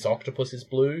 because this octopus is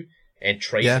blue, and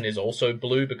Trazyn is also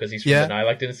blue because he's from the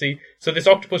Nihilak dynasty. So this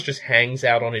octopus just hangs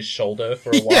out on his shoulder for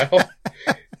a while.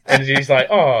 And he's like,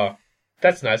 oh,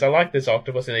 that's nice. I like this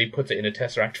octopus. And then he puts it in a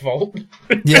Tesseract vault.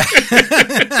 Yeah.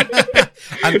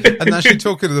 and actually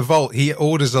talking to the vault, he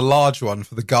orders a large one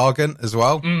for the Gargant as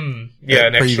well. Yeah,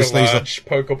 an extra large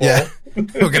Pokeball. Yeah.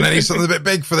 We're going to need something a bit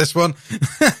big for this one.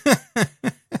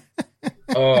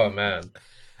 Oh, man.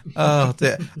 Oh,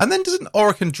 dear. And then doesn't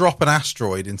Orikan drop an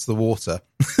asteroid into the water?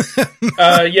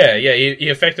 He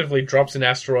effectively drops an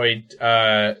asteroid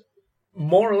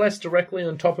more or less directly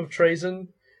on top of Trazyn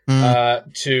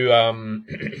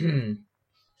to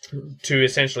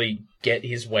essentially get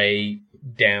his way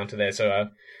down to there. So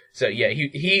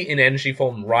he in energy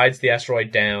form rides the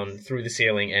asteroid down through the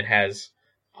ceiling and has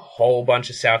a whole bunch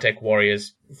of Sautek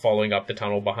warriors following up the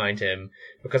tunnel behind him,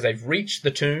 because they've reached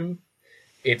the tomb.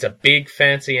 It's a big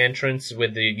fancy entrance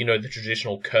with the the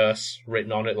traditional curse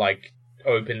written on it, like,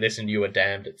 open this and you are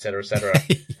damned, etc., etc.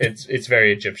 It's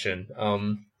very Egyptian.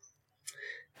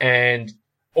 And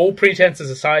all pretenses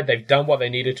aside, they've done what they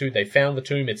needed to. They found the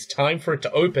tomb. It's time for it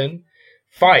to open.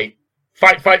 Fight.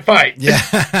 Yeah.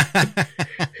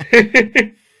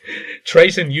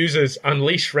 Trazyn uses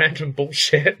unleash random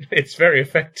bullshit. It's very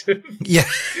effective. Yeah.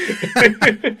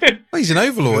 Well, he's an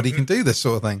overlord. He can do this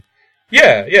sort of thing.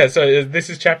 Yeah. So this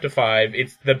is chapter 5.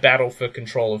 It's the battle for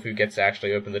control of who gets to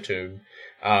actually open the tomb.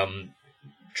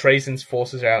 Trazyn's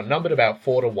forces are outnumbered about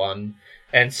 4-1.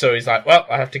 And so he's like, well,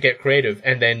 I have to get creative.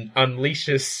 And then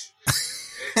unleashes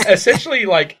essentially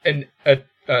like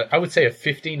I would say a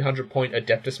 1,500 point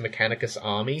Adeptus Mechanicus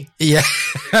army. Yeah.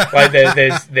 Like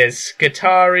there's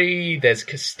Skitari, there's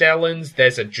Castellans,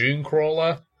 there's a June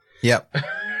Crawler. Yep.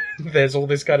 There's all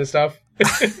this kind of stuff.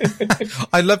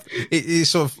 I love it. It's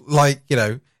sort of like,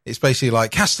 it's basically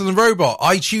like Castellan Robot,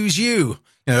 I choose you.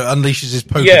 Unleashes his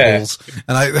Pokeballs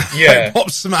and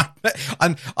pops them out.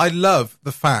 And I love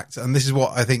the fact, and this is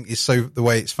what I think is the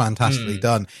way it's fantastically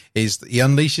done, is that he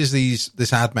unleashes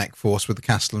this AdMech force with the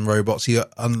Castellan robots. He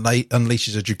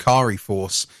unleashes a Jukari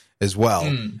force as well.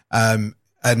 And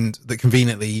that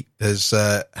conveniently has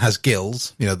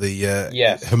gills,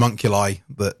 the homunculi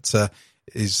that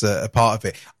is a part of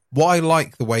it. What I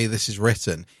like the way this is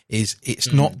written is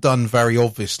it's not done very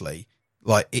obviously.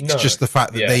 Like, it's just the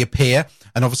fact that they appear,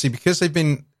 and obviously because they've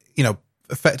been,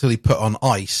 effectively put on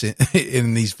ice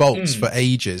in these vaults for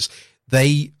ages,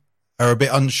 they are a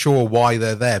bit unsure why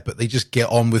they're there, but they just get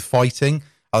on with fighting.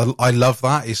 I love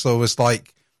that. It's always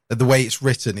like, the way it's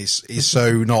written is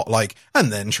so not like,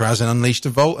 and then Trazyn unleashed a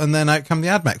vault, and then out come the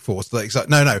AdMech force. Like,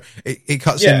 no, it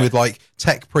cuts in with like,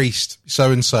 tech priest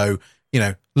so-and-so,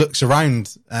 looks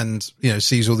around and,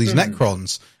 sees all these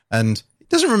Necrons, and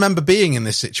doesn't remember being in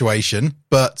this situation,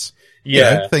 but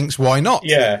thinks, why not?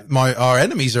 Yeah. Our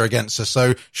enemies are against us,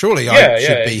 so surely I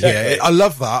should be here. I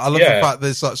love that. I love the fact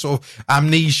there's that sort of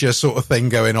amnesia sort of thing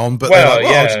going on, but they're like,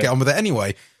 I'll just get on with it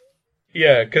anyway.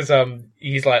 Yeah, because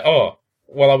he's like, oh,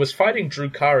 I was fighting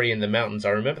Drukari in the mountains. I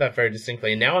remember that very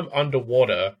distinctly. And now I'm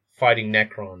underwater fighting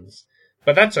Necrons.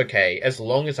 But that's okay, as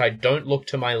long as I don't look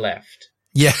to my left.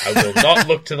 Yeah. I will not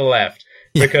look to the left.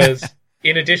 Because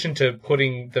in addition to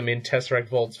putting them in Tesseract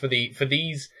vaults, for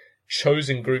these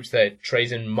chosen groups that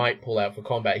Trazyn might pull out for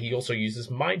combat, he also uses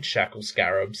Mind Shackle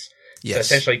Scarabs. Yes. So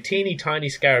essentially teeny tiny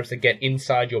scarabs that get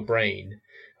inside your brain,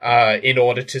 in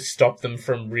order to stop them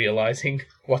from realizing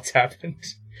what's happened.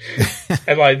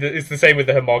 And it's the same with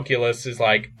the Homunculus, is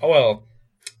like, oh well,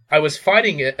 I was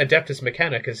fighting Adeptus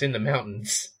Mechanicus in the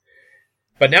mountains,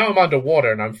 but now I'm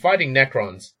underwater and I'm fighting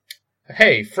Necrons.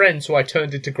 Hey, friends who I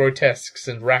turned into grotesques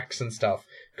and racks and stuff,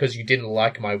 because you didn't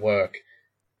like my work.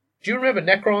 Do you remember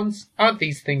Necrons? Aren't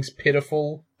these things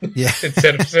pitiful? Yeah.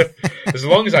 Instead of, as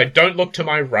long as I don't look to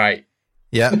my right.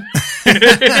 Yeah.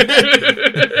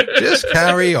 Just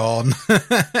carry on.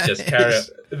 Just carry on.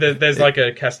 There's like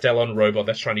a Castellan robot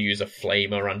that's trying to use a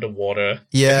flamer underwater.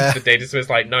 Yeah. The data is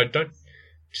like, no, don't.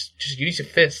 Just use your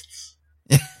fists.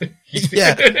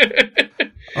 Yeah.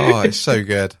 Oh, it's so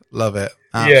good. Love it.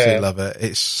 Absolutely love it.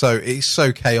 It's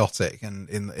so chaotic and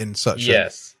in such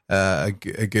a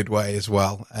good way as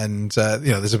well. And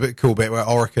there's a cool bit where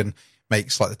Orikan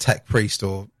makes like the tech priest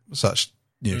or such,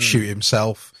 shoot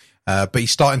himself. But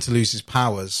he's starting to lose his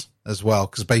powers as well,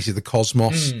 because basically the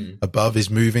cosmos above is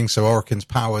moving, so Orikan's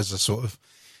powers are sort of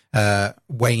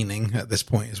waning at this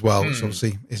point as well, which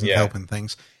obviously isn't helping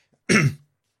things.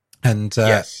 And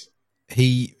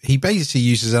he basically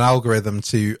uses an algorithm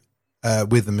to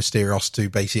with the Mysterios to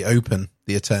basically open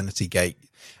the Eternity Gate.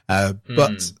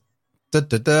 But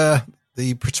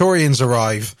the Praetorians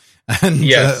arrive, and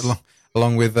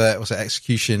along with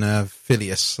Executioner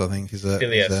Phileas, I think is their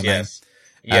name.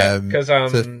 Yeah, because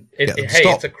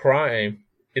it's a crime.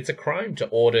 It's a crime to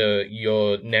order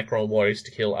your Necron warriors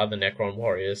to kill other Necron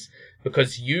warriors,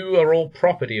 because you are all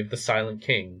property of the Silent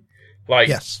King. Like,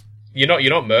 you're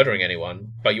not murdering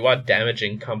anyone, but you are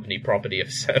damaging company property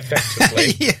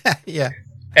effectively. Yeah.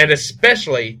 And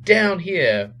especially down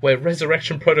here, where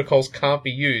resurrection protocols can't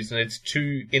be used and it's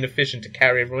too inefficient to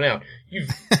carry everyone out.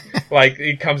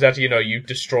 It comes out to, you've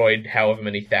destroyed however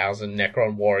many thousand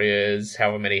Necron warriors,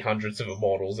 however many hundreds of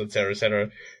immortals, etc., etc.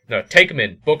 No, take them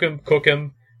in, book them, cook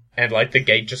them, and, the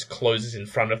gate just closes in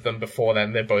front of them before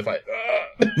then. They're both like,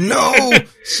 ugh! No!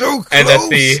 So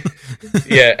close!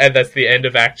 And that's the end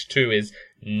of Act 2, is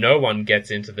no one gets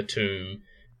into the tomb,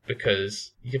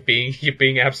 because you're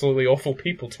being absolutely awful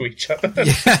people to each other.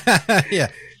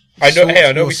 Yeah. I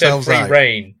know we said free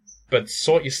reign, but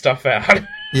sort your stuff out.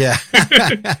 Yeah.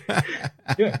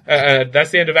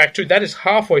 That's the end of Act 2. That is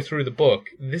halfway through the book.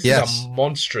 This is a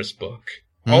monstrous book.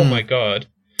 Oh my god.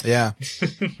 Yeah.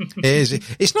 It is.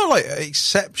 It's not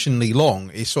exceptionally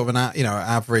long. It's sort of an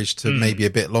average to maybe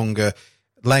a bit longer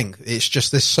length. It's just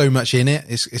there's so much in it.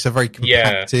 It's a very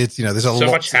compacted, there's a lot.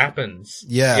 So much happens.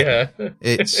 Yeah.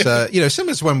 It's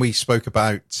similar to when we spoke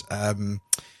about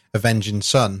Avenging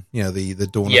Sun, the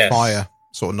Dawn of Fire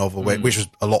sort of novel, which was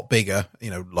a lot bigger,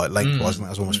 lengthwise, and that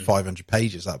was almost 500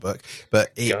 pages, that book.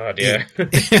 But again,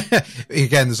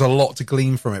 there's a lot to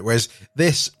glean from it. Whereas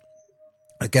this,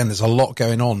 again, there's a lot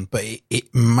going on, but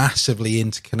it massively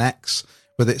interconnects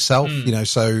with itself,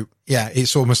 so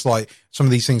it's almost like some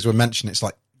of these things were mentioned. It's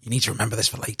like, you need to remember this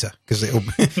for later, because it'll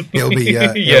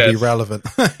be relevant.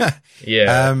 So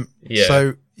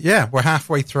we're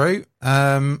halfway through.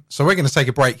 So we're going to take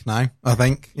a break now, I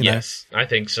think. Yes, I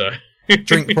think so.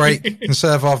 Drink break,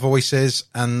 conserve our voices,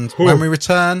 and when we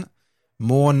return,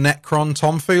 more Necron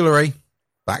tomfoolery.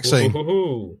 Back soon.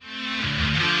 Ooh.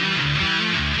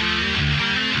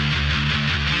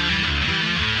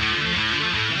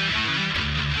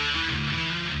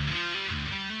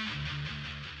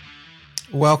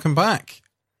 Welcome back.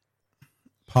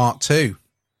 Part 2.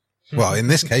 Well, in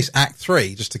this case, Act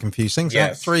 3, just to confuse things.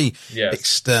 Act 3,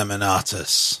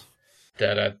 Exterminatus.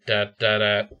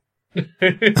 Da-da-da-da-da.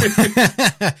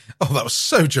 Oh, that was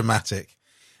so dramatic.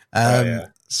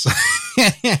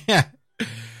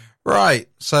 Right,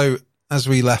 so as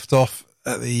we left off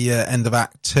at the end of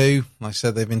Act 2, like I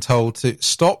said, they've been told to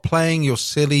stop playing your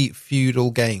silly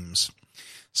feudal games.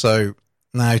 So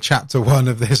now, chapter 1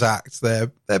 of this act,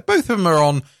 they're both of them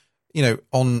are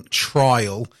on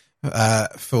trial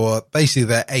for basically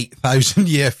their 8,000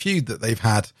 year feud that they've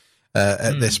had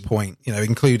at this point.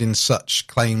 Including such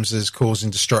claims as causing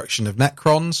destruction of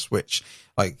Necrons, which,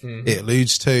 it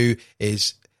alludes to,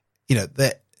 is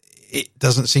that it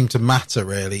doesn't seem to matter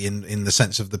really in the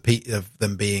sense of of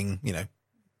them being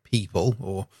people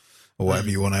or whatever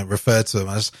you want to refer to them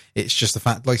as. It's just the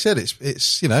fact, like I said,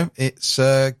 it's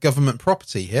government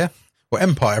property here, or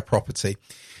empire property.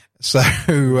 So,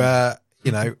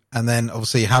 you know, and then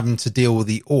obviously having to deal with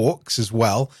the orcs as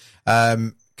well.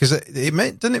 Because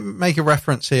didn't it make a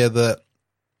reference here that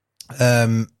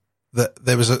that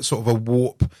there was a sort of a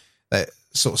warp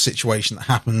sort of situation that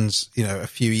happens, you know, a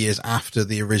few years after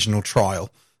the original trial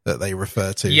that they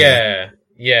refer to.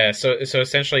 Yeah. So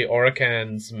essentially,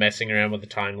 Orikan's messing around with the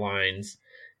timelines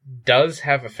does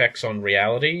have effects on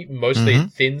reality. Mostly,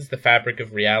 it thins the fabric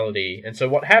of reality. And so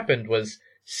what happened was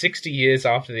 60 years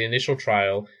after the initial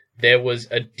trial, there was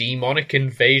a demonic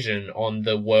invasion on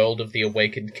the world of the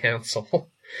Awakened Council.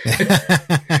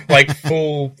 Like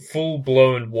full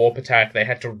blown warp attack. They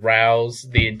had to rouse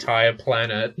the entire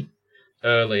planet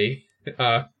early.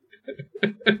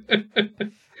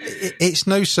 It's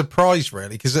no surprise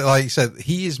really, because like you said,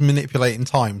 he is manipulating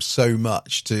time so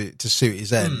much to suit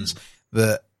his ends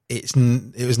that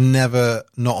it was never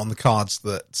not on the cards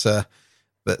that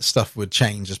that stuff would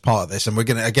change as part of this. And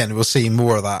we'll see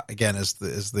more of that again as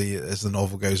the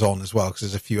novel goes on as well, because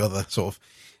there's a few other sort of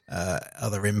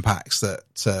other impacts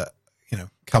that you know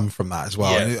come from that as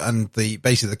well. And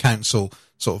basically the council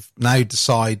sort of now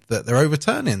decide that they're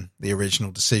overturning the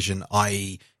original decision,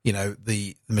 i.e., you know,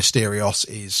 the Mysterios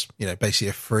is, you know, basically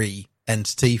a free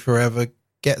entity forever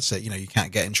gets it. You know, you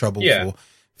can't get in trouble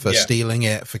for stealing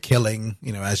it, for killing,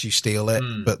 you know, as you steal it.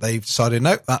 But they've decided,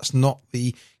 no, that's not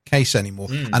the case anymore.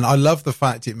 And I love the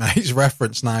fact it makes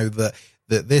reference now that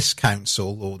this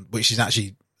council, or which is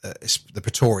actually it's the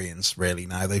Praetorians really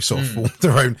now, they've sort of formed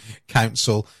their own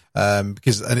council,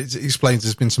 because, and it explains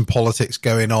there's been some politics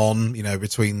going on, you know,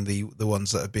 between the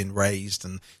ones that have been raised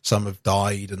and some have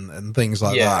died and things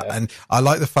like that. And I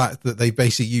like the fact that they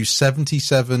basically use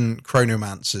 77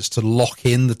 chronomancers to lock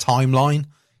in the timeline,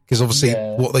 because obviously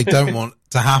what they don't want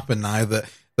to happen now that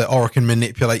Orikan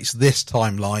manipulates this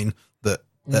timeline that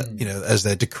you know, as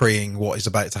they're decreeing what is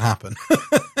about to happen.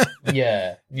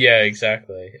 Yeah,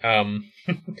 exactly.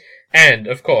 And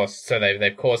of course, so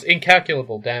they've caused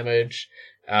incalculable damage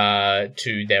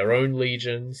to their own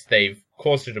legions. They've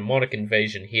caused a demonic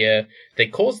invasion here. They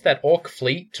caused that orc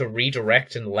fleet to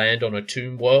redirect and land on a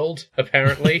tomb world,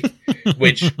 apparently,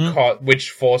 which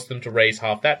forced them to raise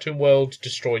half that tomb world,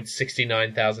 destroyed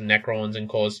 69,000 Necrons, and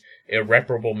caused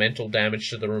irreparable mental damage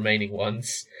to the remaining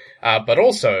ones. But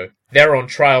also, they're on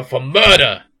trial for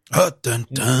murder! Dun,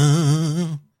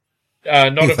 dun.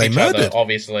 Not of each other,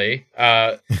 obviously.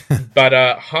 But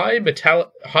High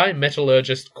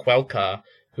Metallurgist Quelka,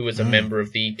 who was a member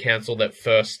of the council that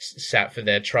first sat for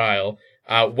their trial,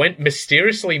 went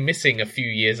mysteriously missing a few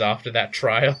years after that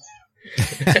trial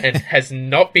and has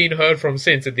not been heard from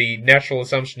since. And the natural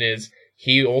assumption is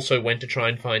he also went to try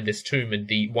and find this tomb, and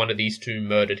one of these two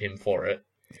murdered him for it.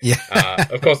 Yeah.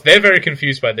 Of course, they're very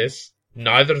confused by this.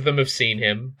 Neither of them have seen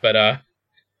him, but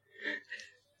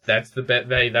that's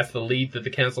the lead that the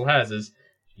council has, is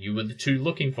you were the two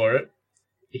looking for it.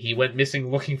 He went missing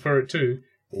looking for it too.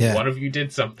 Yeah. One of you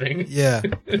did something. Yeah.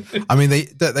 I mean,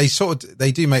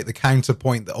 they do make the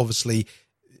counterpoint that obviously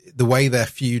the way their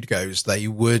feud goes, they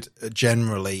would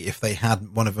generally, if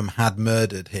one of them had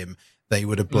murdered him, they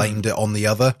would have blamed it on the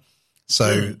other.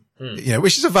 So, you know,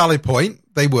 which is a valid point.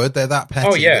 They're that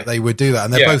petty that they would do that.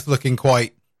 And they're both looking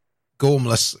quite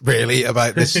gormless, really,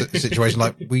 about this situation.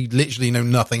 Like, we literally know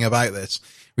nothing about this.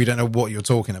 We don't know what you're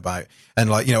talking about. And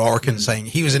like, you know, Orikan saying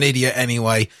he was an idiot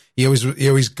anyway. He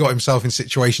always got himself in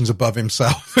situations above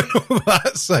himself and all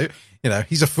that. So, you know,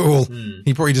 he's a fool.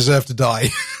 He probably deserved to die.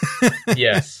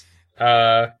 Yes.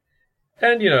 And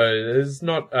you know, there's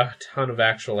not a ton of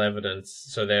actual evidence.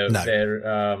 So they're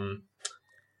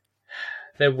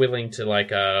willing to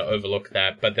like, overlook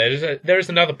that. But there is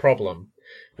another problem,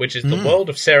 which is the world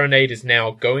of Serenade is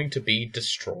now going to be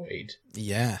destroyed.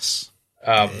 Yes.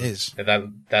 It is.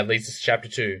 That leads us to chapter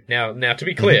 2. Now, to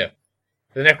be clear,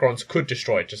 the Necrons could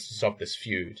destroy it just to stop this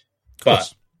feud.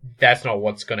 But that's not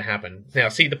what's going to happen. Now,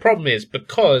 see, the problem is,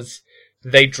 because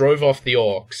they drove off the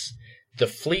orcs, the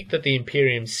fleet that the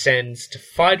Imperium sends to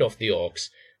fight off the orcs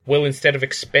will, instead of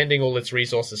expending all its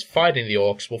resources fighting the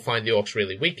orcs, will find the orcs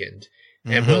really weakened.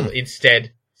 And will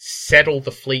instead settle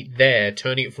the fleet there,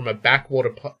 turning it from a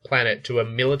backwater planet to a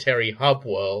military hub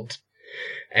world,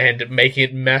 and making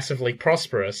it massively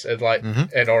prosperous. And like, and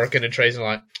Orikan and Trazyn are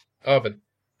like, oh, but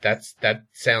that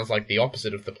sounds like the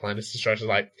opposite of the planet's destruction.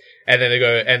 Like, and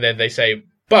then they say,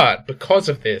 but because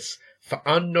of this, for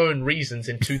unknown reasons,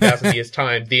 in 2,000 years'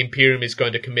 time, the Imperium is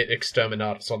going to commit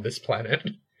exterminatus on this planet.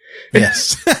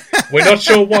 Yes. We're not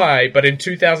sure why, but in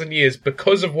 2,000 years,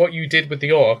 because of what you did with the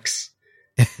orcs,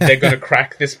 they're going to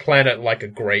crack this planet like a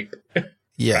grape.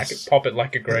 Yes. Pop it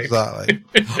like a grape. Exactly.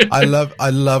 I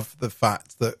love the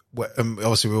fact that,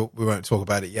 obviously we won't talk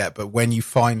about it yet, but when you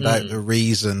find out the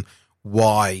reason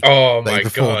why. Oh my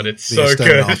god, it's so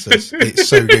good. It's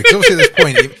so good. 'Cause obviously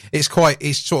at this point,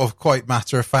 it's sort of quite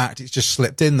matter of fact. It's just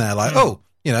slipped in there like, oh,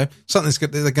 you know, something's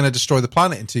good. They're going to destroy the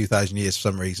planet in 2,000 years for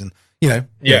some reason. You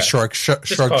know, shrug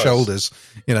shoulders,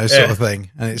 you know, sort of thing.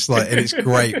 And it's like, and it's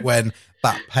great when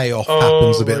that payoff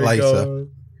happens a bit later. Of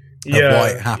why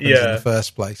it happens in the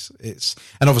first place.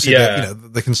 And obviously,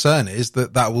 the concern is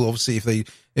that will obviously,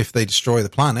 if they destroy the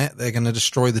planet, they're going to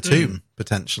destroy the tomb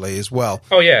potentially as well.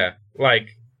 Oh yeah,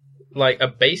 like a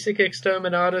basic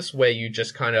exterminatus where you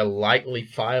just kind of lightly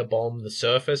firebomb the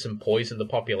surface and poison the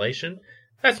population.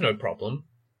 That's no problem,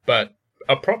 but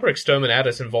a proper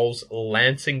exterminatus involves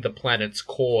lancing the planet's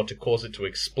core to cause it to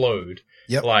explode.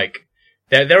 Yep. Like,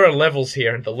 there are levels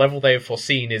here, and the level they have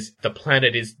foreseen is the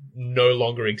planet is no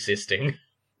longer existing.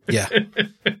 Yeah.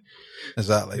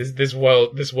 Exactly. This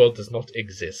world does not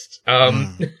exist.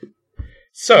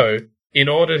 So, in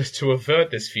order to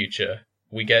avert this future,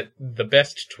 we get the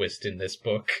best twist in this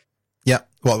book. Yeah.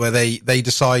 Where they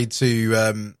decide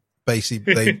to,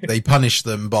 basically, they punish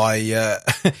them by,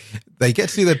 they get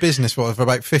to do their business for about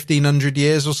 1,500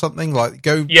 years or something. Like,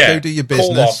 go do your business.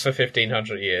 Call off for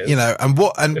 1,500 years. You know, and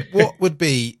what would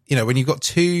be, you know, when you've got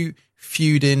two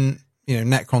feuding, you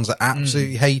know, Necrons that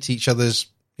absolutely hate each other's,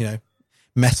 you know,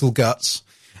 metal guts.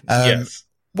 Yes.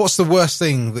 What's the worst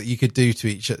thing that you could do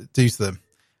to them?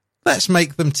 Let's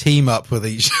make them team up with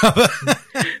each other.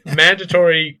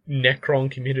 Mandatory Necron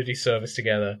community service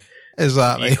together.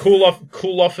 Exactly. You cool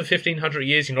off for 1,500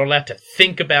 years. You're not allowed to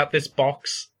think about this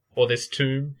box or this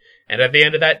tomb. And at the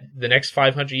end of that, the next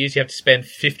 500 years, you have to spend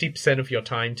 50% of your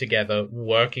time together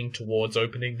working towards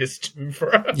opening this tomb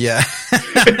for us. Yeah.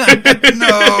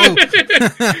 No.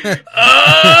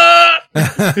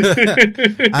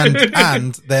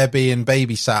 and they're being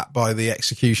babysat by the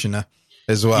executioner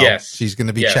as well. Yes. She's going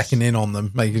to be checking in on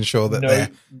them, making sure that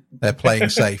they're playing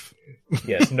safe.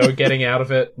 Yes, no getting out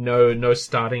of it, no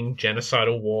starting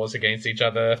genocidal wars against each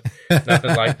other,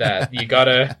 nothing like that. You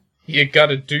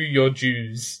gotta do your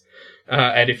dues,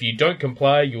 and if you don't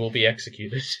comply, you will be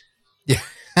executed. Yeah.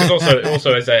 also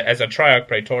as a Triarch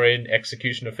Praetorian,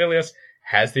 Executioner Filius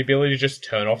has the ability to just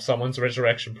turn off someone's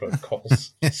resurrection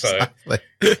protocols. Exactly.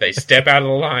 So if they step out of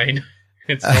the line,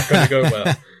 it's not going to go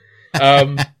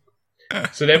well.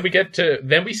 So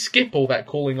then we skip all that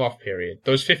cooling off period.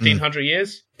 Those 1,500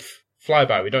 years. Fly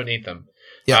by, we don't need them.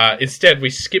 Yeah. Instead,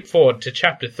 we skip forward to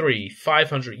chapter 3,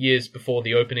 500 years before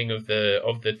the opening of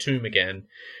the tomb again.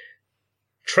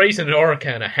 Trazyn and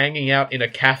Orikan are hanging out in a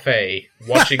cafe,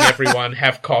 watching everyone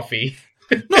have coffee.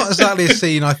 Not exactly a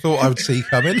scene I thought I would see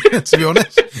coming, to be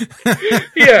honest.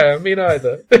 Yeah, me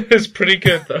neither. It's pretty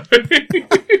good, though.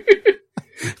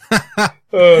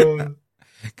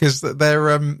 Because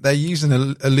they're using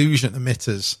illusion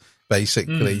emitters,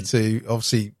 basically, to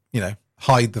obviously, you know,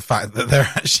 hide the fact that they're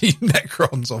actually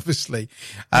Necrons, obviously.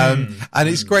 And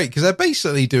it's great because they're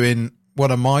basically doing one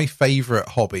of my favourite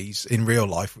hobbies in real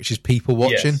life, which is people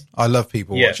watching. Yes. I love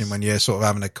people watching when you're sort of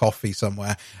having a coffee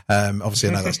somewhere. Obviously,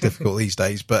 I know that's difficult these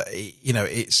days, but, you know,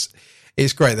 it's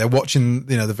great. They're watching,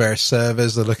 you know, the various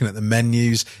servers. They're looking at the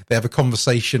menus. They have a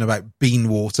conversation about bean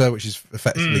water, which is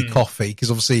effectively coffee.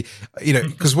 Because obviously, you know,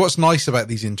 because what's nice about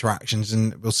these interactions,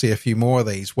 and we'll see a few more of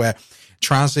these, where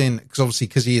Trazyn,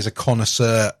 because he is a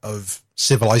connoisseur of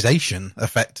civilization,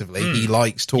 effectively, he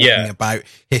likes talking about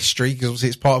history because obviously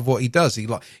it's part of what he does. He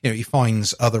he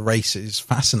finds other races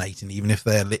fascinating, even if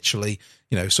they're literally,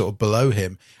 you know, sort of below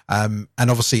him. And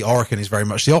obviously Orikan is very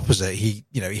much the opposite. He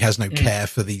has no care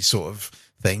for these sort of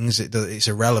things. It's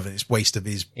irrelevant. It's waste of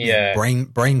his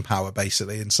brain power,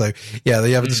 basically. And so,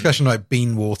 they have a discussion about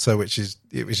bean water, which is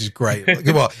great.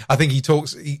 Well, I think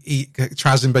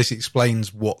Trazyn basically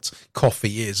explains what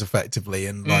coffee is effectively,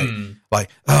 and why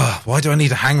do I need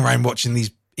to hang around watching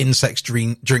these insects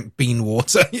drink bean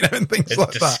water, you know, and things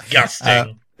like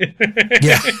disgusting.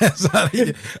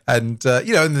 Exactly. And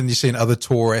and then you're seeing other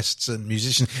tourists and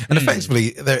musicians, and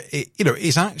effectively,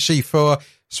 it's actually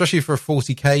especially for a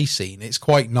 40k scene, it's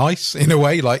quite nice in a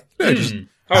way, like, just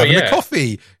having a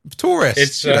coffee,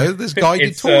 tourists, there's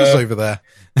guided tours over there.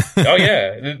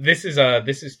 This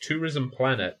is Tourism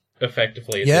Planet,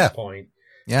 effectively, at this point.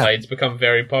 Yeah. It's become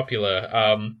very popular.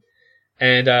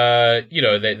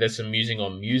 There's some musing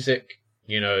on music.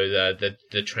 You know,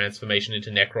 the transformation into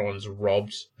Necrons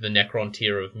robbed the Necron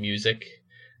tier of music.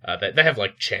 They have,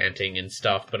 like, chanting and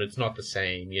stuff, but it's not the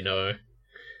same, you know.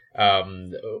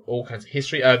 All kinds of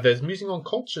history. There's musing on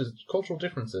cultural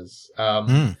differences.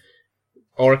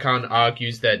 Orikan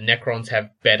argues that Necrons have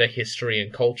better history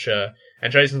and culture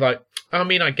And Trazyn's like, I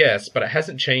mean, I guess, but it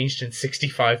hasn't changed in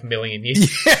 65 million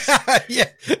years. Yeah.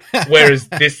 Whereas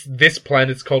this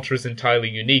planet's culture is entirely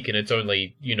unique, and it's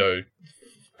only,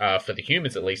 for the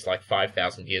humans at least, like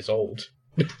 5,000 years old.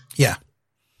 Yeah.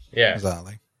 Yeah.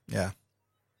 Exactly. Yeah.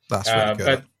 That's really good.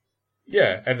 But,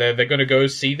 yeah, and then they're going to go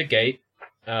see the gate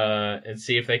and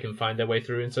see if they can find their way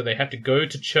through. And so they have to go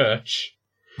to church,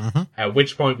 at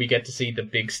which point we get to see the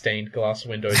big stained glass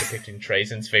window depicting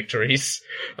Trazyn's victories.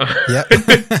 Yeah.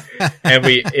 And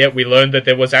we learned that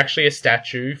there was actually a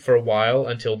statue for a while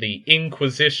until the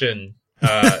Inquisition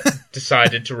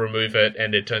decided to remove it.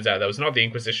 And it turns out that was not the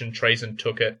Inquisition. Trazyn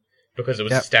took it because it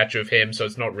was a statue of him, so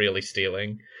it's not really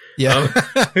stealing. Yeah.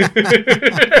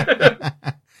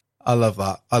 I love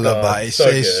that. I love that. It's so,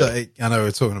 I know we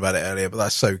were talking about it earlier, but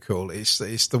that's so cool. It's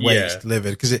the way it's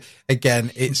delivered, because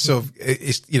it's sort of,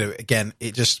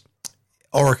 it just,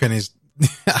 Orikan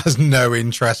has no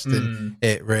interest in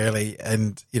it really.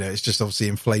 And, it's just obviously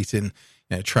inflating,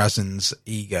 Trazyn's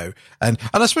ego. And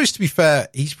I suppose, to be fair,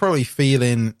 he's probably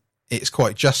feeling it's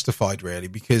quite justified really,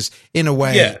 because in a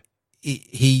way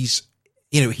he's,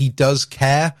 he does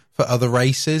care for other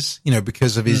races,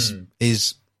 because of his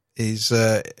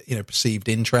perceived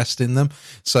interest in them.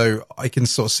 So I can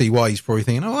sort of see why he's probably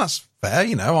thinking, oh, that's fair.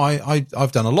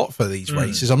 I've done a lot for these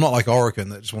races. I'm not like Orikan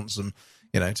that just wants them,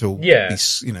 to all be,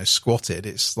 squatted.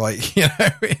 It's like,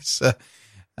 it's,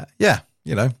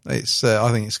 it's,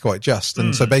 I think it's quite just.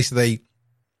 And so basically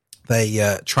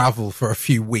they travel for a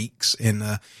few weeks in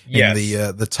the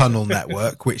tunnel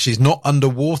network, which is not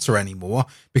underwater anymore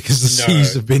because the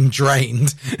seas have been drained.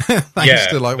 Thanks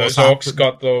to like those orcs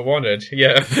got the wanted.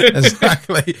 Yeah,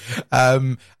 exactly.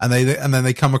 And then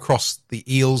they come across the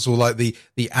eels, or like the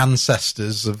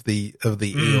ancestors of the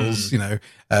eels,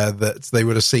 that they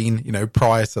would have seen,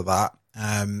 prior to that.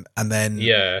 And then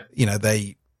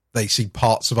they see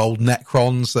parts of old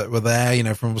Necrons that were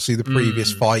there, from obviously the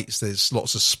previous fights. There's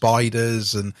lots of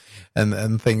spiders and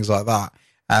things like that.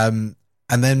 And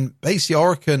then basically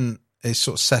Orikan is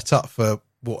sort of set up for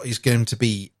what is going to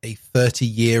be a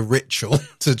 30-year ritual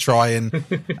to try and,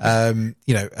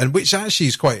 and which actually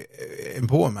is quite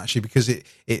important actually, because it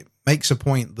makes a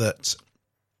point that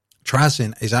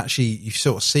Trazyn is actually, you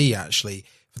sort of see actually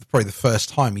for probably the first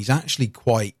time, he's actually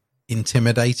quite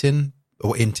intimidated,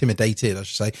 I should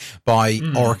say, by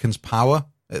Orikan's power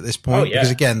at this point. Because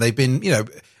again, they've been,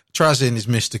 Trazyn is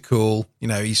mystical,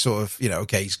 he's sort of,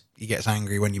 okay, he gets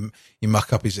angry when you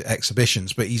muck up his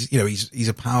exhibitions, but he's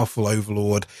a powerful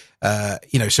overlord,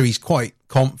 so he's quite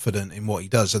confident in what he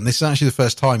does. And this is actually the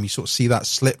first time you sort of see that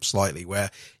slip slightly,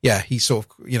 where, he's sort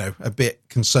of, a bit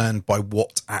concerned by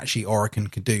what actually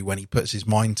Orikan can do when he puts his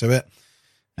mind to it,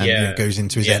 and goes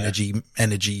into his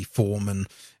energy form and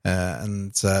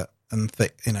that,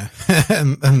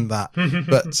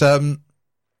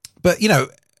 but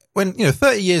when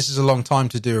 30 years is a long time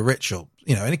to do a ritual,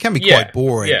 and it can be quite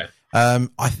boring.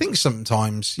 I think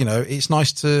sometimes it's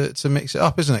nice to mix it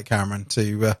up, isn't it, Cameron? To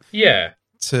leave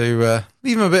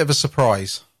him a bit of a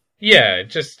surprise. Yeah,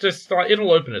 just like,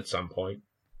 it'll open at some point.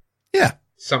 Yeah,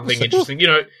 something interesting.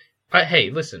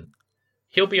 Hey, listen,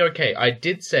 he'll be okay. I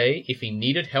did say if he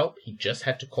needed help, he just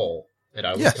had to call, and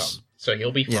I would come. So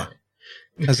he'll be fine. Yeah.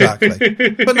 Exactly.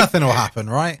 But nothing will happen,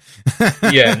 right?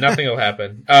 Yeah, nothing will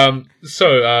happen.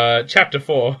 So, Chapter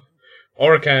 4,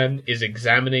 Orikan is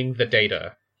examining the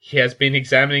data. He has been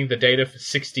examining the data for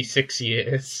 66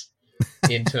 years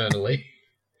internally.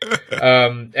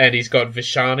 And he's got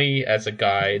Vishani as a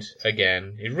guide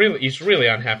again. He's really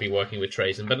unhappy working with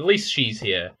Trazyn, but at least she's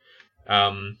here.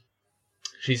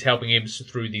 She's helping him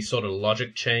through these sort of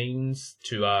logic chains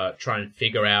to try and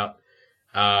figure out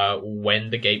when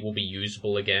the gate will be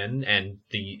usable again, and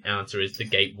the answer is the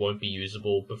gate won't be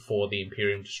usable before the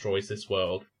Imperium destroys this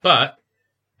world. But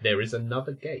there is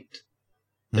another gate.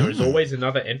 There is always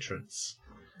another entrance.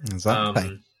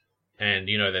 Exactly. And,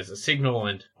 there's a signal,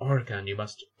 and Orikan, you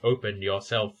must open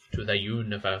yourself to the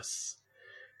universe.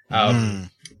 And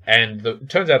it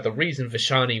turns out the reason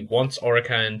Vishani wants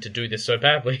Orikan to do this so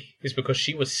badly is because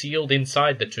she was sealed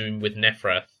inside the tomb with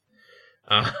Nephrith.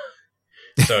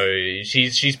 So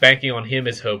she's banking on him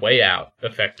as her way out,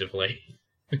 effectively.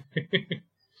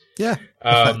 Yeah.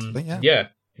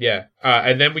 Yeah.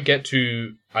 And then we get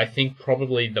to, I think,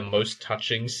 probably the most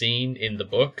touching scene in the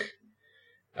book,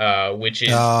 which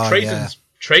is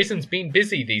Trazyn's been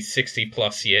busy these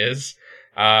 60-plus years,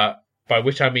 by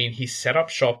which I mean he set up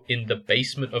shop in the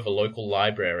basement of a local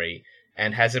library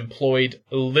and has employed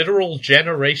literal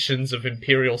generations of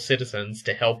Imperial citizens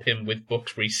to help him with book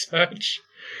research.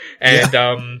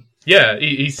 And,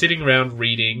 he's sitting around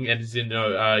reading, and his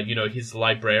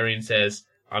librarian says,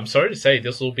 I'm sorry to say,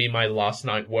 this will be my last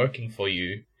night working for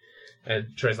you.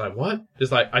 And Trey's like, what?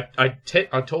 It's like,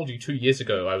 I told you 2 years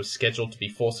ago I was scheduled to be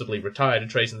forcibly retired,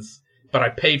 and Trazyn's, but I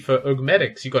paid for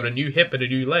Ugmetics. You got a new hip and a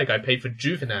new leg. I paid for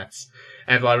Juvenats.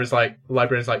 And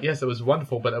librarian's like, yes, it was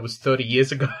wonderful, but that was 30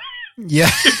 years ago. Yeah.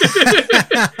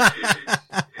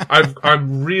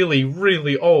 I'm really,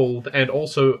 really old, and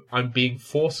also I'm being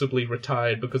forcibly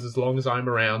retired because as long as I'm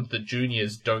around, the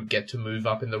juniors don't get to move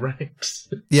up in the ranks.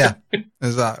 Yeah,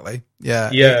 exactly. Yeah.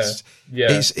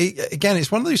 Again,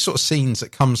 it's one of those sort of scenes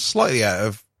that comes slightly out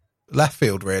of left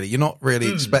field, really. You're not really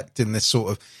expecting this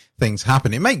sort of thing to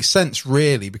happen. It makes sense,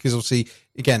 really, because obviously,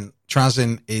 again,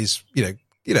 Trazyn is,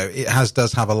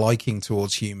 does have a liking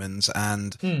towards humans,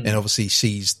 and obviously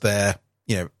sees that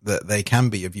they can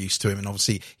be of use to him, and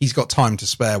obviously he's got time to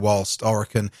spare whilst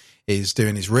Orikan is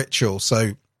doing his ritual,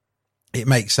 so it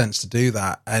makes sense to do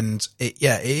that. And it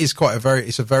is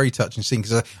it's a very touching scene,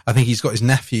 because I think he's got his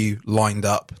nephew lined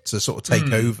up to sort of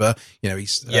take over.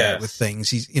 He's with things.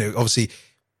 He's obviously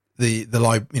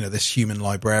this human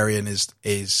librarian is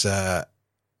has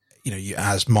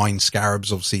mind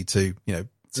scarabs, obviously, to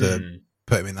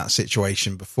put him in that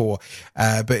situation before,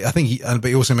 but I think but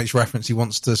he also makes reference he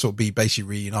wants to sort of be basically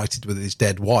reunited with his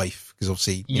dead wife, because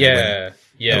obviously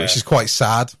which is quite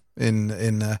sad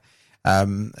in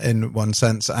one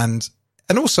sense, and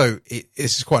also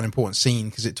this is quite an important scene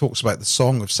because it talks about the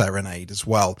Song of Serenade as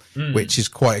well, which is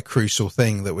quite a crucial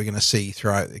thing that we're going to see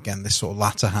throughout, again, this sort of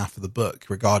latter half of the book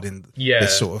regarding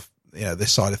this sort of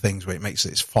this side of things, where it makes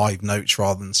it's 5 notes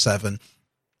rather than 7.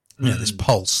 This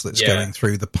pulse that's going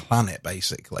through the planet,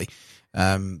 basically,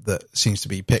 that seems to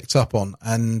be picked up on.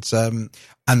 And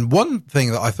one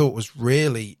thing that I thought was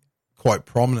really quite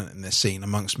prominent in this scene,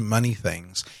 amongst many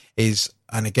things, is,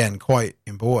 and again, quite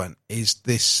important, is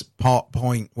this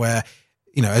point where,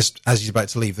 as he's about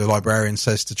to leave, the librarian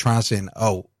says to Trazyn,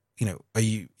 are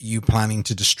you planning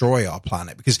to destroy our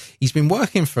planet? Because he's been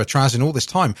working for Trazyn all this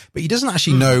time, but he doesn't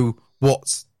actually know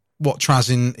what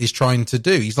Trazyn is trying to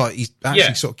do. He's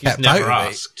actually sort of kept out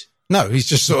of it. No, he's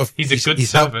just sort of... He's a good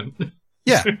servant.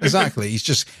 Yeah, exactly.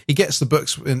 He gets the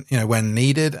books when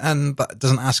needed, and that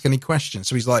doesn't ask any questions.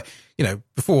 So he's like,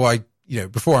 before I'm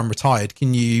retired,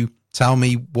 can you tell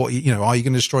me what, are you going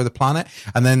to destroy the planet?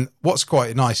 And then what's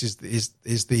quite nice is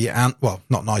the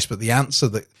not nice, but the answer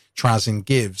that Trazyn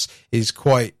gives is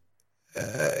quite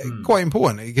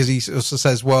important, because he also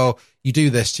says, well, you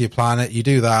do this to your planet, you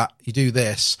do that, you do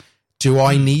this. Do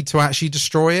I need to actually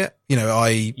destroy it?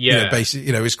 Basically,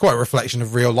 it's quite a reflection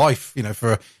of real life,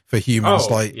 for humans.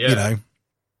 I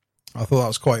thought that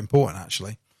was quite important,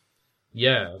 actually.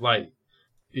 Yeah,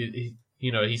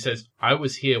 he says, I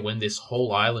was here when this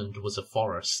whole island was a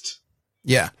forest.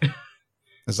 Yeah.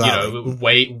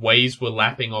 Exactly. Waves were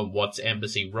lapping on Watts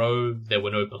Embassy Road. There were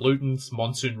no pollutants.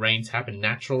 Monsoon rains happened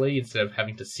naturally instead of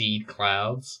having to seed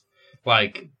clouds.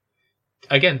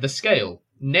 Again, the scale.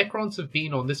 Necrons have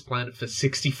been on this planet for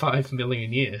 65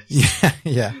 million years.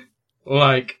 Yeah.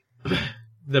 The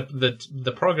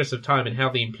progress of time and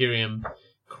how the Imperium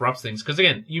corrupts things. Because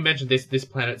again, you mentioned this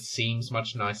planet seems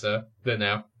much nicer than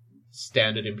our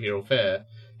standard Imperial fare.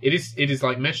 It is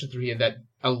mentioned through here that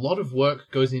a lot of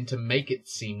work goes in to make it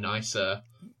seem nicer,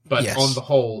 but on the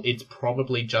whole, it's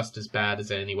probably just as bad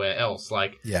as anywhere else.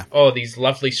 These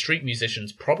lovely street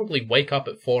musicians probably wake up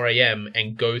at 4 a.m.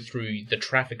 and go through the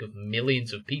traffic of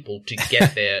millions of people to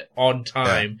get there on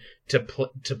time to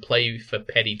play for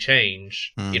petty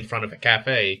change in front of a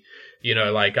cafe.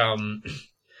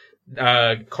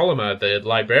 Colima, the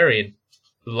librarian,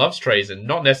 loves Trazyn,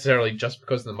 not necessarily just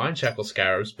because of the Mind Shackle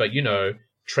Scarabs, but,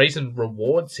 Trazyn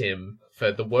rewards him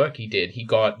for the work he did. He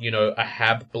got, a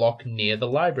hab block near the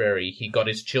library. He got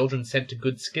his children sent to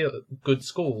good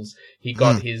schools. He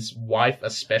got his wife a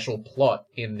special plot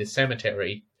in the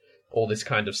cemetery. All this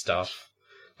kind of stuff.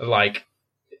 And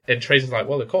Trazyn's like,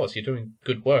 well, of course, you're doing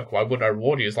good work. Why wouldn't I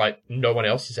reward you? It's like, no one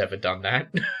else has ever done that.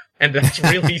 And that's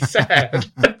really sad.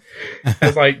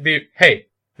 It's hey,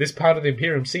 this part of the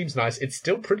Imperium seems nice. It's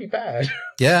still pretty bad.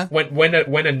 Yeah. When a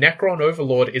Necron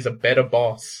Overlord is a better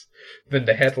boss than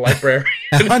the head librarian.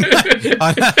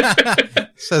 I know.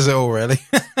 Says it all, really.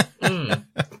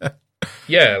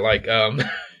 Yeah,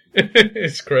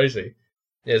 it's crazy.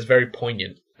 Yeah, it's very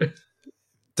poignant.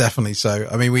 Definitely so.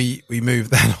 I mean, we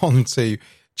move then on to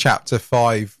chapter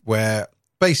 5, where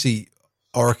basically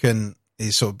Orikan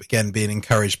is sort of, again, being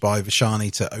encouraged by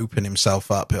Vashani to open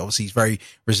himself up. But obviously, he's very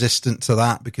resistant to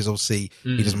that, because obviously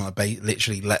he doesn't want to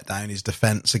literally let down his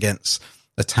defense against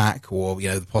attack, or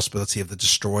the possibility of the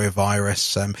destroyer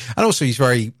virus, and also he's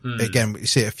very again, we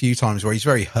see it a few times where he's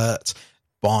very hurt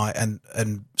by and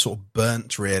sort of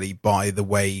burnt really by the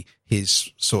way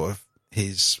his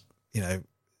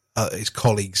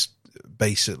colleagues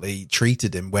basically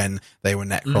treated him when they were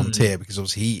Necron-Tyr, because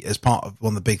obviously he, as part of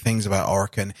one of the big things about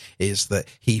Orikan, is that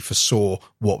he foresaw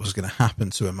what was going to happen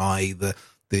to him, i.e. the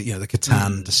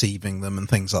Catan deceiving them and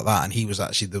things like that, and he was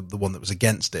actually the one that was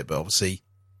against it, but obviously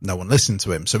no one listened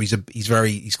to him. So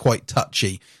he's quite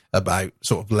touchy about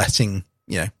sort of letting,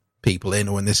 people in,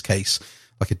 or in this case,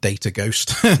 like a data ghost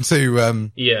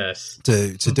to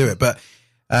do it. But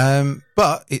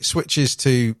it switches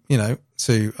to I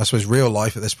suppose real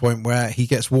life at this point, where he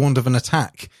gets warned of an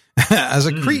attack as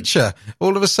a creature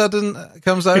all of a sudden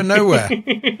comes out of nowhere.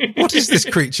 What is this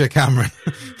creature, Cameron?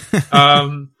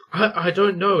 I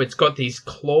don't know. It's got these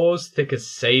claws thick as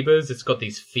sabers. It's got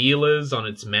these feelers on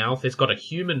its mouth. It's got a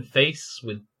human face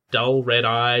with dull red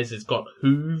eyes. It's got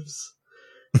hooves.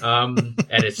 And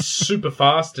it's super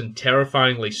fast and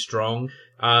terrifyingly strong.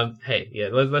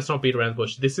 Let's not beat around the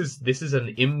bush. This is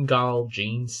an Imgal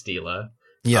gene stealer.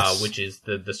 Yes. Which is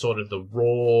the sort of the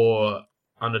raw,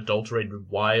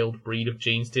 unadulterated wild breed of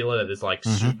gene stealer that is like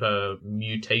super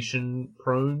mutation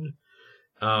prone.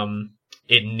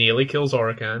 It nearly kills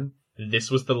Orikan.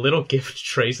 This was the little gift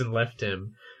Trazyn left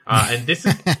him. And this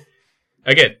is,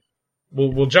 again,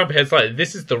 we'll jump ahead slightly.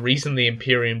 This is the reason the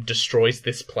Imperium destroys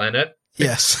this planet.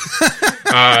 Yes.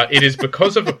 It is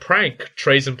because of a prank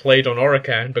Trazyn played on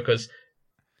Orikan, because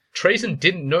Trazyn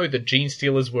didn't know that gene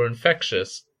stealers were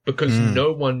infectious, because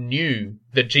no one knew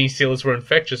that gene stealers were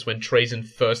infectious when Trazyn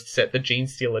first set the gene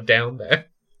stealer down there.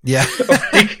 Yeah.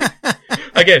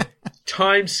 Again,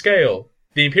 time scale.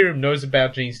 The Imperium knows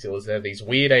about gene stealers. They're these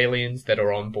weird aliens that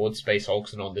are on board Space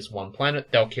Hulks and on this one planet.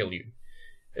 They'll kill you.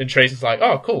 And Trazyn's like,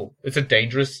 oh, cool. It's a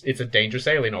dangerous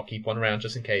alien. I'll keep one around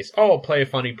just in case. Oh, I'll play a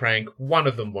funny prank. One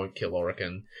of them won't kill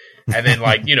Orikan. And then,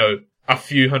 a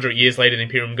few hundred years later, the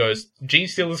Imperium goes, gene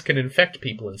stealers can infect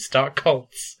people and start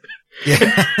cults.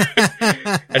 Yeah.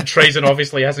 And Trazyn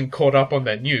obviously hasn't caught up on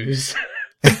that news.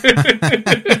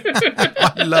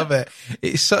 I love it.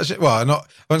 It's such I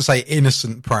won't say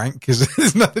innocent prank, because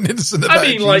there's nothing innocent about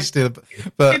it. Stealer,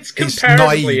 but it's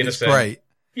comparatively innocent. It's great.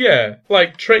 Yeah,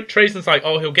 like Trazyn's like,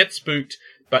 oh, he'll get spooked,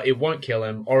 but it won't kill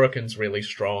him. Orikan's really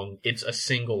strong. It's a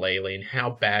single alien. How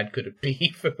bad could it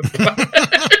be for the planet?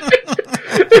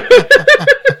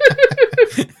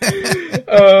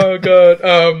 Oh god.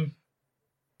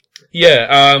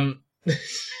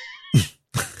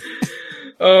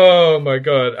 Oh my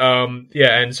god.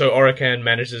 And so Orikan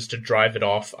manages to drive it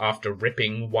off after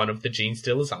ripping one of the gene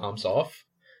stealer's arms off.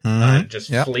 And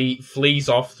just flees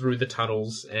off through the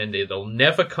tunnels, and it'll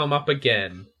never come up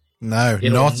again. No,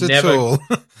 not at all.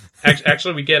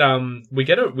 Actually, we get an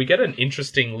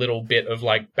interesting little bit of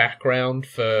like background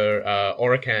for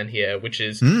Orikan here, which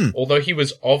is although he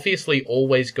was obviously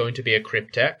always going to be a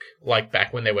cryptech, like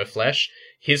back when they were flesh,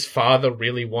 his father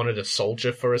really wanted a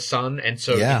soldier for a son, and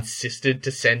so insisted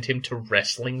to send him to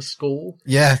wrestling school.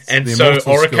 Yeah, and so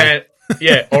Orikan,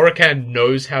 Orikan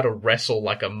knows how to wrestle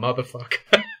like a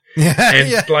motherfucker. He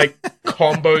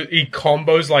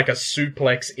combos like a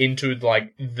suplex into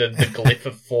like the glyph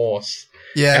of force.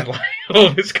 Yeah. And like all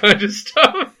this kind of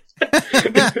stuff.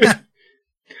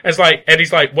 And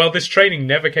he's like, well, this training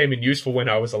never came in useful when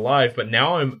I was alive, but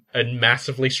now I'm a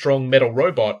massively strong metal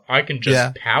robot. I can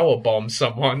just power bomb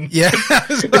someone. Yeah,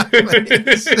 exactly.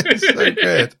 It's so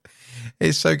good.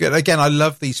 It's so good. Again, I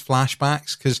love these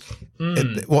flashbacks, because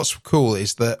what's cool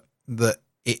is that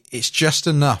it's just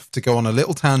enough to go on a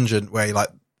little tangent where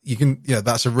you can,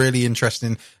 that's a really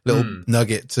interesting little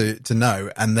nugget to know.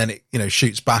 And then it,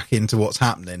 shoots back into what's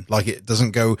happening. Like, it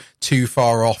doesn't go too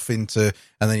far off into,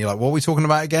 and then you're like, what are we talking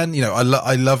about again?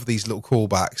 I love these little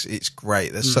callbacks. It's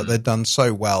great. They're done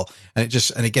so well. And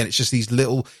again, it's just these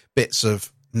little bits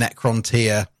of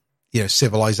Necron-Tyr,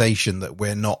 civilization that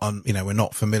we're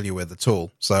not familiar with at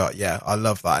all. So yeah, I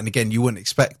love that. And again, you wouldn't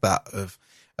expect that of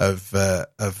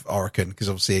Orikan, because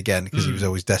obviously, again, because he was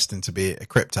always destined to be a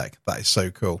cryptech. That is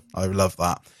so cool. I love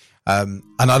that. And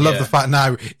I love the fact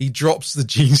now he drops the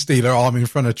gene stealer arm in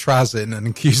front of Trazyn and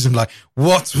accuses him, like,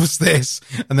 what was this?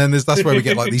 And then that's where we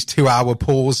get like these 2-hour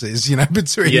pauses,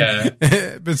 between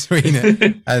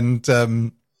it. And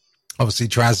obviously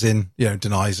Trazyn,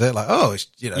 denies it, like, oh,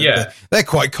 they're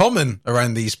quite common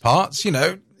around these parts,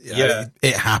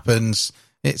 it happens.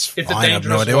 It's fine. I have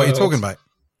no idea what you're talking about.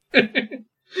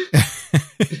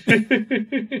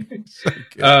 So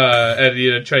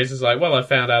and Trace like, well, I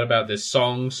found out about this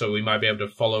song, so we might be able to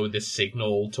follow this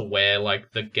signal to where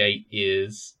like the gate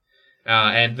is.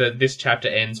 And this chapter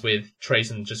ends with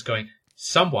Trazyn just going,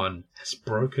 someone has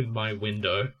broken my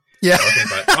window. Yeah. So I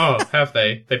was like, oh, have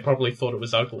they? They probably thought it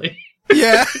was ugly.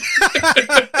 Yeah.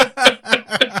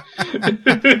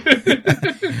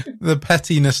 The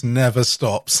pettiness never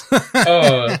stops.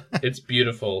 Oh, it's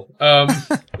beautiful.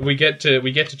 We get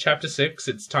to chapter 6.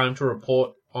 It's time to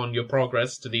report on your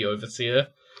progress to the overseer.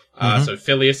 So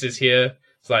Phileas is here.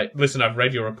 It's like, listen, I've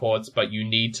read your reports, but you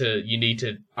need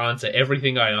to answer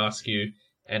everything I ask you.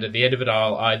 And at the end of it,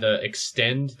 I'll either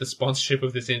extend the sponsorship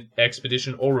of this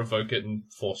expedition or revoke it and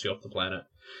force you off the planet.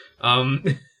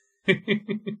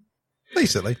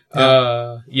 Basically.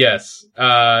 Yeah. Yes.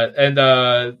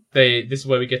 This is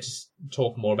where we get to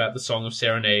talk more about the Song of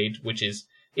Serenade,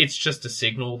 it's just a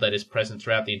signal that is present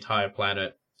throughout the entire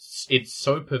planet. It's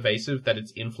so pervasive that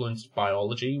it's influenced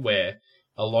biology, where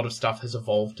a lot of stuff has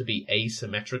evolved to be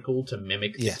asymmetrical to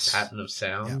mimic this pattern of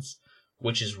sounds,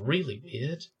 which is really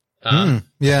weird.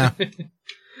 Yeah.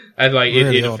 And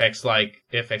really it affects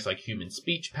human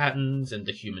speech patterns and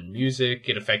the human music.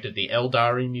 It affected the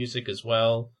Eldari music as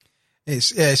well.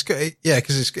 Because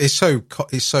it's so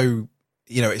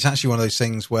it's actually one of those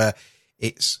things where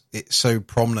it's so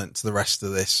prominent to the rest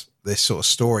of this sort of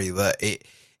story that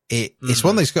it's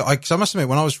one of those. Because I must admit,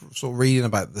 when I was sort of reading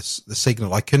about the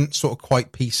signal, I couldn't sort of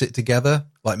quite piece it together,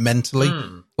 like mentally.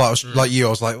 Like I was like you, I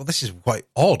was like, well, this is quite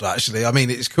odd, actually. I mean,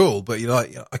 it's cool, but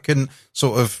I couldn't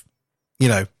sort of,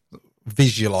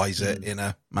 visualize it in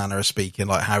a manner of speaking,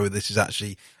 like how this is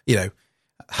actually,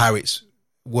 how it's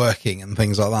working and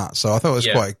things like that. So I thought it was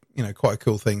quite a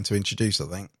cool thing to introduce, I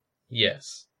think.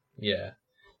 Yes. Yeah.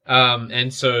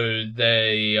 And so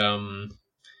they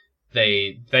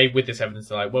with this evidence,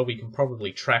 they're like, well, we can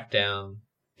probably track down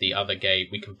the other gate.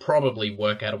 We can probably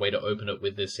work out a way to open it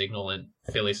with this signal. And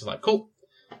Phileas is like, cool,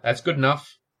 that's good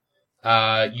enough.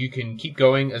 You can keep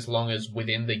going as long as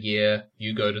within the year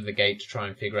you go to the gate to try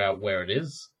and figure out where it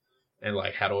is and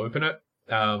like how to open it.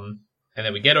 And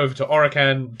then we get over to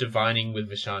Orikan, divining with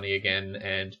Vishani again,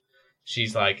 and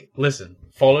she's like, listen,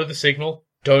 follow the signal.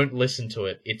 Don't listen to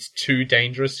it. It's too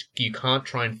dangerous. You can't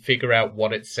try and figure out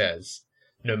what it says.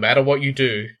 No matter what you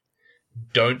do,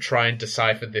 don't try and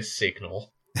decipher this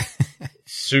signal. It's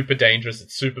super dangerous.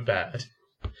 It's super bad.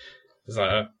 It's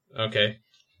like, okay,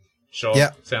 sure,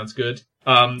 sounds good.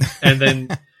 And then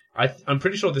I'm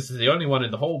pretty sure this is the only one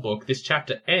in the whole book. This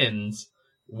chapter ends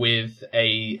with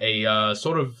a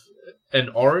sort of an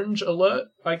orange alert,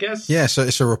 I guess. Yeah, so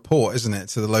it's a report, isn't it,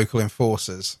 to the local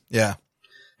enforcers? Yeah.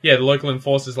 Yeah, the local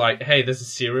enforcer's like, hey, there's a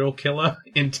serial killer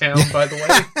in town, by the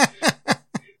way.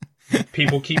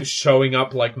 People keep showing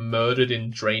up, like, murdered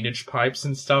in drainage pipes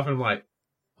and stuff, and I'm like,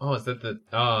 oh, is that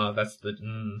that's the,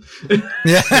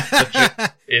 Yeah.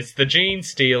 It's the gene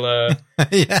stealer.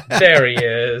 Yeah. There he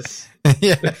is.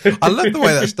 Yeah. I love the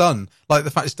way that's done. Like,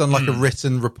 the fact it's done like a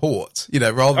written report,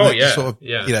 rather than just sort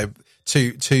of,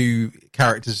 two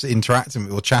characters interacting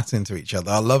with or chatting to each other.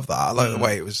 I love that. I like the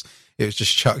way it was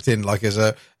just chucked in like as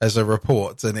a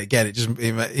report, and again it just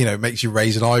makes you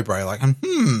raise an eyebrow like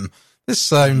this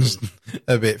sounds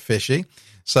a bit fishy.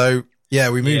 So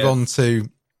we move on to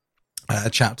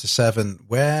chapter 7,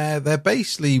 where they're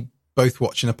basically both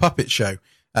watching a puppet show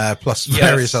plus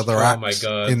various other acts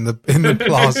in the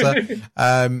plaza.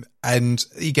 And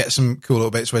you get some cool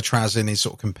little bits where Trazyn is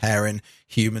sort of comparing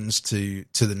humans to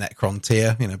the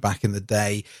Necrontyr, back in the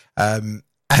day. And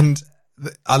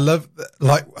I love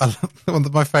one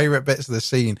of my favorite bits of the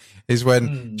scene is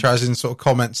when Trazyn sort of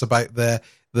comments about they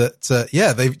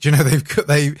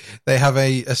have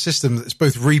a system that's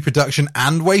both reproduction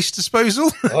and waste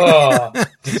disposal. Oh,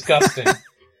 disgusting.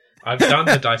 I've done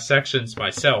the dissections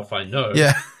myself, I know.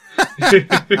 Yeah.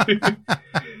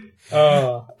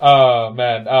 Oh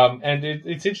man. And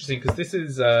it's interesting because this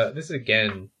is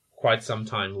again quite some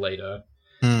time later.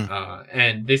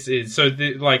 And this is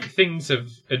things have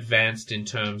advanced in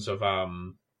terms of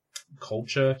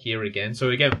culture here again. So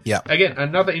again,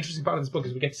 another interesting part of this book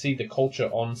is we get to see the culture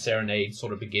on Serenade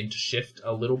sort of begin to shift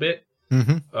a little bit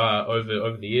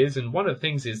over the years. And one of the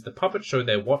things is the puppet show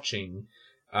they're watching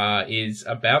is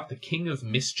about the King of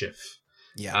Mischief,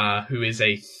 who is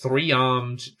a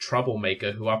 3-armed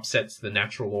troublemaker who upsets the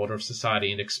natural order of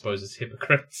society and exposes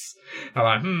hypocrites.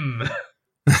 I'm like,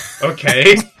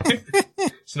 okay.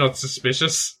 It's not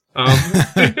suspicious.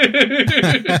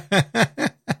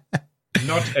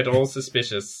 Not at all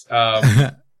suspicious.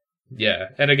 Yeah.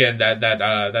 And again,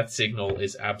 that signal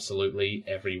is absolutely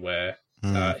everywhere.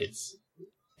 It's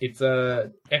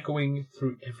echoing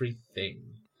through everything.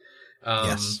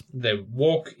 They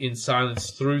walk in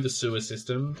silence through the sewer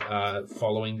system,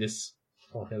 following this.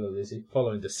 Oh, hello, Lizzie.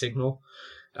 Following the signal.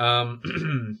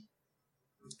 And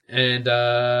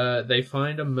they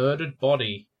find a murdered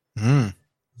body.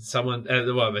 Someone,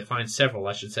 they find several,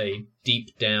 I should say,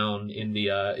 deep down in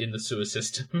the sewer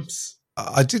systems.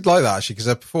 I did like that actually, because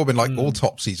they're performing like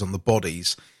autopsies on the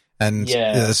bodies, and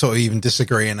they're sort of even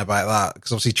disagreeing about that,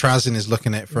 because obviously Trazyn is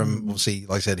looking at it from obviously,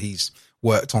 like I said, he's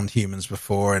worked on humans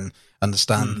before and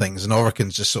understand things, and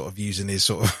Orikan's just sort of using his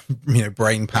sort of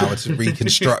brain power to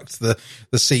reconstruct the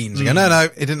scenes. And go, no,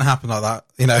 it didn't happen like that.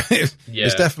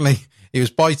 It's definitely, he was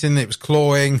biting, it was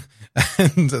clawing,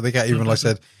 and they can't even, like I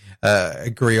said,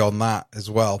 agree on that as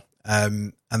well.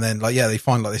 And then they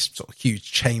find like this sort of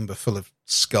huge chamber full of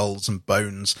skulls and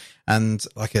bones, and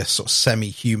like a sort of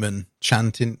semi-human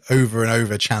chanting over and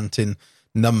over, chanting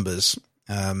numbers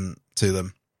to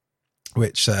them,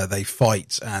 which they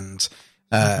fight, and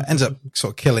ends up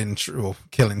sort of killing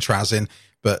Trazyn.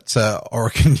 But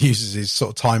Orikan uses his sort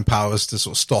of time powers to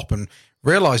sort of stop and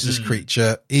realize this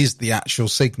creature is the actual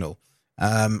signal.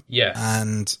 Yes.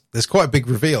 And there's quite a big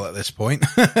reveal at this point.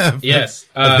 Yes.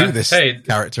 Of who this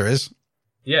character is.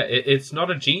 Yeah, it's not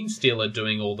a gene stealer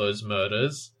doing all those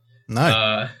murders.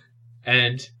 No.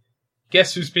 And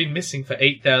guess who's been missing for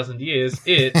 8,000 years?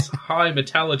 It's High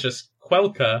Metallurgist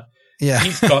Quelker. Yeah.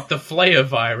 He's got the Flayer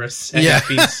virus, and he's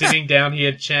been sitting down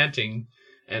here chanting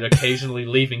and occasionally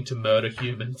leaving to murder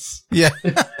humans. Yeah.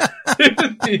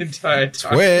 The entire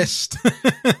time. Twist.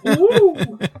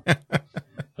 Woo!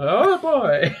 Oh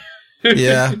boy.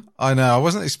 Yeah, I know. I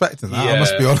wasn't expecting that, I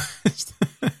must be honest.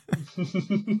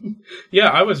 Yeah,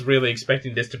 I was really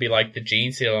expecting this to be like the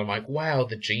Gene Stealer. I'm like, wow,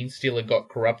 the Gene Stealer got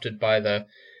corrupted by the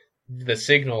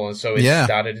signal, and so it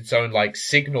started its own like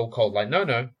signal cult. Like,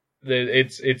 no,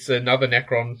 it's another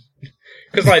Necron.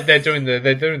 Because like they're doing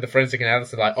the forensic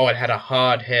analysis. Like, oh, it had a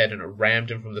hard head and it rammed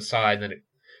him from the side, and then it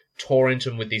tore into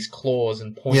him with these claws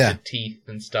and pointed teeth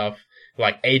and stuff.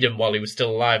 Like, ate him while he was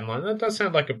still alive. I'm like, that does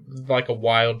sound like a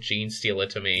wild Gene Stealer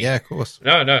to me. Yeah, of course.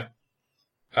 No.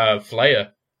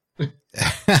 Flayer.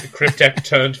 Cryptek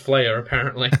turned Flayer,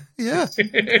 apparently. Yeah.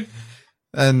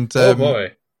 And oh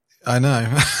boy, I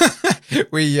know.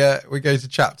 We go to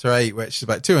chapter 8, which is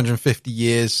about 250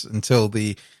 years until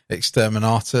the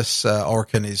Exterminatus.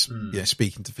 Orikan is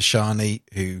speaking to Vashani,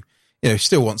 who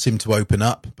still wants him to open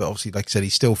up, but obviously, like I said,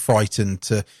 he's still frightened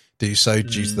to do so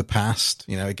due to the past.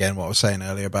 Again, what I was saying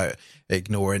earlier about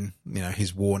ignoring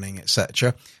his warning,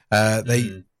 etc.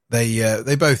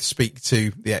 They both speak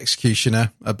to the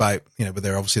Executioner about, with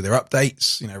their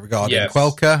updates, regarding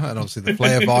Quelker and obviously the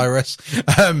Flayer virus.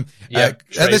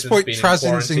 At this point,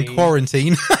 Trazyn's in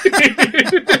quarantine.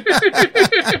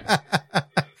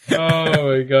 Oh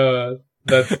my god.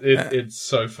 It's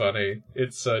so funny.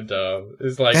 It's so dumb.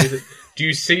 It's like, do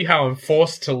you see how I'm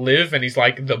forced to live? And he's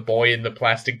like the boy in the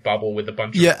plastic bubble with a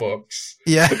bunch of books.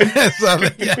 Yeah.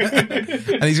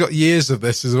 And he's got years of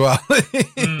this as well.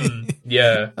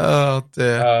 Yeah. Oh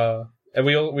dear. And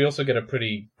we also get a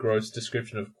pretty gross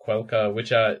description of Quelker,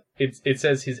 which it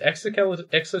says his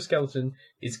exoskeleton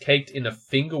is caked in a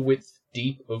finger width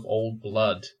deep of old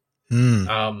blood.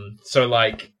 So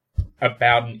like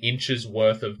about an inch's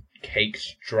worth of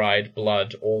caked dried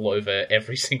blood all over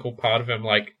every single part of him.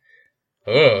 Like,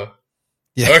 oh,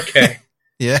 yeah. Okay,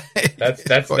 yeah, that's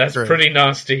pretty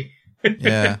nasty.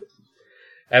 Yeah.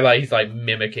 And like he's like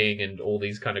mimicking and all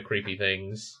these kind of creepy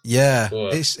things. Yeah,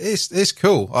 it's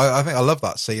cool. I think I love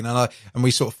that scene, and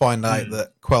we sort of find out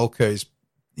that Quelker is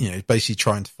basically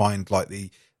trying to find like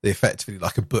the effectively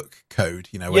like a book code,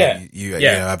 where you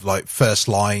have like first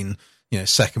line,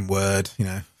 second word,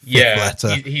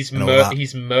 letter. He's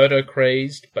murder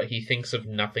crazed, but he thinks of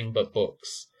nothing but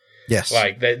books. Yes.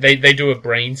 Like they do a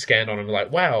brain scan on him,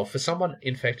 like, wow, for someone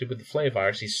infected with the Flayer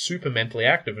virus, he's super mentally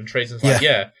active, and Trazyn's like,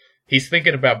 he's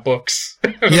thinking about books.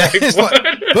 Yeah, like, it's like,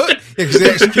 because the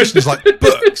Executioner's like,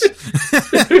 books?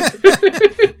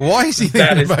 Why is he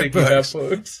thinking about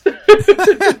books?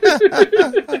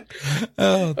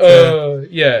 Oh,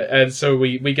 yeah, and so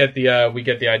we get the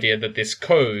idea that this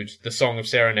code, the Song of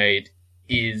Serenade,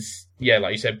 is,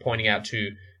 like you said, pointing out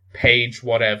to page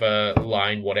whatever,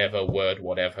 line whatever, word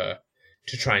whatever,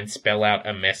 to try and spell out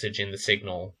a message in the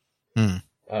signal.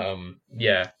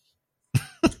 Yeah.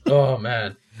 Oh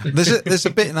man. There's a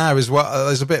bit now as well.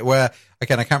 There's a bit where,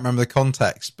 again, I can't remember the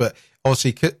context, but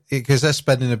obviously because they're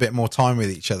spending a bit more time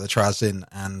with each other, Trazyn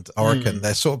and Orikan,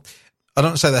 they're sort of, I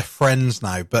don't say they're friends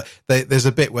now, but there's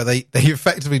a bit where they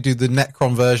effectively do the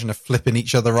Necron version of flipping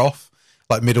each other off,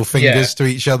 like middle fingers to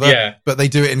each other, but they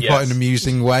do it in quite an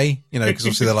amusing way, because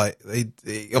obviously they're like,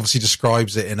 it obviously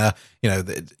describes it in a,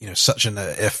 such an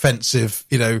offensive,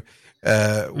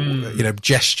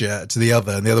 gesture to the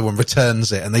other, and the other one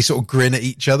returns it, and they sort of grin at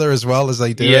each other as well as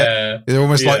they do it. They're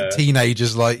almost like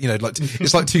teenagers, like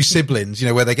it's like two siblings,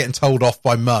 where they're getting told off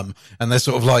by mum, and they're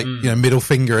sort of like middle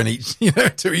finger in each,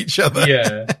 to each other.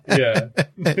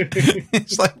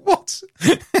 It's like, what?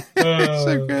 It's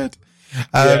so good.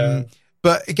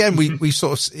 But again, we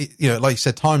sort of, like you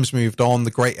said, time's moved on.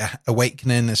 The Great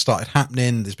Awakening has started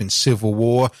happening. There's been civil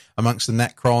war amongst the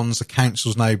Necrons. The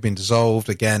council's now been dissolved.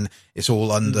 Again, it's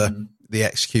all under the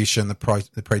execution, the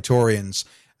Praetorians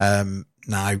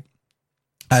now.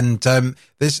 And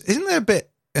isn't there a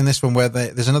bit in this one where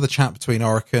there's another chat between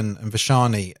Orikan and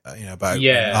Vishani, about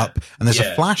up, and there's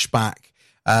a flashback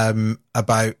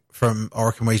about from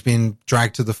Orikan where he's being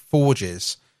dragged to the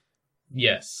forges.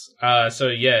 Yes.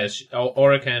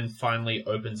 Orikan finally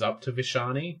opens up to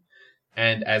Vishani,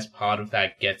 and as part of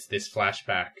that gets this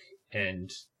flashback and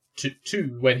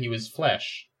to when he was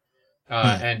flesh.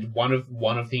 And one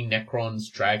of the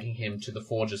Necrons dragging him to the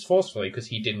forges forcefully because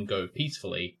he didn't go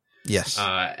peacefully. Yes.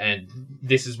 And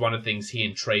this is one of the things he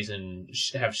and Trazyn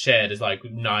have shared, is like,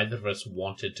 neither of us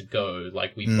wanted to go.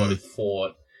 Like, we both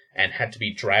fought and had to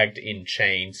be dragged in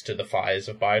chains to the fires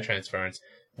of biotransference.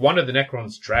 One of the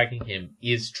Necrons dragging him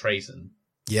is Trazyn.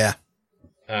 Yeah.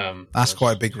 That's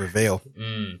quite a big reveal.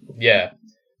 Yeah.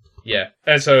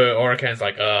 And so Orikan's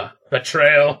like,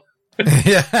 betrayal.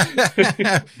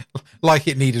 Yeah. Like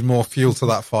it needed more fuel to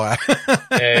that fire.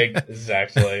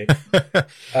 Exactly.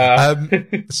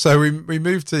 So we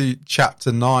move to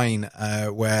chapter 9,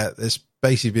 where there's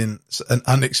basically been an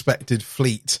unexpected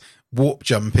fleet warp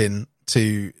jumping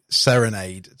to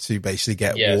Serenade to basically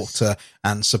get water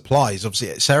and supplies.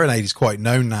 Obviously, Serenade is quite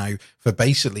known now for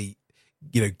basically,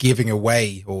 giving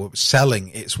away or selling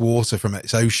its water from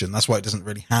its ocean. That's why it doesn't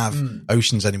really have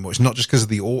oceans anymore. It's not just because of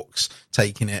the orcs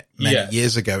taking it many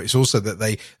years ago. It's also that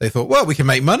they thought, well, we can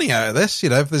make money out of this.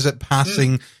 If there's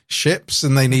passing ships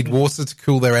and they need water to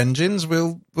cool their engines,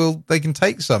 they can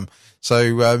take some.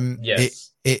 So,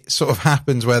 it sort of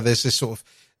happens where there's this sort of,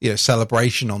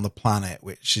 celebration on the planet,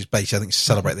 which is basically, I think, to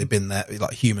celebrate they've been there,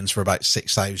 like humans, for about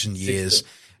 6,000 years.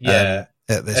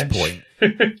 At this point.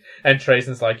 And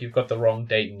Trazyn's like, you've got the wrong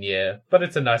date and year, but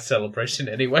it's a nice celebration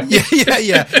anyway.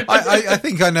 Yeah. I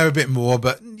think I know a bit more,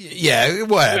 but whatever.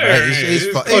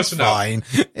 It's fine.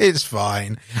 It's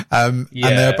fine. And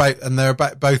they're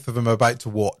about both of them are about to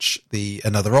watch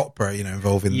another opera,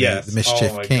 involving the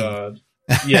Mischief King. God.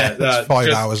 Yeah, it's 5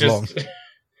 hours long.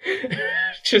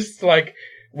 Just like,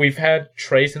 we've had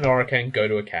Trazyn and Orikan go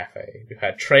to a cafe. We've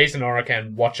had Trazyn and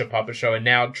Orikan watch a puppet show, and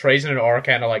now Trazyn and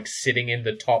Orikan are like sitting in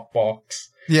the top box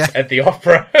at the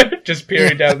opera, just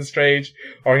peering down the stage.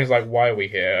 Orikan's like, why are we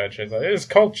here? And she's like, it's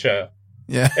culture.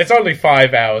 Yeah. It's only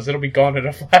 5 hours. It'll be gone in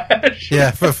a flash.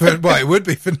 Yeah, it would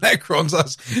be for Necrons.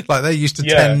 That's like they're used to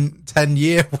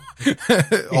 10-year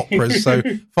operas, so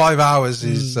 5 hours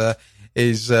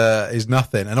is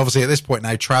nothing. And obviously at this point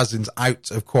now Trazyn's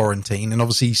out of quarantine and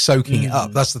obviously he's soaking it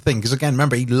up. That's the thing, because again,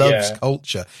 remember, he loves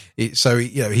culture.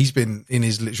 He's been in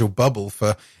his literal bubble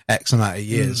for X amount of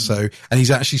years. So, and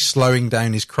he's actually slowing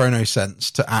down his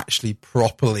chronosense to actually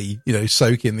properly,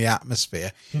 soak in the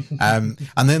atmosphere. And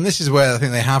then this is where I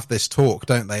think they have this talk,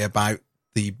 don't they, about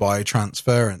the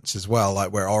biotransference as well,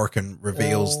 like where Orikan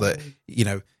reveals that,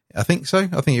 I think so.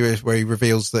 I think it is where he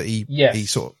reveals that he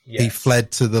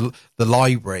fled to the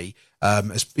library,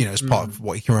 as part of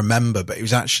what he can remember, but it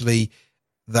was actually,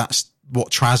 that's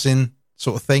what Trazyn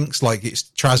sort of thinks. Like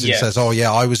Trazyn says, oh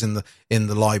yeah, I was in the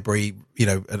library,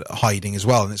 hiding as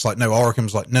well. And it's like, no,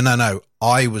 Orikan's like, no,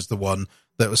 I was the one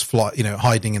that was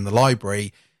hiding in the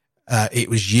library. It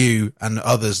was you and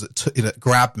others that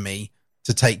grabbed me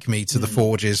to take me to the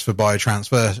forges for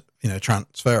transference.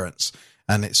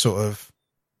 And it's sort of,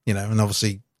 and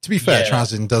obviously, to be fair,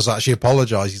 Trazyn does actually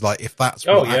apologise. He's like, if that's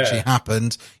what actually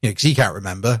happened, because he can't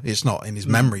remember, it's not in his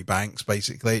memory banks,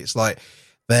 basically. It's like,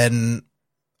 then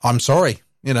I'm sorry,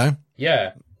 Yeah.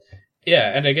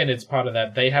 Yeah, and again, it's part of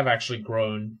that. They have actually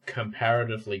grown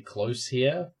comparatively close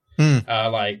here.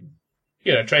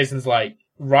 Trazyn's like,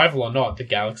 rival or not, the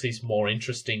galaxy's more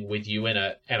interesting with you in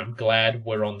it, and I'm glad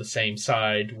we're on the same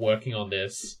side working on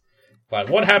this. Like,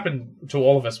 what happened to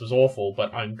all of us was awful,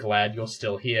 but I'm glad you're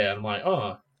still here. And I'm like,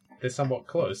 they're somewhat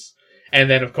close. And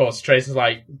then, of course, Trazyn's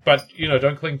like, but,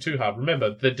 don't cling too hard.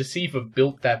 Remember, the Deceiver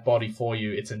built that body for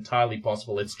you. It's entirely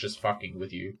possible it's just fucking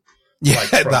with you. Yeah,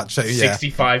 like, from that's it,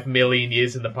 65 million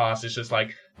years in the past, it's just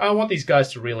like, I want these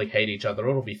guys to really hate each other.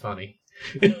 It'll be funny.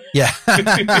 Yeah,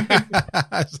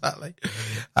 exactly.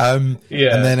 And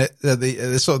then at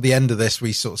the sort of the end of this,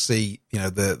 we sort of see,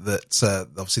 that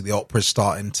obviously the opera's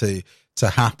starting to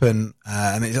happen.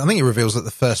 And I think it reveals that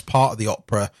the first part of the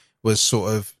opera was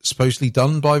sort of supposedly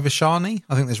done by Vashani.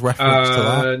 I think there's reference to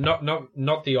that.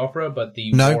 Not the opera, but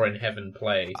the War in Heaven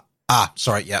play.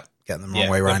 Sorry, yep. Getting them the wrong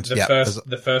way around.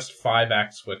 The first 5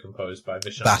 acts were composed by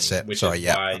Vashani. That's it. Which is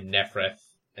why Nephrith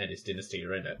and his dynasty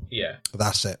are in it. Yeah.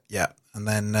 That's it. Yeah. And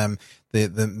then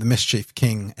the Mischief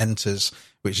King enters,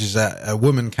 which is a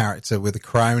woman character with a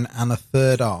crown and a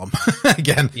third arm.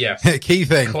 Again, yes. Key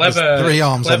thing. Clever, 3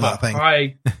 arms on that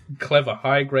thing. Clever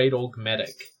high-grade aug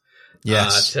medic.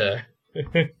 Yes. To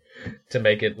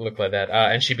make it look like that.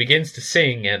 And she begins to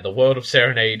sing, and the world of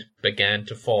Serenade began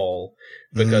to fall.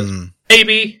 Because,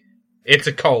 baby, it's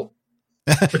a cult.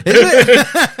 Is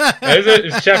it?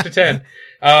 It's chapter 10.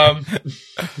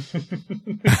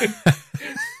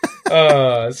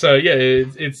 So yeah,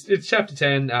 it's chapter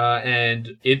 10,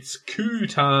 and it's coup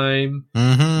time.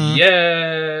 Mm-hmm.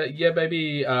 Yeah,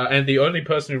 baby. And the only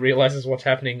person who realizes what's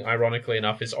happening, ironically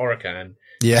enough, is Orikan.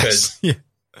 Yes.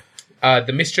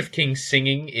 The Mischief King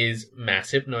singing is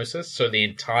massive gnosis, so the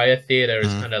entire theater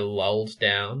is kind of lulled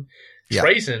down. Yeah.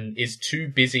 Trazyn is too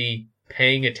busy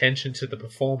paying attention to the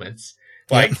performance.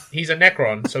 Like, he's a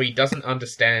Necron, so he doesn't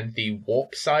understand the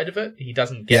warp side of it. He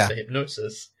doesn't get the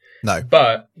hypnosis. No.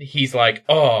 But he's like,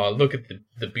 oh, look at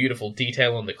the beautiful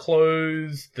detail on the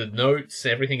clothes, the notes,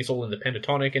 everything is all in the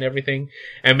pentatonic and everything.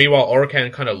 And meanwhile,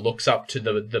 Orikan kind of looks up to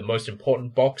the most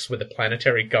important box where the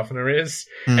planetary governor is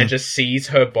and just sees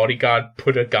her bodyguard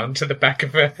put a gun to the back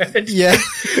of her head. Yeah.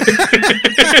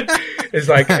 It's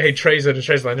like, hey, Trazyn, and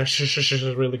Trazyn's like, no, this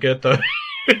is really good, though.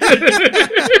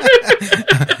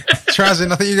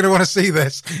 Trazyn, I think you're going to want to see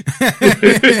this.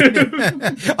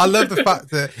 I love the fact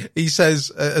that he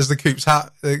says, as the coup's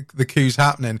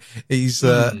happening, he's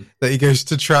that he goes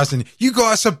to Trazyn, "You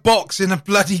got us a box in a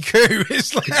bloody coup."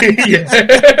 It's like,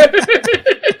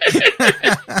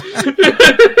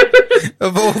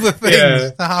 of all the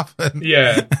things to happen.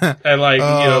 Yeah, and like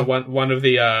one of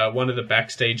the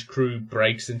backstage crew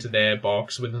breaks into their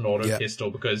box with an auto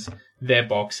pistol because their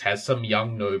box has some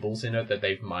young nobles in it that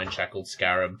they've mind shackled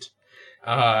scarabed.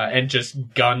 And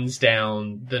just guns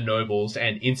down the nobles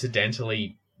and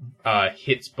incidentally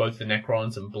hits both the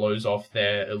Necrons and blows off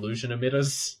their illusion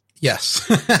emitters. Yes.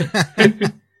 So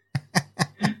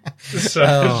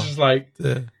it's just like,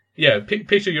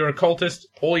 picture you're a cultist.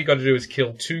 All you got to do is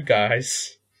kill 2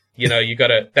 guys.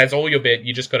 That's all your bit.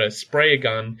 You just got to spray a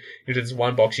gun into this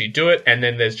one box. You do it, and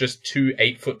then there's just 2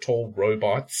 8-foot tall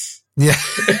robots. Yeah.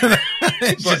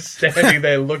 Just standing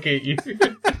there looking at you.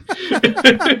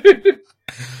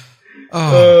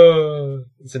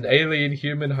 It's an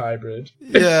alien-human hybrid.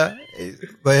 Yeah,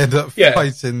 they end up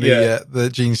fighting the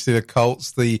Gene Stealer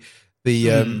cults. The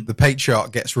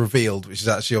patriarch gets revealed, which is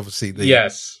actually obviously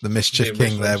the Mischief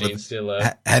King there,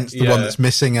 hence the one that's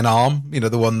missing an arm.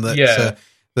 The one that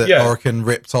Orikan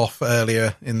ripped off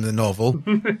earlier in the novel.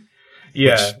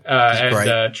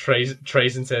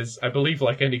 Trazyn says, "I believe,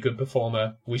 like any good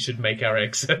performer, we should make our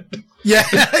exit."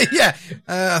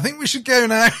 I think we should go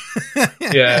now.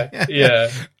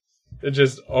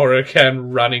 Just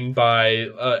Orikan running by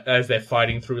as they're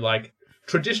fighting through like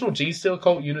traditional G-Steel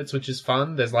cult units, which is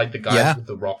fun. There's like the guys with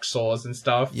the rock saws and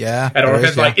stuff. Yeah, and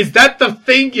Orikan's like, "Is that the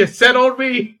thing you set on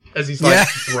me?" As he's like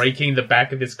breaking the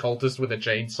back of this cultist with a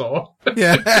chainsaw.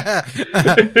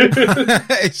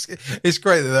 It's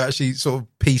great that they're actually sort of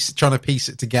trying to piece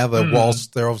it together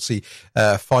whilst they're obviously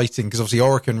fighting, because obviously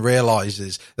Orikan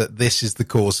realizes that this is the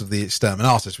cause of the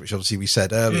exterminatus, which obviously we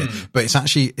said earlier. But it's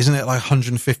actually, isn't it like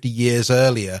 150 years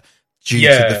earlier due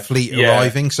to the fleet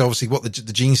arriving? So obviously what the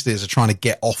Gene Stealers are trying to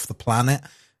get off the planet,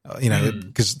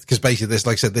 because basically there's,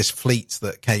 like I said, this fleet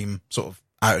that came sort of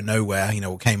out of nowhere,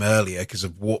 came earlier because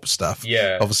of warp stuff.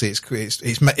 Yeah. Obviously it's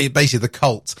basically the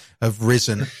cult have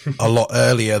risen a lot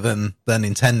earlier than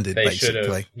intended, they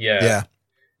basically. Yeah.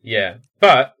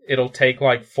 But it'll take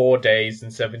like 4 days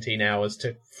and 17 hours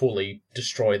to fully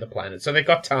destroy the planet. So they've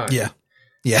got time. Yeah.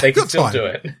 They can still do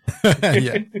it.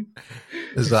 Yeah.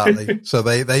 Exactly. So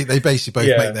they basically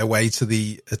both make their way to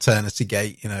the Eternity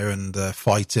Gate, and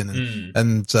fighting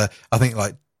and I think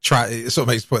like it sort of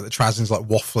makes the point that Trazyn's like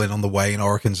waffling on the way, and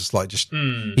Orikan's just like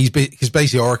he's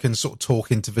basically Orikan's sort of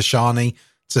talking to Vashani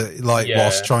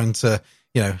whilst trying to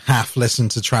half listen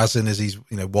to Trazyn as he's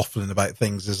waffling about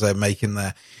things as they're making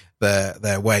their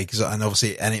way,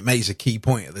 and it makes a key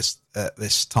point at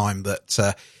this time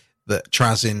that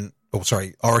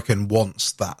Orikan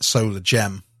wants that solar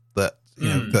gem that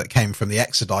that came from the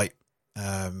Exodite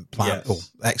planet or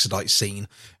Exodite scene,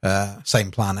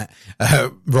 same planet,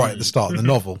 right at the start of the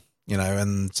novel,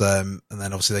 and then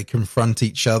obviously they confront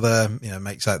each other,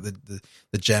 makes out the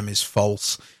gem is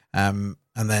false, and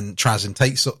then Trazyn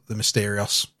takes up the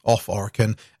Mysterios off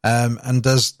Orikan, and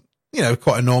does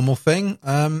quite a normal thing.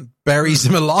 Buries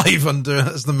him alive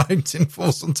as the mountain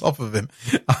falls on top of him.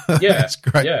 Yeah, that's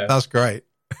great. Yeah. That's great.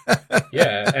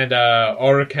 Yeah, and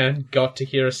Orikan got to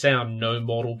hear a sound no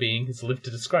mortal being has lived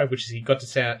to describe, which is he got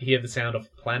to hear the sound of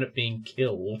a planet being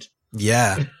killed.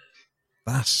 Yeah,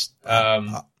 that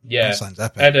sounds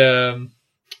epic.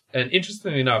 And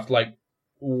interestingly enough, like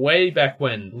way back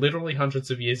when, literally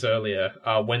hundreds of years earlier,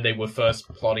 when they were first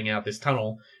plotting out this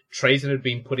tunnel, Trazyn had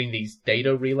been putting these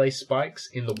data relay spikes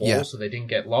in the wall so they didn't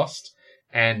get lost,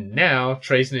 and now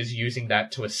Trazyn is using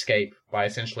that to escape by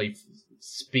essentially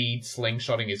speed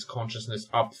slingshotting his consciousness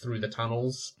up through the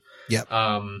tunnels. Yep.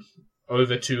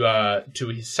 Over to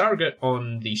his surrogate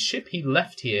on the ship he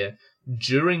left here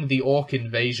during the Orc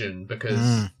invasion,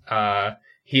 because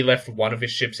he left one of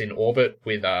his ships in orbit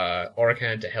with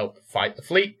Orikan to help fight the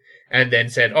fleet, and then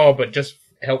said, "Oh, but just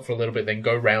help for a little bit, then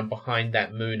go round behind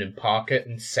that moon and park it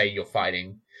and say you're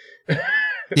fighting."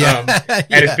 And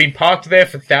it's been parked there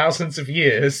for thousands of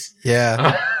years.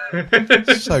 Yeah.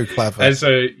 So clever. And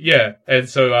so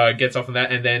gets off on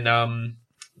that, and then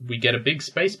we get a big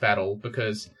space battle,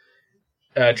 because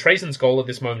Trazyn's goal at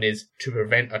this moment is to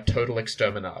prevent a total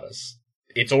exterminatus.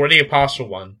 It's already a partial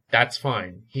one. That's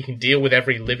fine. He can deal with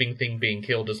every living thing being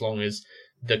killed as long as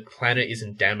the planet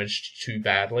isn't damaged too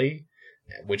badly,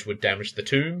 which would damage the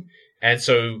tomb. And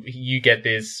so you get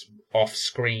this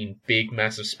off-screen big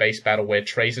massive space battle where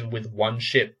Trazyn with one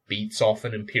ship beats off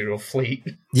an Imperial fleet.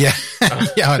 Yeah.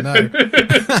 Yeah, I know.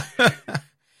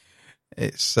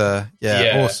 It's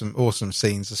awesome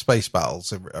scenes. The space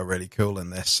battles are really cool in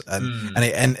this, and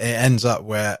it ends up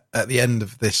where at the end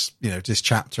of this, this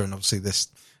chapter, and obviously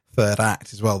this third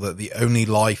act as well, that the only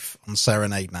life on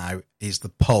Serenade now is the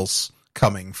pulse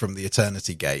coming from the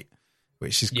Eternity Gate,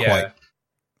 which is quite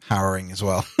harrowing as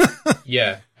well.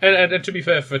 Yeah, and to be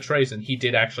fair for Trazyn, he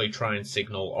did actually try and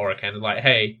signal Orikan, like,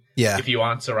 "Hey, if you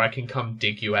answer, I can come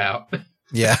dig you out."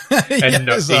 Yeah, and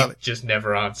exactly. He just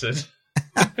never answered.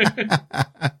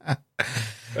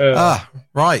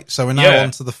 Right. So we're now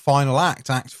on to the final act,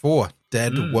 Act 4,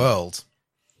 Dead World.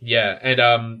 Yeah,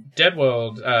 and Dead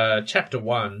World, Chapter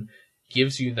 1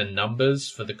 gives you the numbers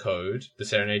for the code, the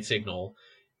Serenade signal.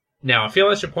 Now, I feel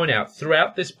I should point out,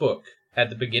 throughout this book, at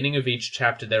the beginning of each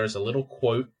chapter, there is a little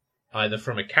quote, either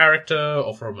from a character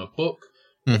or from a book,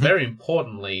 or very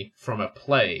importantly, from a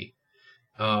play.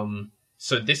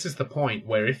 So this is the point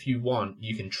where, if you want,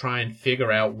 you can try and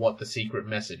figure out what the secret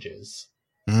message is.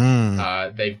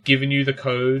 They've given you the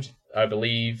code. I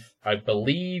believe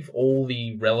all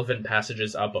the relevant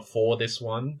passages are before this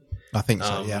one. I think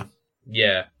so, yeah.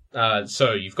 Yeah.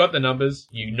 So you've got the numbers.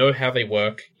 You know how they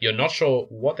work. You're not sure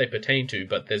what they pertain to,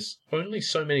 but there's only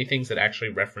so many things that actually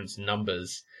reference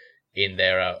numbers in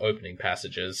their opening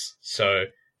passages. So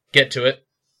get to it.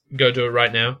 Go do it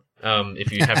right now.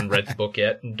 If you haven't read the book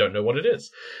yet and don't know what it is.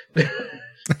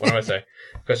 What do I say?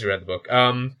 Because you read the book.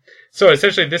 So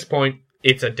essentially at this point,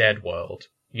 it's a dead world.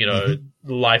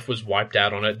 Life was wiped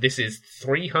out on it. This is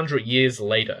 300 years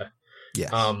later.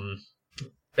 Yes.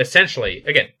 Essentially,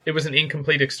 again, it was an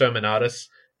incomplete exterminatus.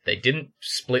 They didn't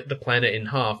split the planet in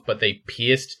half, but they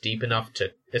pierced deep enough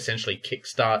to essentially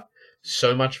kickstart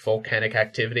so much volcanic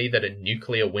activity that it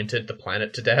nuclear wintered the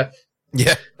planet to death.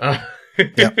 Yeah.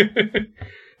 Yep.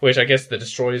 Which I guess the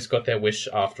Destroyers got their wish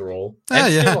after all.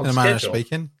 And in a manner of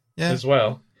speaking. Yeah. As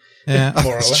well. Yeah,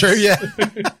 more or less. That's true, yeah.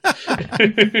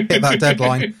 Hit that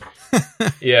deadline.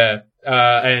 Yeah.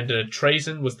 And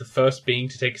Trazyn was the first being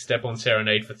to take a step on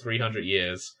Serenade for 300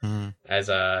 years. As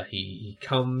he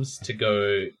comes to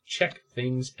go check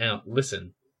things out.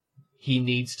 Listen, he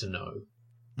needs to know.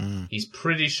 He's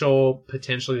pretty sure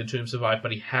potentially the tomb survived,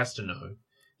 but he has to know.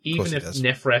 Even if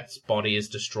Nephreth's body is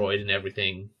destroyed and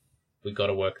everything, we got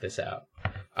to work this out.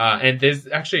 And there's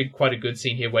actually quite a good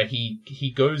scene here where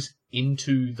he goes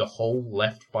into the hole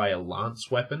left by a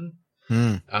lance weapon.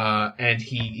 And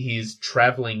he is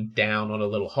traveling down on a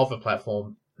little hover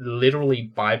platform,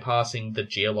 literally bypassing the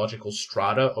geological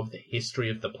strata of the history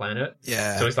of the planet.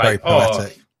 Yeah, so it's like,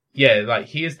 like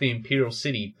here's the Imperial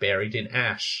City buried in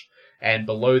ash. And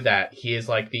below that, here's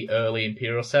like the early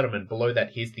Imperial settlement. Below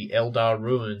that, here's the Eldar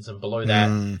ruins. And below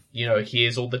that,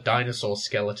 here's all the dinosaur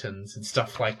skeletons and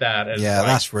stuff like that. And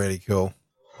that's really cool.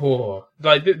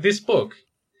 This book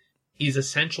is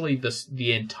essentially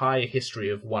the entire history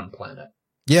of one planet.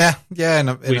 Yeah.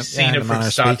 We've seen it from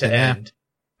start to end.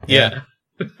 Yeah.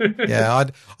 Yeah.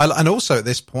 And also at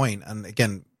this point, and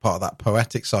again, part of that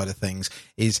poetic side of things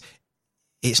is,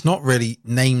 it's not really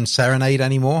named Serenade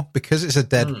anymore because it's a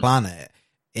dead planet.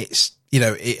 It's,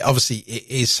 obviously it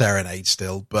is Serenade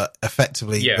still, but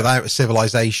effectively without a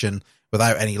civilization,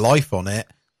 without any life on it,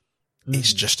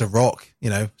 it's just a rock.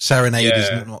 Serenade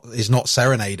is not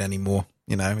Serenade anymore.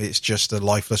 It's just a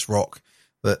lifeless rock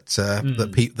that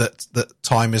that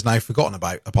time is now forgotten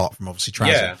about, apart from obviously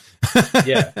Trazyn.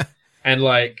 Yeah. And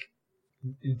like,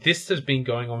 this has been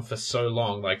going on for so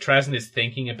long. Like, Trazyn is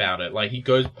thinking about it. Like, he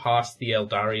goes past the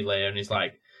Eldari layer and he's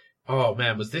like, oh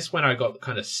man, was this when I got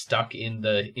kind of stuck in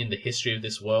the history of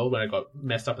this world, when I got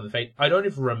messed up in the fate? I don't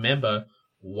even remember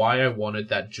why I wanted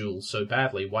that jewel so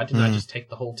badly. Why didn't I just take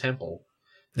the whole temple?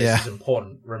 This is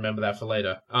important. Remember that for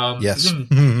later. Yes.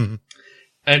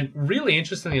 And really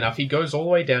interestingly enough, he goes all the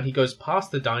way down, he goes past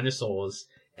the dinosaurs,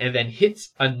 and then hits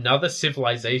another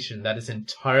civilization that is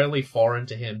entirely foreign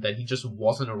to him, that he just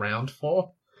wasn't around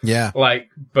for. Yeah. Like,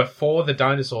 before the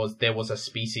dinosaurs, there was a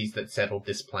species that settled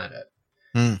this planet.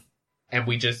 And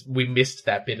we missed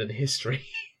that bit of the history.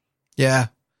 Yeah.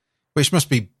 Which must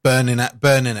be burning at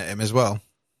him as well.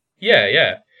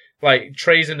 Yeah. Like,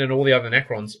 Trazyn and all the other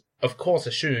Necrons, of course,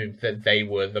 assumed that they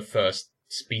were the first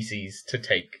species to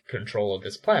take control of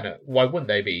this planet. Why wouldn't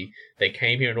they be? They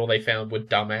came here and all they found were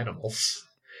dumb animals.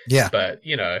 Yeah. But,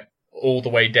 all the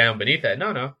way down beneath that,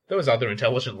 no, there was other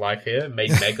intelligent life here,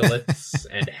 made megaliths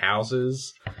and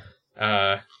houses.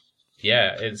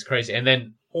 It's crazy. And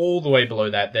then all the way below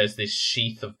that, there's this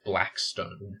sheath of black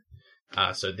stone.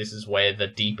 So this is where the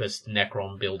deepest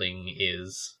Necron building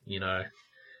is,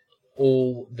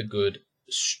 all the good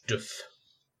stuff.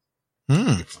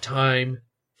 It's time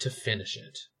to finish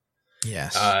it.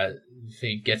 Yes.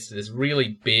 He gets to this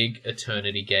really big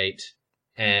Eternity Gate,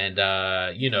 and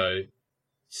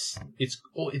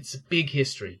it's a big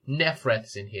history.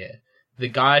 Nephreth's in here. The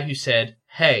guy who said,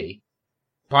 "Hey,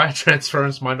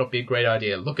 biotransference might not be a great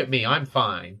idea. Look at me, I'm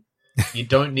fine. You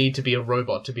don't need to be a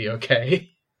robot to be okay.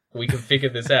 We can figure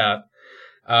this out."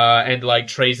 And like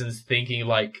Trazyn's thinking,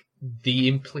 like, the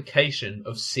implication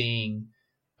of seeing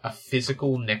a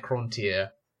physical Necrontyr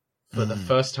for the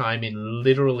first time in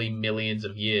literally millions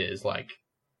of years, like,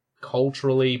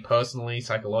 culturally, personally,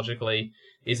 psychologically,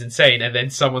 is insane. And then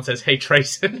someone says, "Hey,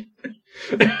 Trazyn."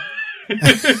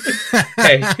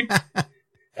 Hey.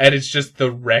 And it's just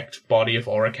the wrecked body of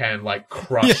Orikan, like,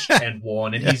 crushed and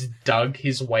worn, and he's dug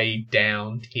his way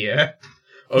down here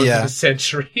over the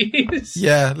centuries.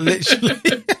 Yeah,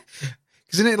 literally.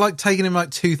 Isn't it like taking him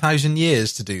like 2,000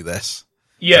 years to do this?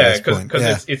 Yeah,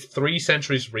 because it's 3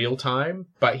 centuries real time,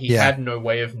 but he had no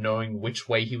way of knowing which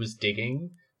way he was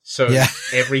digging. So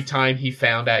every time he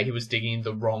found out he was digging in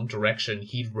the wrong direction,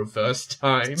 he'd reverse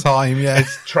time. And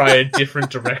try a different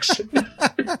direction.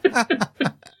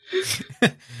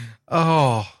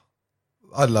 Oh,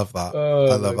 I love that.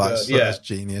 I love that. That's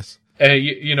genius.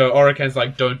 Orikan's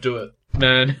like, "Don't do it,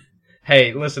 man.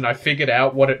 Hey, listen, I figured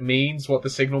out what it means, what the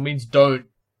signal means. Don't.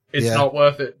 It's not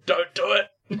worth it. Don't do it."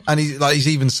 And he's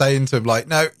even saying to him, like,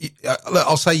 "No, look,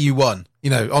 I'll say you won.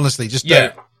 Honestly, just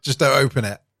don't open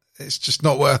it. It's just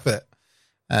not worth it."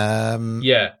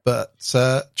 But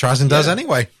Trazyn does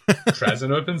anyway.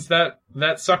 Trazyn opens that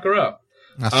sucker up.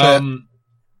 That's it.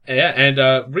 Yeah,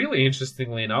 and really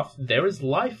interestingly enough, there is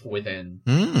life within.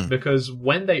 Because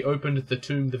when they opened the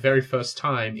tomb the very first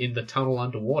time in the tunnel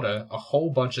underwater, a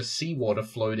whole bunch of seawater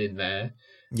flowed in there.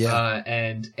 Yeah.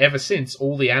 And ever since,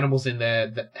 all the animals in there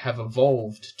that have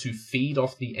evolved to feed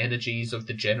off the energies of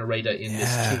the generator in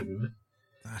this tomb.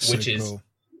 Which is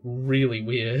really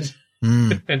weird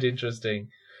and interesting.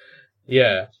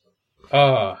 Yeah.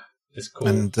 It's cool.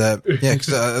 And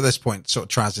because at this point, sort of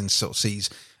Trazyn sort of sees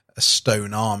a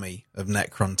stone army of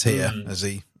Necrontyr as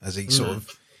he sort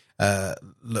of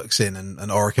looks in, and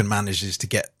Orikan manages to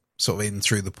get sort of in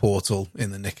through the portal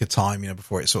in the nick of time,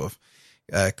 before it sort of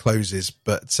closes.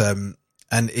 But and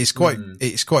it's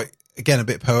quite again a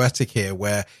bit poetic here,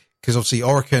 where because obviously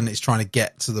Orikan is trying to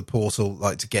get to the portal,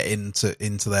 like to get into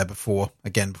there before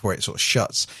it sort of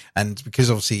shuts, and because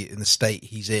obviously in the state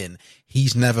he's in,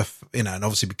 he's never and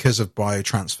obviously because of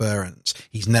biotransference,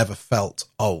 he's never felt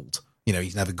old.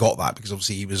 He's never got that because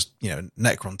obviously he was,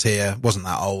 Necrontyr, wasn't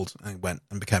that old, and went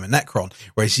and became a Necron.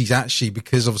 Whereas he's actually,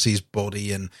 because obviously his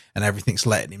body and everything's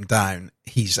letting him down,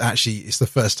 it's the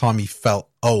first time he felt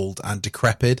old and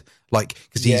decrepit. Like,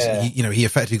 because he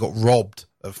effectively got robbed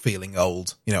of feeling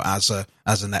old, as a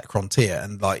Necrontyr.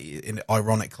 And like,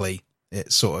 ironically,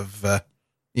 it's sort of,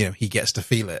 he gets to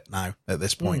feel it now at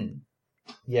this point.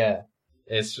 Yeah.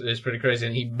 It's pretty crazy,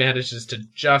 and he manages to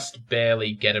just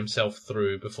barely get himself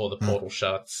through before the portal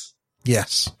shuts.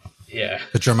 Yes. Yeah.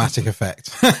 The dramatic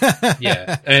effect.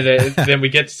 Yeah. And then we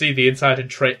get to see the inside, and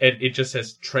it just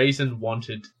says, "Trazyn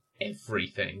wanted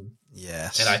everything."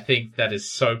 Yes. And I think that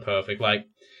is so perfect. Like,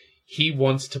 he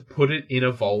wants to put it in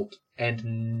a vault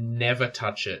and never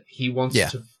touch it. He wants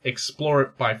to explore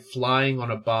it by flying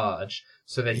on a barge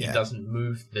so that he doesn't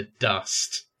move the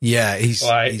dust. Yeah, he's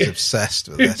obsessed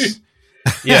with this.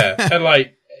 Yeah, and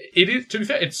like, it is, to be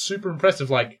fair, it's super impressive.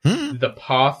 Like, the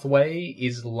pathway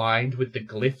is lined with the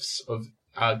glyphs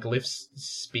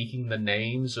speaking the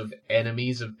names of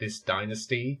enemies of this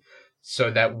dynasty,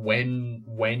 so that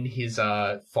when his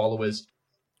followers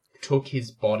took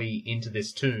his body into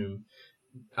this tomb,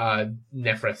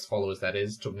 Nephreth's followers, that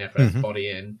is, took Nephreth's body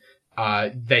in,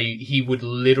 he would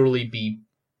literally be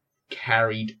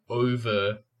carried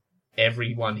over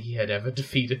everyone he had ever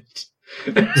defeated.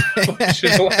 Which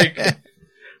is like,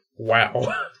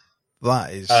 wow.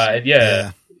 That is...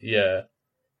 yeah.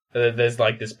 There's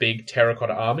like this big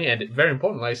terracotta army, and very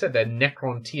important, like I said, they're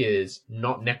Necrontyrs,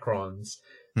 not Necrons.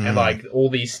 And like, all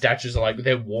these statues are like,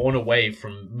 they're worn away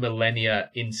from millennia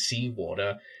in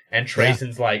seawater, and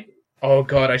Trazyn's like, oh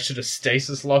god, I should have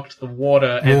stasis locked the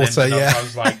water. And then another part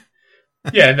was like,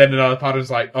 and then another part was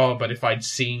like, oh, but if I'd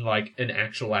seen like an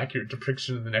actual accurate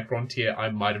depiction of the Necrontyr, I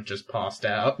might have just passed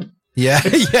out. Yeah.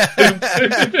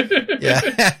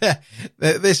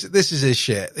 This is his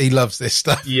shit. He loves this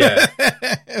stuff. Yeah.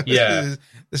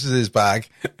 This is his bag.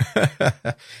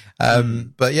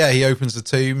 But yeah, he opens the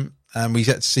tomb, and we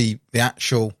get to see the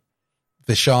actual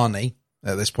Vishani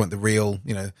at this point, the real,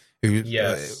 who,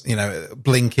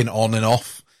 blinking on and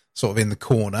off, sort of in the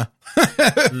corner,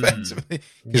 effectively.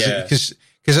 Because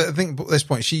I think at this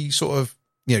point she sort of,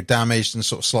 damaged and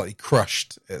sort of slightly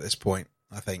crushed at this point,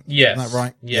 I think. Yes. Isn't that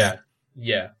right? Yeah.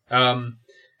 And,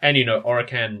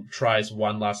 Orikan tries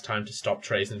one last time to stop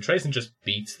Trazyn. Trazyn just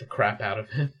beats the crap out of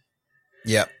him.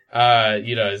 Yeah.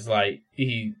 It's like,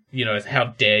 it's how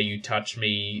dare you touch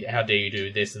me? How dare you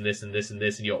do this and this and this and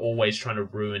this? And you're always trying to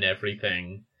ruin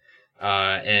everything.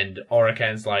 And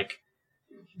Orikan's like,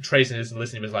 Trazyn isn't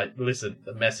listening, but is like, listen,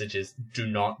 the message is, do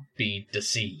not be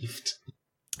deceived.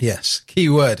 Yes.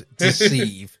 Keyword,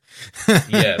 deceive.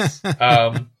 Yes.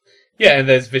 And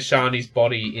there's Vishani's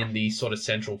body in the sort of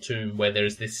central tomb where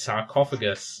there's this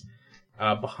sarcophagus,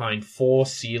 behind 4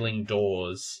 ceiling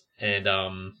doors. And,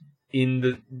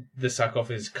 in the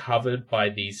sarcophagus is covered by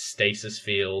these stasis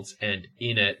fields, and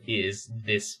in it is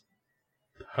this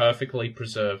perfectly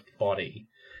preserved body.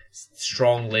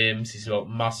 Strong limbs, he's got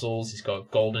muscles, he's got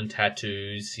golden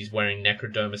tattoos, he's wearing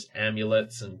necrodermis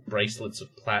amulets and bracelets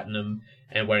of platinum,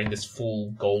 and wearing this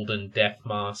full golden death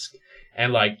mask.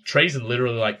 And like, Trazyn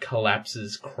literally like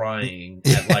collapses crying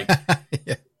at like,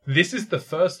 this is the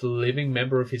first living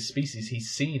member of his species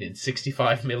he's seen in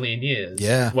 65 million years.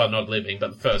 Yeah. Well, not living,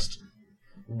 but the first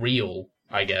real,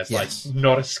 I guess. Yes. Like,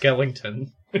 not a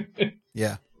skeleton.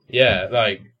 Yeah. Yeah,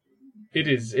 like,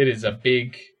 it's a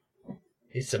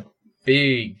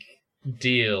big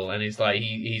deal. And he's like,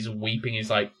 he's weeping. He's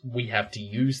like, we have to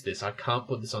use this. I can't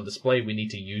put this on display. We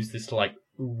need to use this to like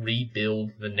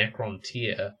rebuild the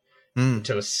Necrontyr.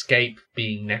 To escape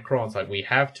being Necrons, like we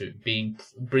have to.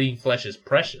 Breathing flesh is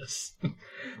precious.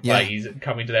 Like he's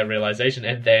coming to that realization,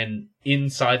 and then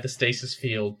inside the stasis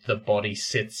field, the body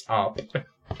sits up.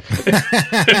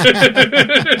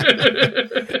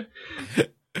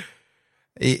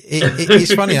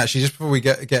 It's funny actually. Just before we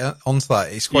get onto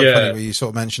that, it's quite funny where you sort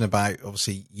of mention about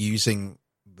obviously using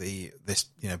this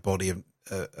body of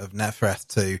Nephreth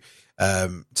to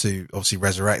obviously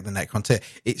resurrect the Necrontyr.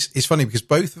 It's funny because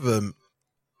both of them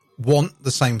want the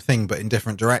same thing, but in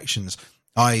different directions.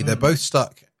 They're both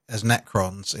stuck as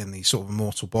Necrons in these sort of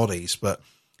immortal bodies, but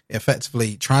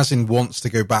effectively Trazyn wants to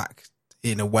go back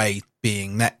in a way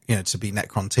being to be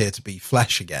Necrontyr, to be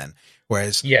flesh again.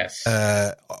 Whereas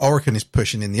Orikan is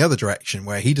pushing in the other direction,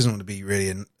 where he doesn't want to be really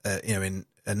in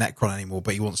a Necron anymore,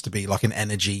 but he wants to be like an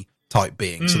energy type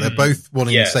being. So they're both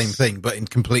wanting the same thing, but in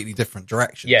completely different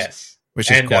directions. Yes.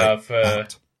 Which is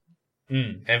quite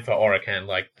and for Orikan,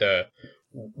 like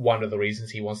one of the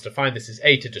reasons he wants to find this is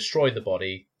to destroy the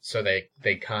body so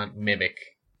they can't mimic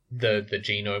the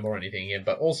genome or anything again,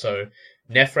 but also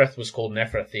Nephreth was called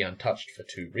Nephreth the Untouched for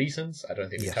 2 reasons. I don't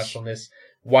think we touched on this.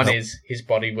 One is his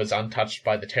body was untouched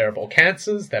by the terrible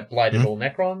cancers that blighted all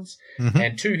Necrons,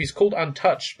 and 2, he's called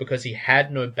Untouched because he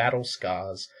had no battle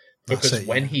scars. Because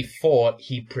when he fought,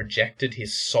 he projected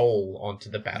his soul onto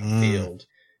the battlefield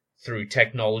through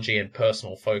technology and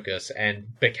personal focus,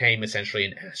 and became essentially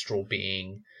an astral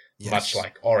being, much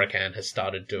like Orikan has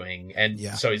started doing. And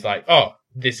so he's like, oh,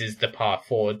 this is the path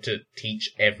forward to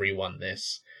teach everyone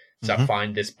this. So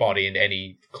find this body and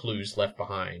any clues left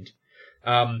behind.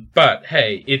 But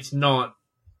hey, it's not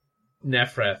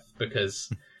Nephreth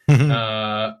because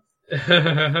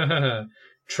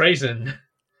Trazyn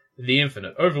the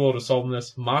Infinite, Overlord of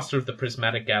Solenness, Master of the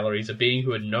Prismatic Galleries, a being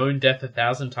who had known death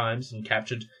 1,000 times and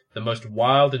captured the most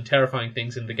wild and terrifying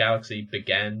things in the galaxy,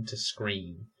 began to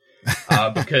scream.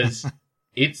 Because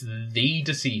it's the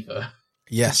Deceiver.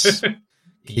 Yes.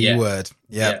 Keyword.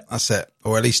 Yeah, that's it.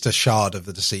 Or at least a shard of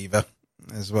the Deceiver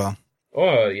as well.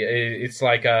 Oh, it's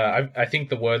like, I think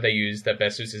the word they use that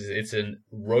best is it's a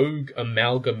rogue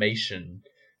amalgamation.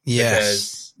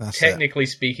 Yes. Because technically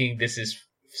speaking, this is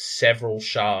several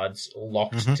shards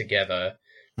locked together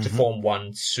to form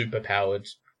one superpowered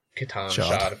Catan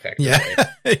shard effectively.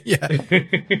 Yeah.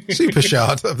 Super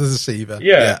shard of the Deceiver.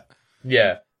 Yeah.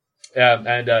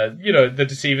 And the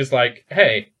Deceiver's like,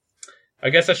 hey, I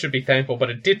guess I should be thankful,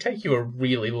 but it did take you a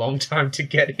really long time to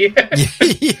get here.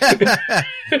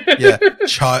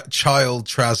 Child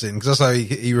Trazyn, because that's how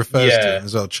he refers to him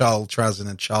as well. Child Trazyn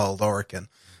and Child Orikan.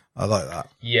 I like that.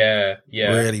 Yeah.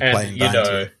 Really playing down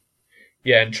to it.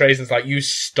 Yeah, and Trazyn's like, you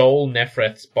stole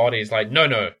Nephreth's body. It's like,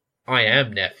 no, I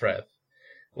am Nephreth.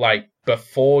 Like,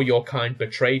 before your kind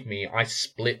betrayed me, I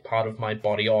split part of my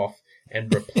body off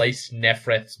and replaced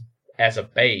Nephreth as a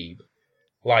babe.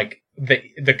 Like, the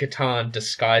Catan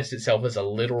disguised itself as a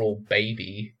literal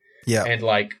baby. Yeah. And,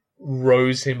 like,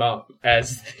 rose him up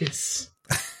as this...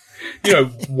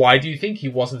 why do you think he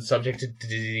wasn't subject to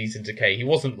disease and decay? He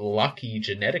wasn't lucky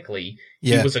genetically.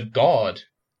 He was a god.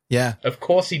 Yeah. Of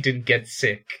course he didn't get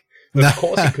sick. Of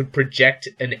course he could project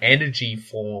an energy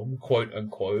form, quote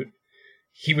unquote.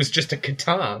 He was just a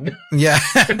Catan. Yeah.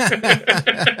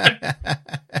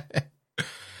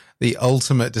 The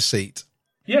ultimate deceit.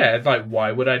 Yeah, like,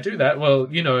 why would I do that? Well,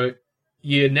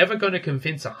 you're never going to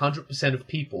convince 100% of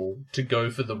people to go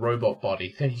for the robot body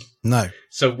thing. No.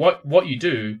 So what you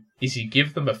do is you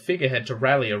give them a figurehead to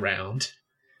rally around,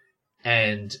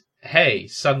 and hey,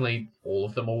 suddenly all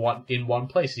of them are in one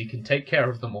place. You can take care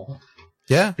of them all.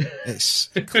 Yeah, it's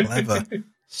clever.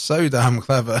 So damn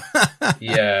clever.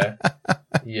 Yeah.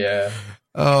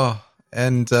 Oh,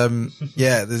 and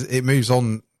it moves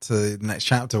on to the next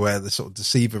chapter where the sort of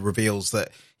Deceiver reveals that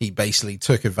he basically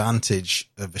took advantage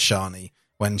of Vashani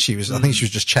when she was, I think she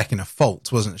was just checking a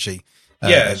fault, wasn't she?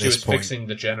 She was fixing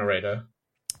the generator.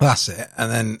 That's it.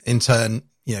 And then in turn,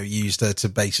 used her to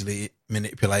basically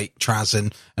manipulate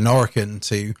Trazyn and Orikan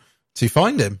to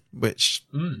find him, which,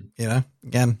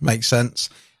 again, makes sense.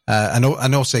 And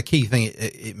also a key thing,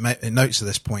 it notes at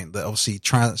this point that obviously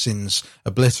Trazyn's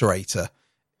obliterator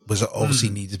was obviously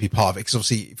needed to be part of it, because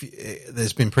obviously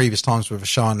there's been previous times where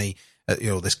Vashani,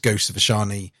 this ghost of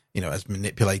Vashani, as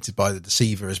manipulated by the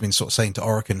Deceiver, has been sort of saying to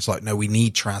Orikan, it's like, no, we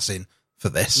need Trazyn for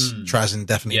this. Trazyn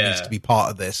definitely needs to be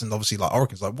part of this. And obviously, like,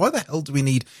 Orikan's like, why the hell do we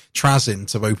need Trazyn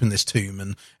to open this tomb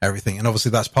and everything? And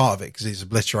obviously that's part of it, because his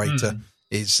obliterator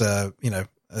is, a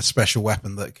special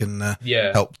weapon that can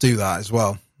help do that as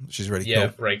well, which is really cool.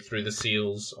 Break through the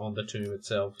seals on the tomb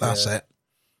itself. That's it.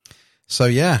 So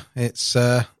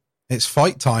it's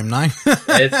fight time now.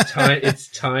 It's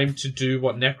time to do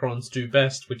what Necrons do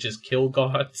best, which is kill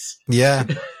gods. Yeah.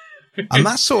 And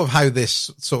that's sort of how this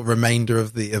sort of remainder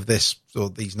of this or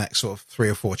these next sort of 3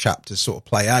 or 4 chapters sort of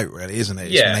play out, really, isn't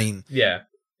it? Yeah.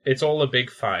 It's all a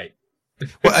big fight.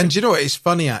 Well, and you know what? It's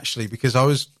funny actually, because I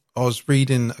was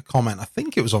reading a comment. I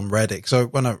think it was on Reddit. So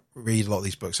when I read a lot of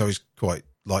these books, I always quite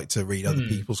like to read other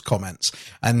people's comments.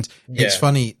 And it's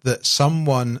funny that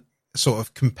someone sort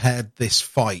of compared this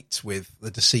fight with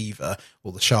the Deceiver,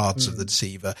 or the shards of the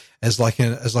Deceiver, as like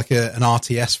an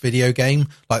RTS video game.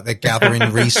 Like they're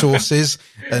gathering resources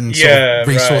and sort of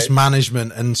resource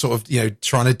management, and sort of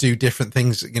trying to do different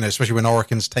things. Especially when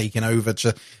Orikan's taking over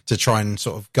to try and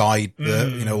sort of guide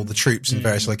the all the troops in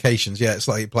various locations. Yeah, it's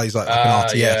like it plays like an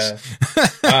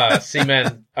RTS. See,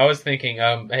 man, I was thinking.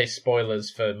 Hey,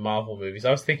 spoilers for Marvel movies.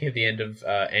 I was thinking of the end of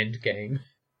Endgame.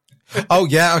 Oh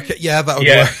yeah, okay, yeah, that would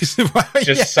work.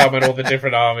 Just summon all the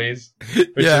different armies.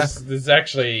 There's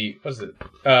actually, what is it?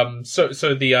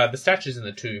 So the statues in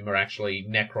the tomb are actually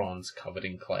Necrons covered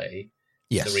in clay.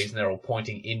 Yes. The reason they're all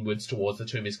pointing inwards towards the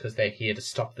tomb is because they're here to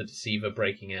stop the Deceiver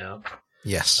breaking out.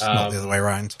 Yes, not the other way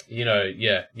around.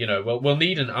 We'll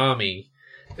need an army.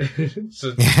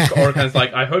 So Orikan's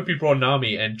like, I hope you brought an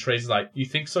army, and Trey's like, you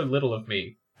think so little of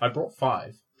me? I brought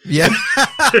 5. Yeah.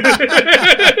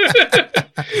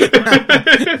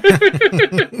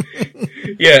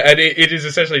 And it is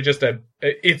essentially just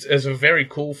it's a very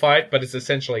cool fight, but it's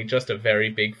essentially just a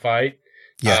very big fight.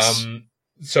 Yes.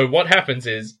 So what happens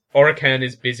is Orikan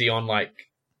is busy on, like,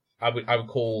 I would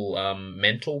call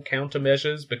mental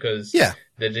countermeasures, because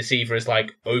the Deceiver is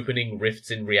like opening rifts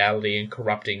in reality and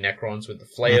corrupting Necrons with the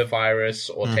Flayer virus,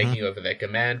 or taking over their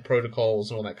command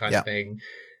protocols and all that kind of thing.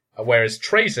 Whereas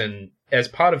Trazyn, as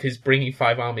part of his bringing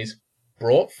 5 armies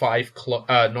brought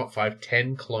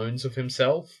 10 clones of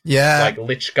himself. Yeah. Like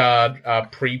Lich Guard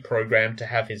pre-programmed to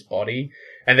have his body.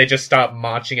 And they just start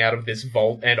marching out of this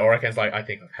vault, and Orikan's like, I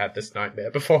think I've had this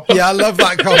nightmare before. Yeah, I love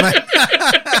that comment.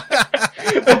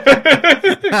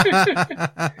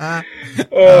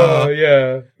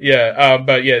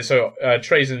 But yeah, so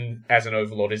Trazyn, as an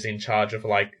overlord, is in charge of,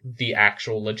 like, the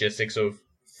actual logistics of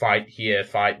fight here,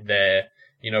 fight there.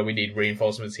 You know, we need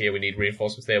reinforcements here, we need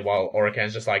reinforcements there, while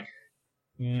Orikan's just like,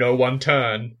 no one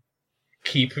turn.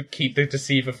 Keep the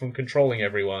Deceiver from controlling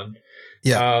everyone.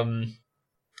 Yeah.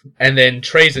 And then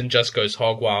Trazyn just goes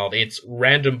hog wild. It's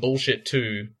random bullshit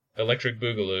too. Electric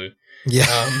Boogaloo.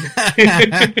 Yeah.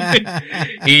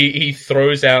 He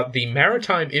throws out the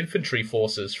maritime infantry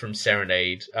forces from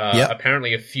Serenade.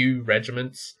 Apparently a few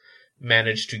regiments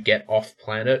managed to get off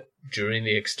planet during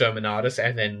the Exterminatus,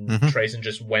 and then Trazyn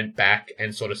just went back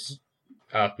and sort of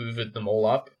hoovered them all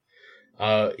up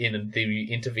in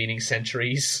the intervening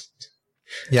centuries.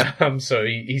 Yeah. So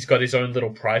he's got his own little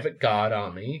private guard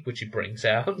army, which he brings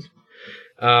out.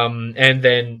 And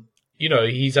then, you know,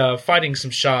 he's fighting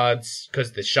some shards,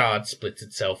 because the shard splits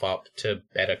itself up to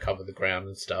better cover the ground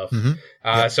and stuff.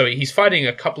 So he's fighting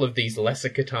a couple of these lesser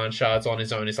Catan shards on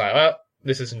his own. He's like, oh,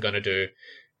 this isn't going to do.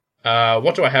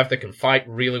 What do I have that can fight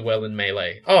really well in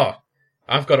melee? Oh,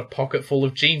 I've got a pocket full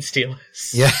of gene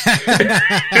stealers. Yeah.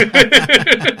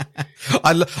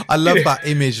 I love that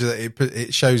image that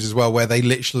it shows as well, where they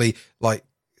literally like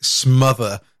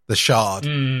smother the shard,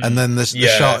 and then the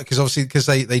shard, because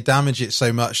they damage it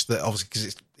so much that obviously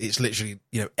because it's literally,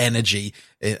 you know, energy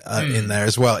in there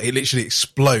as well. It literally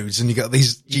explodes, and you got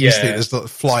these gene stealers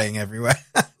flying everywhere.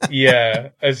 Yeah,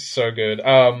 it's so good.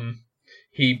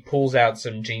 He pulls out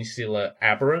some gene stealer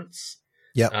aberrants.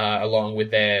 Along with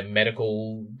their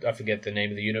medical, I forget the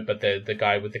name of the unit, but the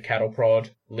guy with the cattle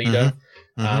prod leader,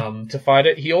 to fight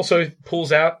it. He also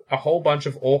pulls out a whole bunch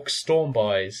of orc storm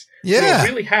boys. Yeah. Who are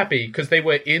really happy because they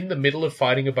were in the middle of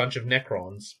fighting a bunch of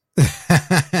Necrons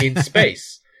in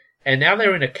space. And now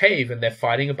they're in a cave and they're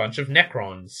fighting a bunch of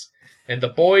Necrons. And the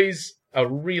boys are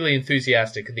really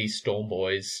enthusiastic of these storm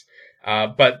boys.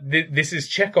 But this is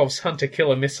Chekhov's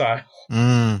hunter-killer missile.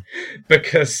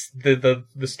 Because the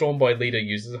Stormboy leader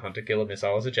uses a hunter-killer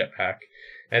missile as a jetpack.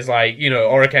 And it's like, you know,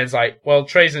 Orikan's like, well,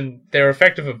 Trazyn, they're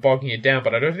effective at bogging it down,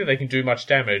 but I don't think they can do much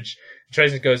damage.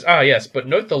 Trazyn goes, yes, but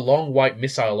note the long white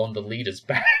missile on the leader's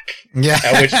back. Yeah.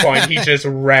 At which point he just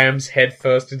rams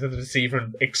headfirst into the Deceiver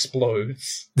and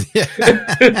explodes. Yeah.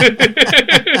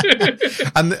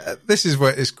 And this is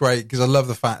where it's great, because I love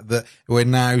the fact that we're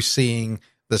now seeing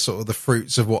the sort of the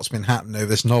fruits of what's been happening over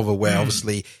this novel, where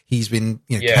obviously he's been,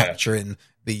 you know, capturing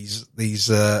these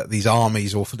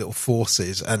armies or little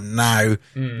forces, and now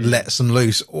lets them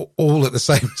loose all at the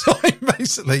same time,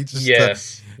 basically,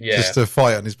 just to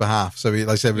fight on his behalf. So, like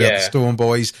I said, we have the Storm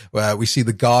Boys, where we see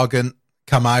the Gargant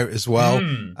come out as well,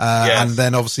 and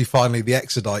then obviously finally the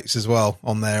Exodites as well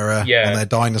on their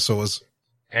dinosaurs.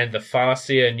 And the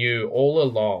Farseer knew all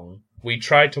along. We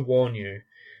tried to warn you.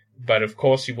 But of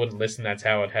course you wouldn't listen, that's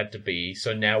how it had to be,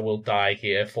 so now we'll die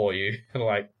here for you. And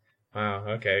like, wow,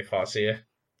 okay, Farseer.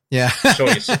 Yeah.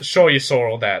 Sure you saw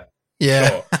all that. Yeah.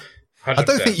 Sure. 100%. I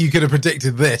don't think you could have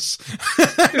predicted this.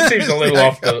 It seems a little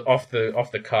off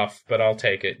the cuff, but I'll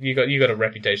take it. You got a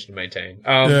reputation to maintain.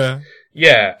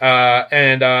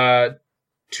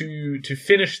 To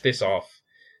finish this off,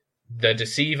 the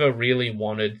Deceiver really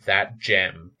wanted that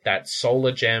gem, that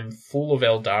solar gem full of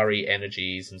Eldari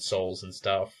energies and souls and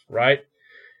stuff, right?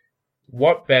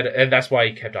 What better, and that's why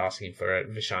he kept asking for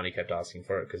it, Vishani kept asking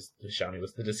for it, because Vishani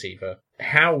was the Deceiver.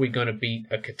 How are we going to beat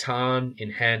a Catan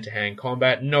in hand-to-hand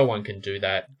combat? No one can do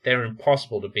that. They're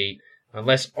impossible to beat,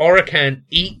 unless Orikan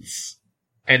eats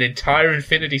an entire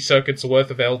Infinity Circuit's worth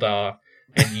of Eldar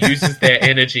and uses their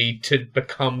energy to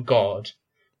become God.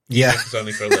 Yeah. It's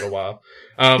only for a little while.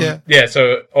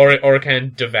 So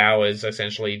Orikan devours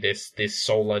essentially this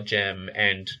solar gem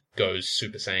and goes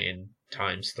Super Saiyan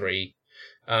times 3.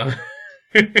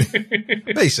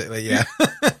 Basically, yeah.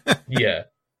 Yeah.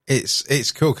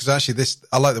 It's cool, because actually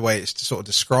I like the way it's sort of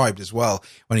described as well,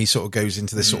 when he sort of goes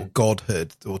into this sort of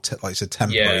godhood, or like I said,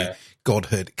 temporary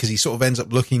godhood, because he sort of ends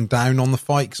up looking down on the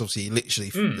fight, because obviously he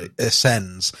literally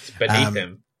ascends.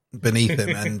 Beneath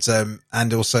him.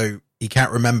 And also, he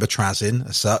can't remember Trazyn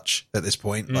as such at this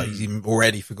point. Like, he's even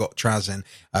already forgot Trazyn.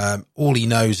 All he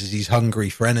knows is he's hungry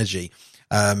for energy.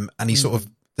 And he sort of,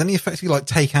 then he effectively like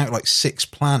take out like 6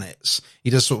 planets. He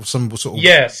does some sort of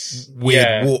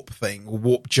weird warp thing, or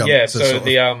warp jump. Yeah, so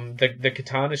the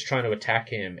Catan is trying to attack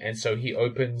him, and so he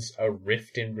opens a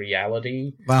rift in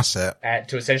reality. That's it.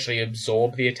 To essentially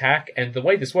absorb the attack. And the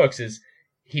way this works is,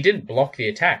 he didn't block the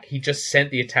attack. He just sent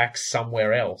the attack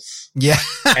somewhere else. Yeah.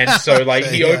 And so, like,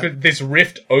 this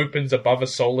rift opens above a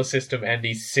solar system and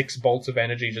these 6 bolts of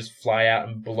energy just fly out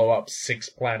and blow up 6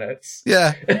 planets.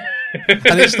 Yeah.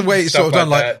 And it's the way it's sort of done,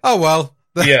 like, oh, well.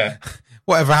 Yeah.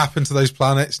 Whatever happened to those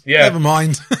planets? Yeah. Never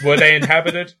mind. Were they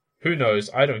inhabited? Who knows?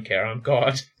 I don't care. I'm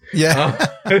God. Yeah.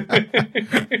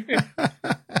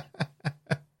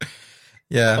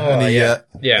 Yeah.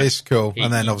 It's cool.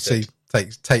 And then obviously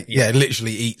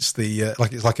literally eats the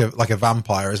like it's like a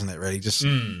vampire, isn't it? Really, just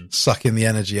sucking the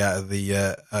energy out of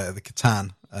the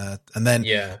Catan, and then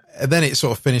it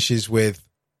sort of finishes with,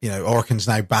 you know, Orikan's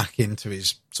now back into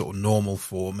his sort of normal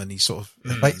form, and he's sort of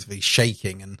effectively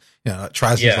shaking, and, you know, like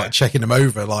Trazyn's like checking him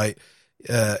over, like,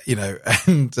 you know,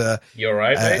 and you're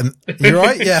right, mate. You're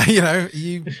right, yeah, you know,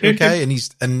 you okay? And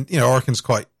you know, Orikan's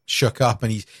quite shook up,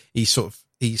 and he sort of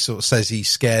says he's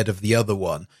scared of the other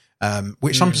one,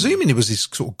 which I'm presuming it was his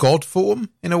sort of god form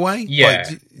in a way. Yeah,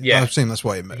 like, I assume that's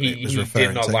what it was referring to. He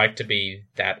did not like to be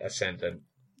that ascendant.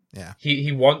 Yeah,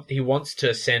 he wants to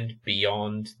ascend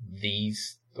beyond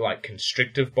these, like,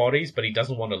 constrictive bodies, but he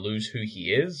doesn't want to lose who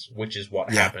he is, which is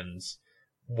what happens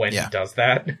when he does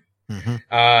that.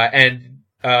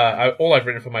 All I've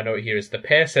written for my note here is the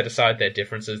pair set aside their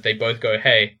differences. They both go,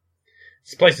 "Hey,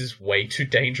 this place is way too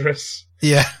dangerous.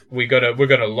 Yeah, we're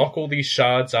gonna lock all these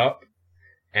shards up,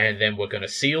 and then we're gonna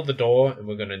seal the door, and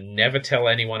we're gonna never tell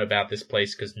anyone about this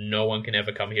place because no one can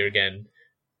ever come here again."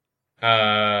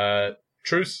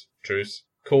 Truce.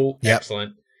 Cool. Yep.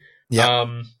 Excellent.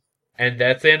 Yeah. And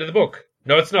that's the end of the book.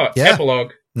 No, it's not. Yeah.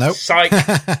 Epilogue. Nope. Psych.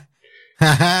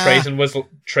 Trazyn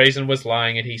was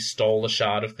lying, and he stole a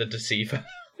shard of the Deceiver.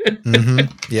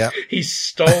 Yeah. He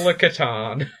stole a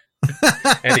Catan,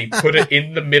 and he put it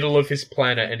in the middle of his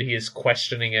planet, and he is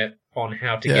questioning it on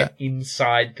how to get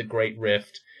inside the Great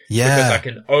Rift. Yeah. Because I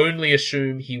can only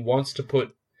assume he wants to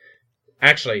put...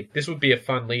 Actually, this would be a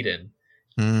fun lead-in.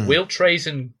 Will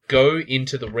Trazyn go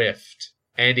into the Rift,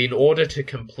 and in order to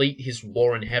complete his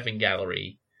War in Heaven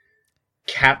gallery,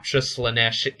 capture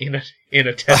Slaanesh in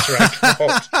a Tesseract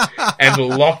vault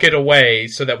and lock it away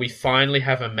so that we finally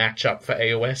have a matchup for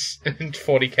AOS and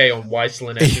 40k on why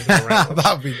Slaanesh isn't around?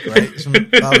 That'd be great.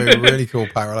 That'd be a really cool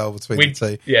parallel between the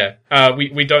two. Yeah.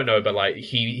 We don't know, but, like,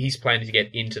 he's planning to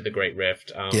get into the Great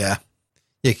Rift. Yeah,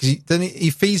 because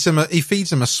he feeds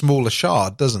him a smaller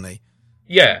shard, doesn't he?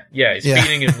 Yeah. He's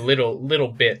feeding him little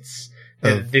bits.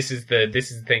 And this is the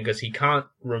thing, because he can't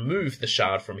remove the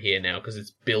shard from here now because it's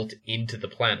built into the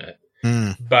planet.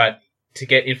 But to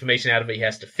get information out of it, he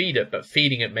has to feed it. But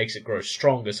feeding it makes it grow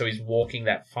stronger. So he's walking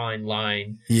that fine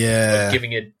line of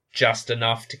giving it just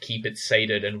enough to keep it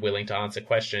sated and willing to answer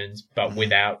questions, but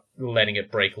without letting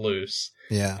it break loose.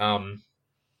 Yeah.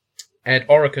 And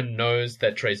Orikan knows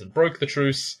that Trazyn broke the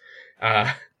truce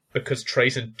because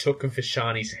Trazyn took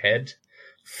Vishani's head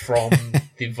from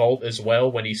the vault as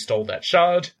well when he stole that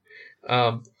shard.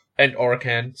 And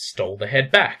Orikan stole the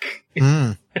head back.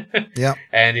 Yeah.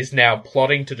 And is now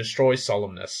plotting to destroy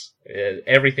Solemnus.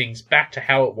 Everything's back to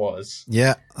how it was.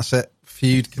 Yeah, that's it.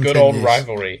 Feud continues. Good old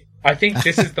rivalry. I think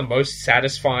this is the most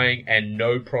satisfying and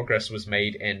no progress was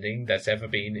made ending that's ever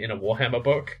been in a Warhammer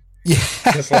book. Yeah.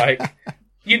 Because, like,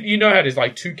 you know how it is,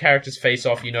 like, 2 characters face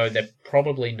off, you know that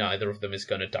probably neither of them is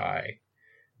going to die.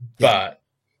 But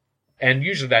and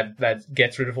usually that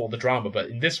gets rid of all the drama, but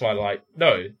in this one, like,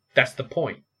 no, that's the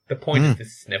point. The point is this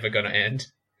is never going to end.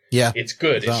 Yeah. It's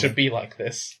good. Exactly. It should be like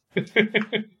this.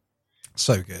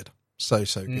 So good. So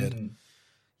good.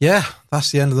 Yeah,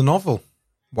 that's the end of the novel.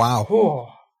 Wow.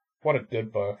 Oh, what a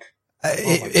good book.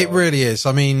 It really is.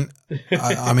 I mean,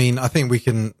 I think we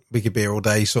could be here all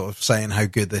day sort of saying how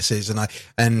good this is.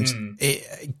 Again,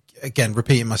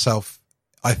 repeating myself,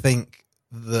 I think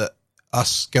that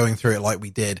us going through it like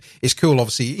we did, it's cool.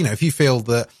 Obviously, you know, if you feel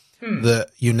that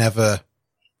you're never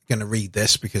going to read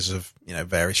this because of, you know,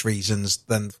 various reasons,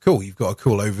 then cool, you've got a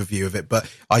cool overview of it. But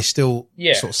I still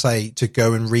sort of say to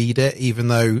go and read it,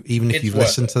 even if you've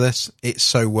listened to this, it's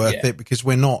so worth it, because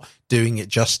we're not doing it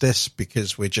justice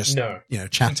because we're just you know,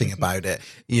 chatting about it.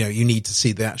 You know, you need to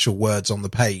see the actual words on the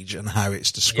page and how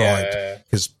it's described,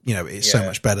 because you know, it's so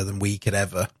much better than we could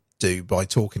ever do by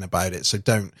talking about it. So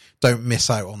don't miss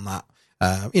out on that.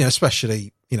 You know,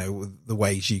 especially, you know, the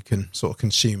ways you can sort of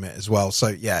consume it as well. So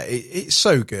yeah, it's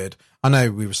so good. I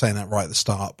know we were saying that right at the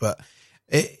start, but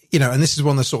you know, and this is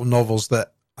one of the sort of novels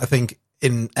that I think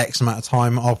in X amount of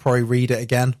time, I'll probably read it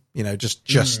again, you know, just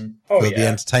for the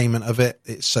entertainment of it.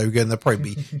 It's so good. And there'll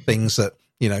probably be things that,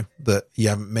 you know, that you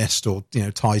haven't missed or, you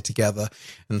know, tied together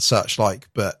and such like,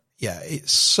 but yeah,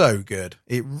 it's so good.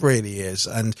 It really is.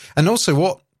 And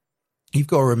also you've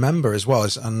got to remember as well,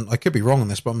 and I could be wrong on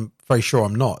this, but I'm very sure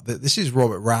I'm not, that this is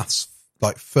Robert Rath's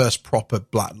like first proper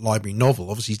Black Library novel.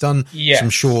 Obviously, he's done some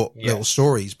short little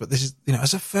stories, but this is,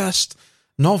 as a first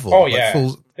novel. Oh, yeah.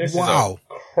 This is a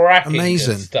cracking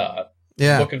amazing good start.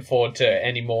 Yeah. Looking forward to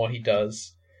any more he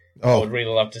does. I would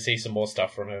really love to see some more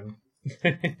stuff from him.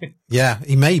 Yeah,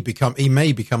 he may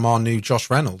become our new Josh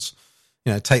Reynolds.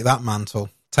 Take that mantle,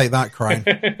 take that crown.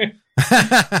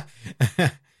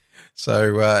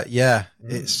 So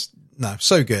it's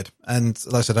so good, and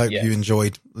like I said, I hope you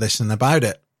enjoyed listening about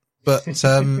it. But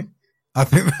I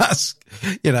think that's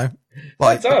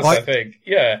that's us. I think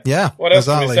What else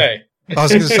can we say? I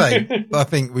was going to say, I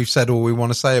think we've said all we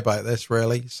want to say about this,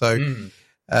 really. So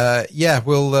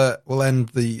we'll end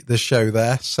the show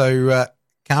there. So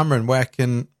Cameron, where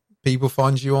can people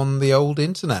find you on the old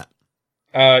internet?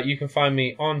 You can find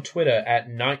me on Twitter at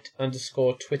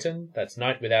 @knight_twitten. That's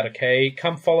Knight without a K.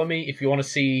 Come follow me if you want to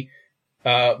see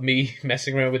me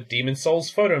messing around with Demon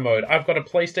Souls photo mode. I've got a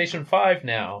PlayStation 5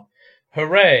 now.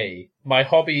 Hooray! My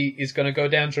hobby is going to go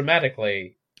down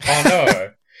dramatically. Oh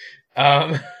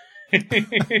no.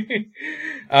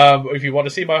 If you want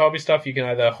to see my hobby stuff, you can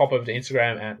either hop over to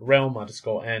Instagram at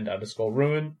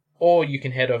realm_and_ruin, or you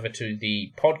can head over to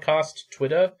the podcast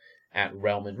Twitter at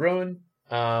Realm and Ruin,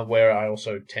 where I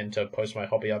also tend to post my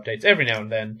hobby updates every now and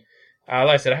then. Like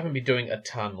I said, I haven't been doing a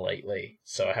ton lately,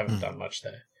 so I haven't done much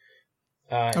there.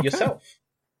 Yourself?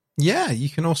 Yeah, you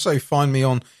can also find me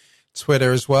on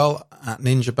Twitter as well at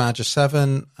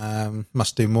NinjaBadger7.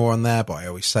 Must do more on there, but I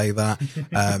always say that.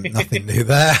 Nothing new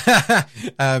there.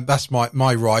 That's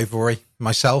my rivalry,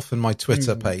 myself and my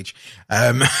Twitter page.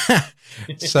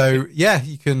 So yeah,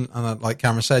 you can, like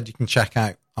Cameron said, you can check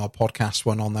out our podcast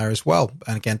one on there as well.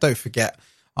 And again, don't forget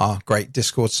our great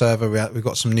Discord server. We've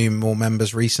got some more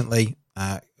members recently.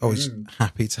 Always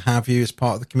happy to have you as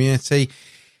part of the community.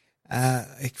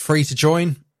 Free to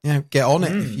join. Get on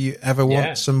it if you ever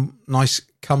want some nice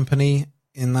company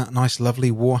in that nice,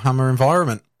 lovely Warhammer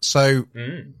environment. So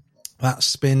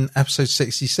that's been episode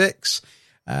 66.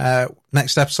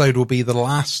 Next episode will be the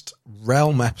last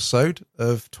Realm episode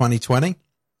of 2020.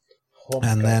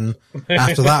 And then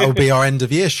after that will be our end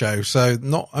of year show. So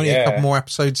not only a couple more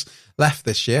episodes left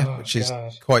this year, which is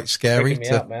quite scary.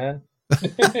 Up, man.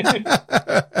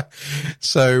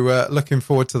 So looking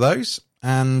forward to those.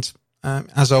 And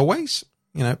as always,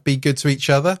 be good to each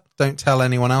other. Don't tell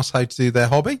anyone else how to do their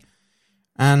hobby.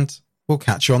 And we'll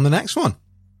catch you on the next one.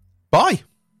 Bye.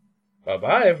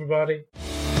 Bye-bye, everybody.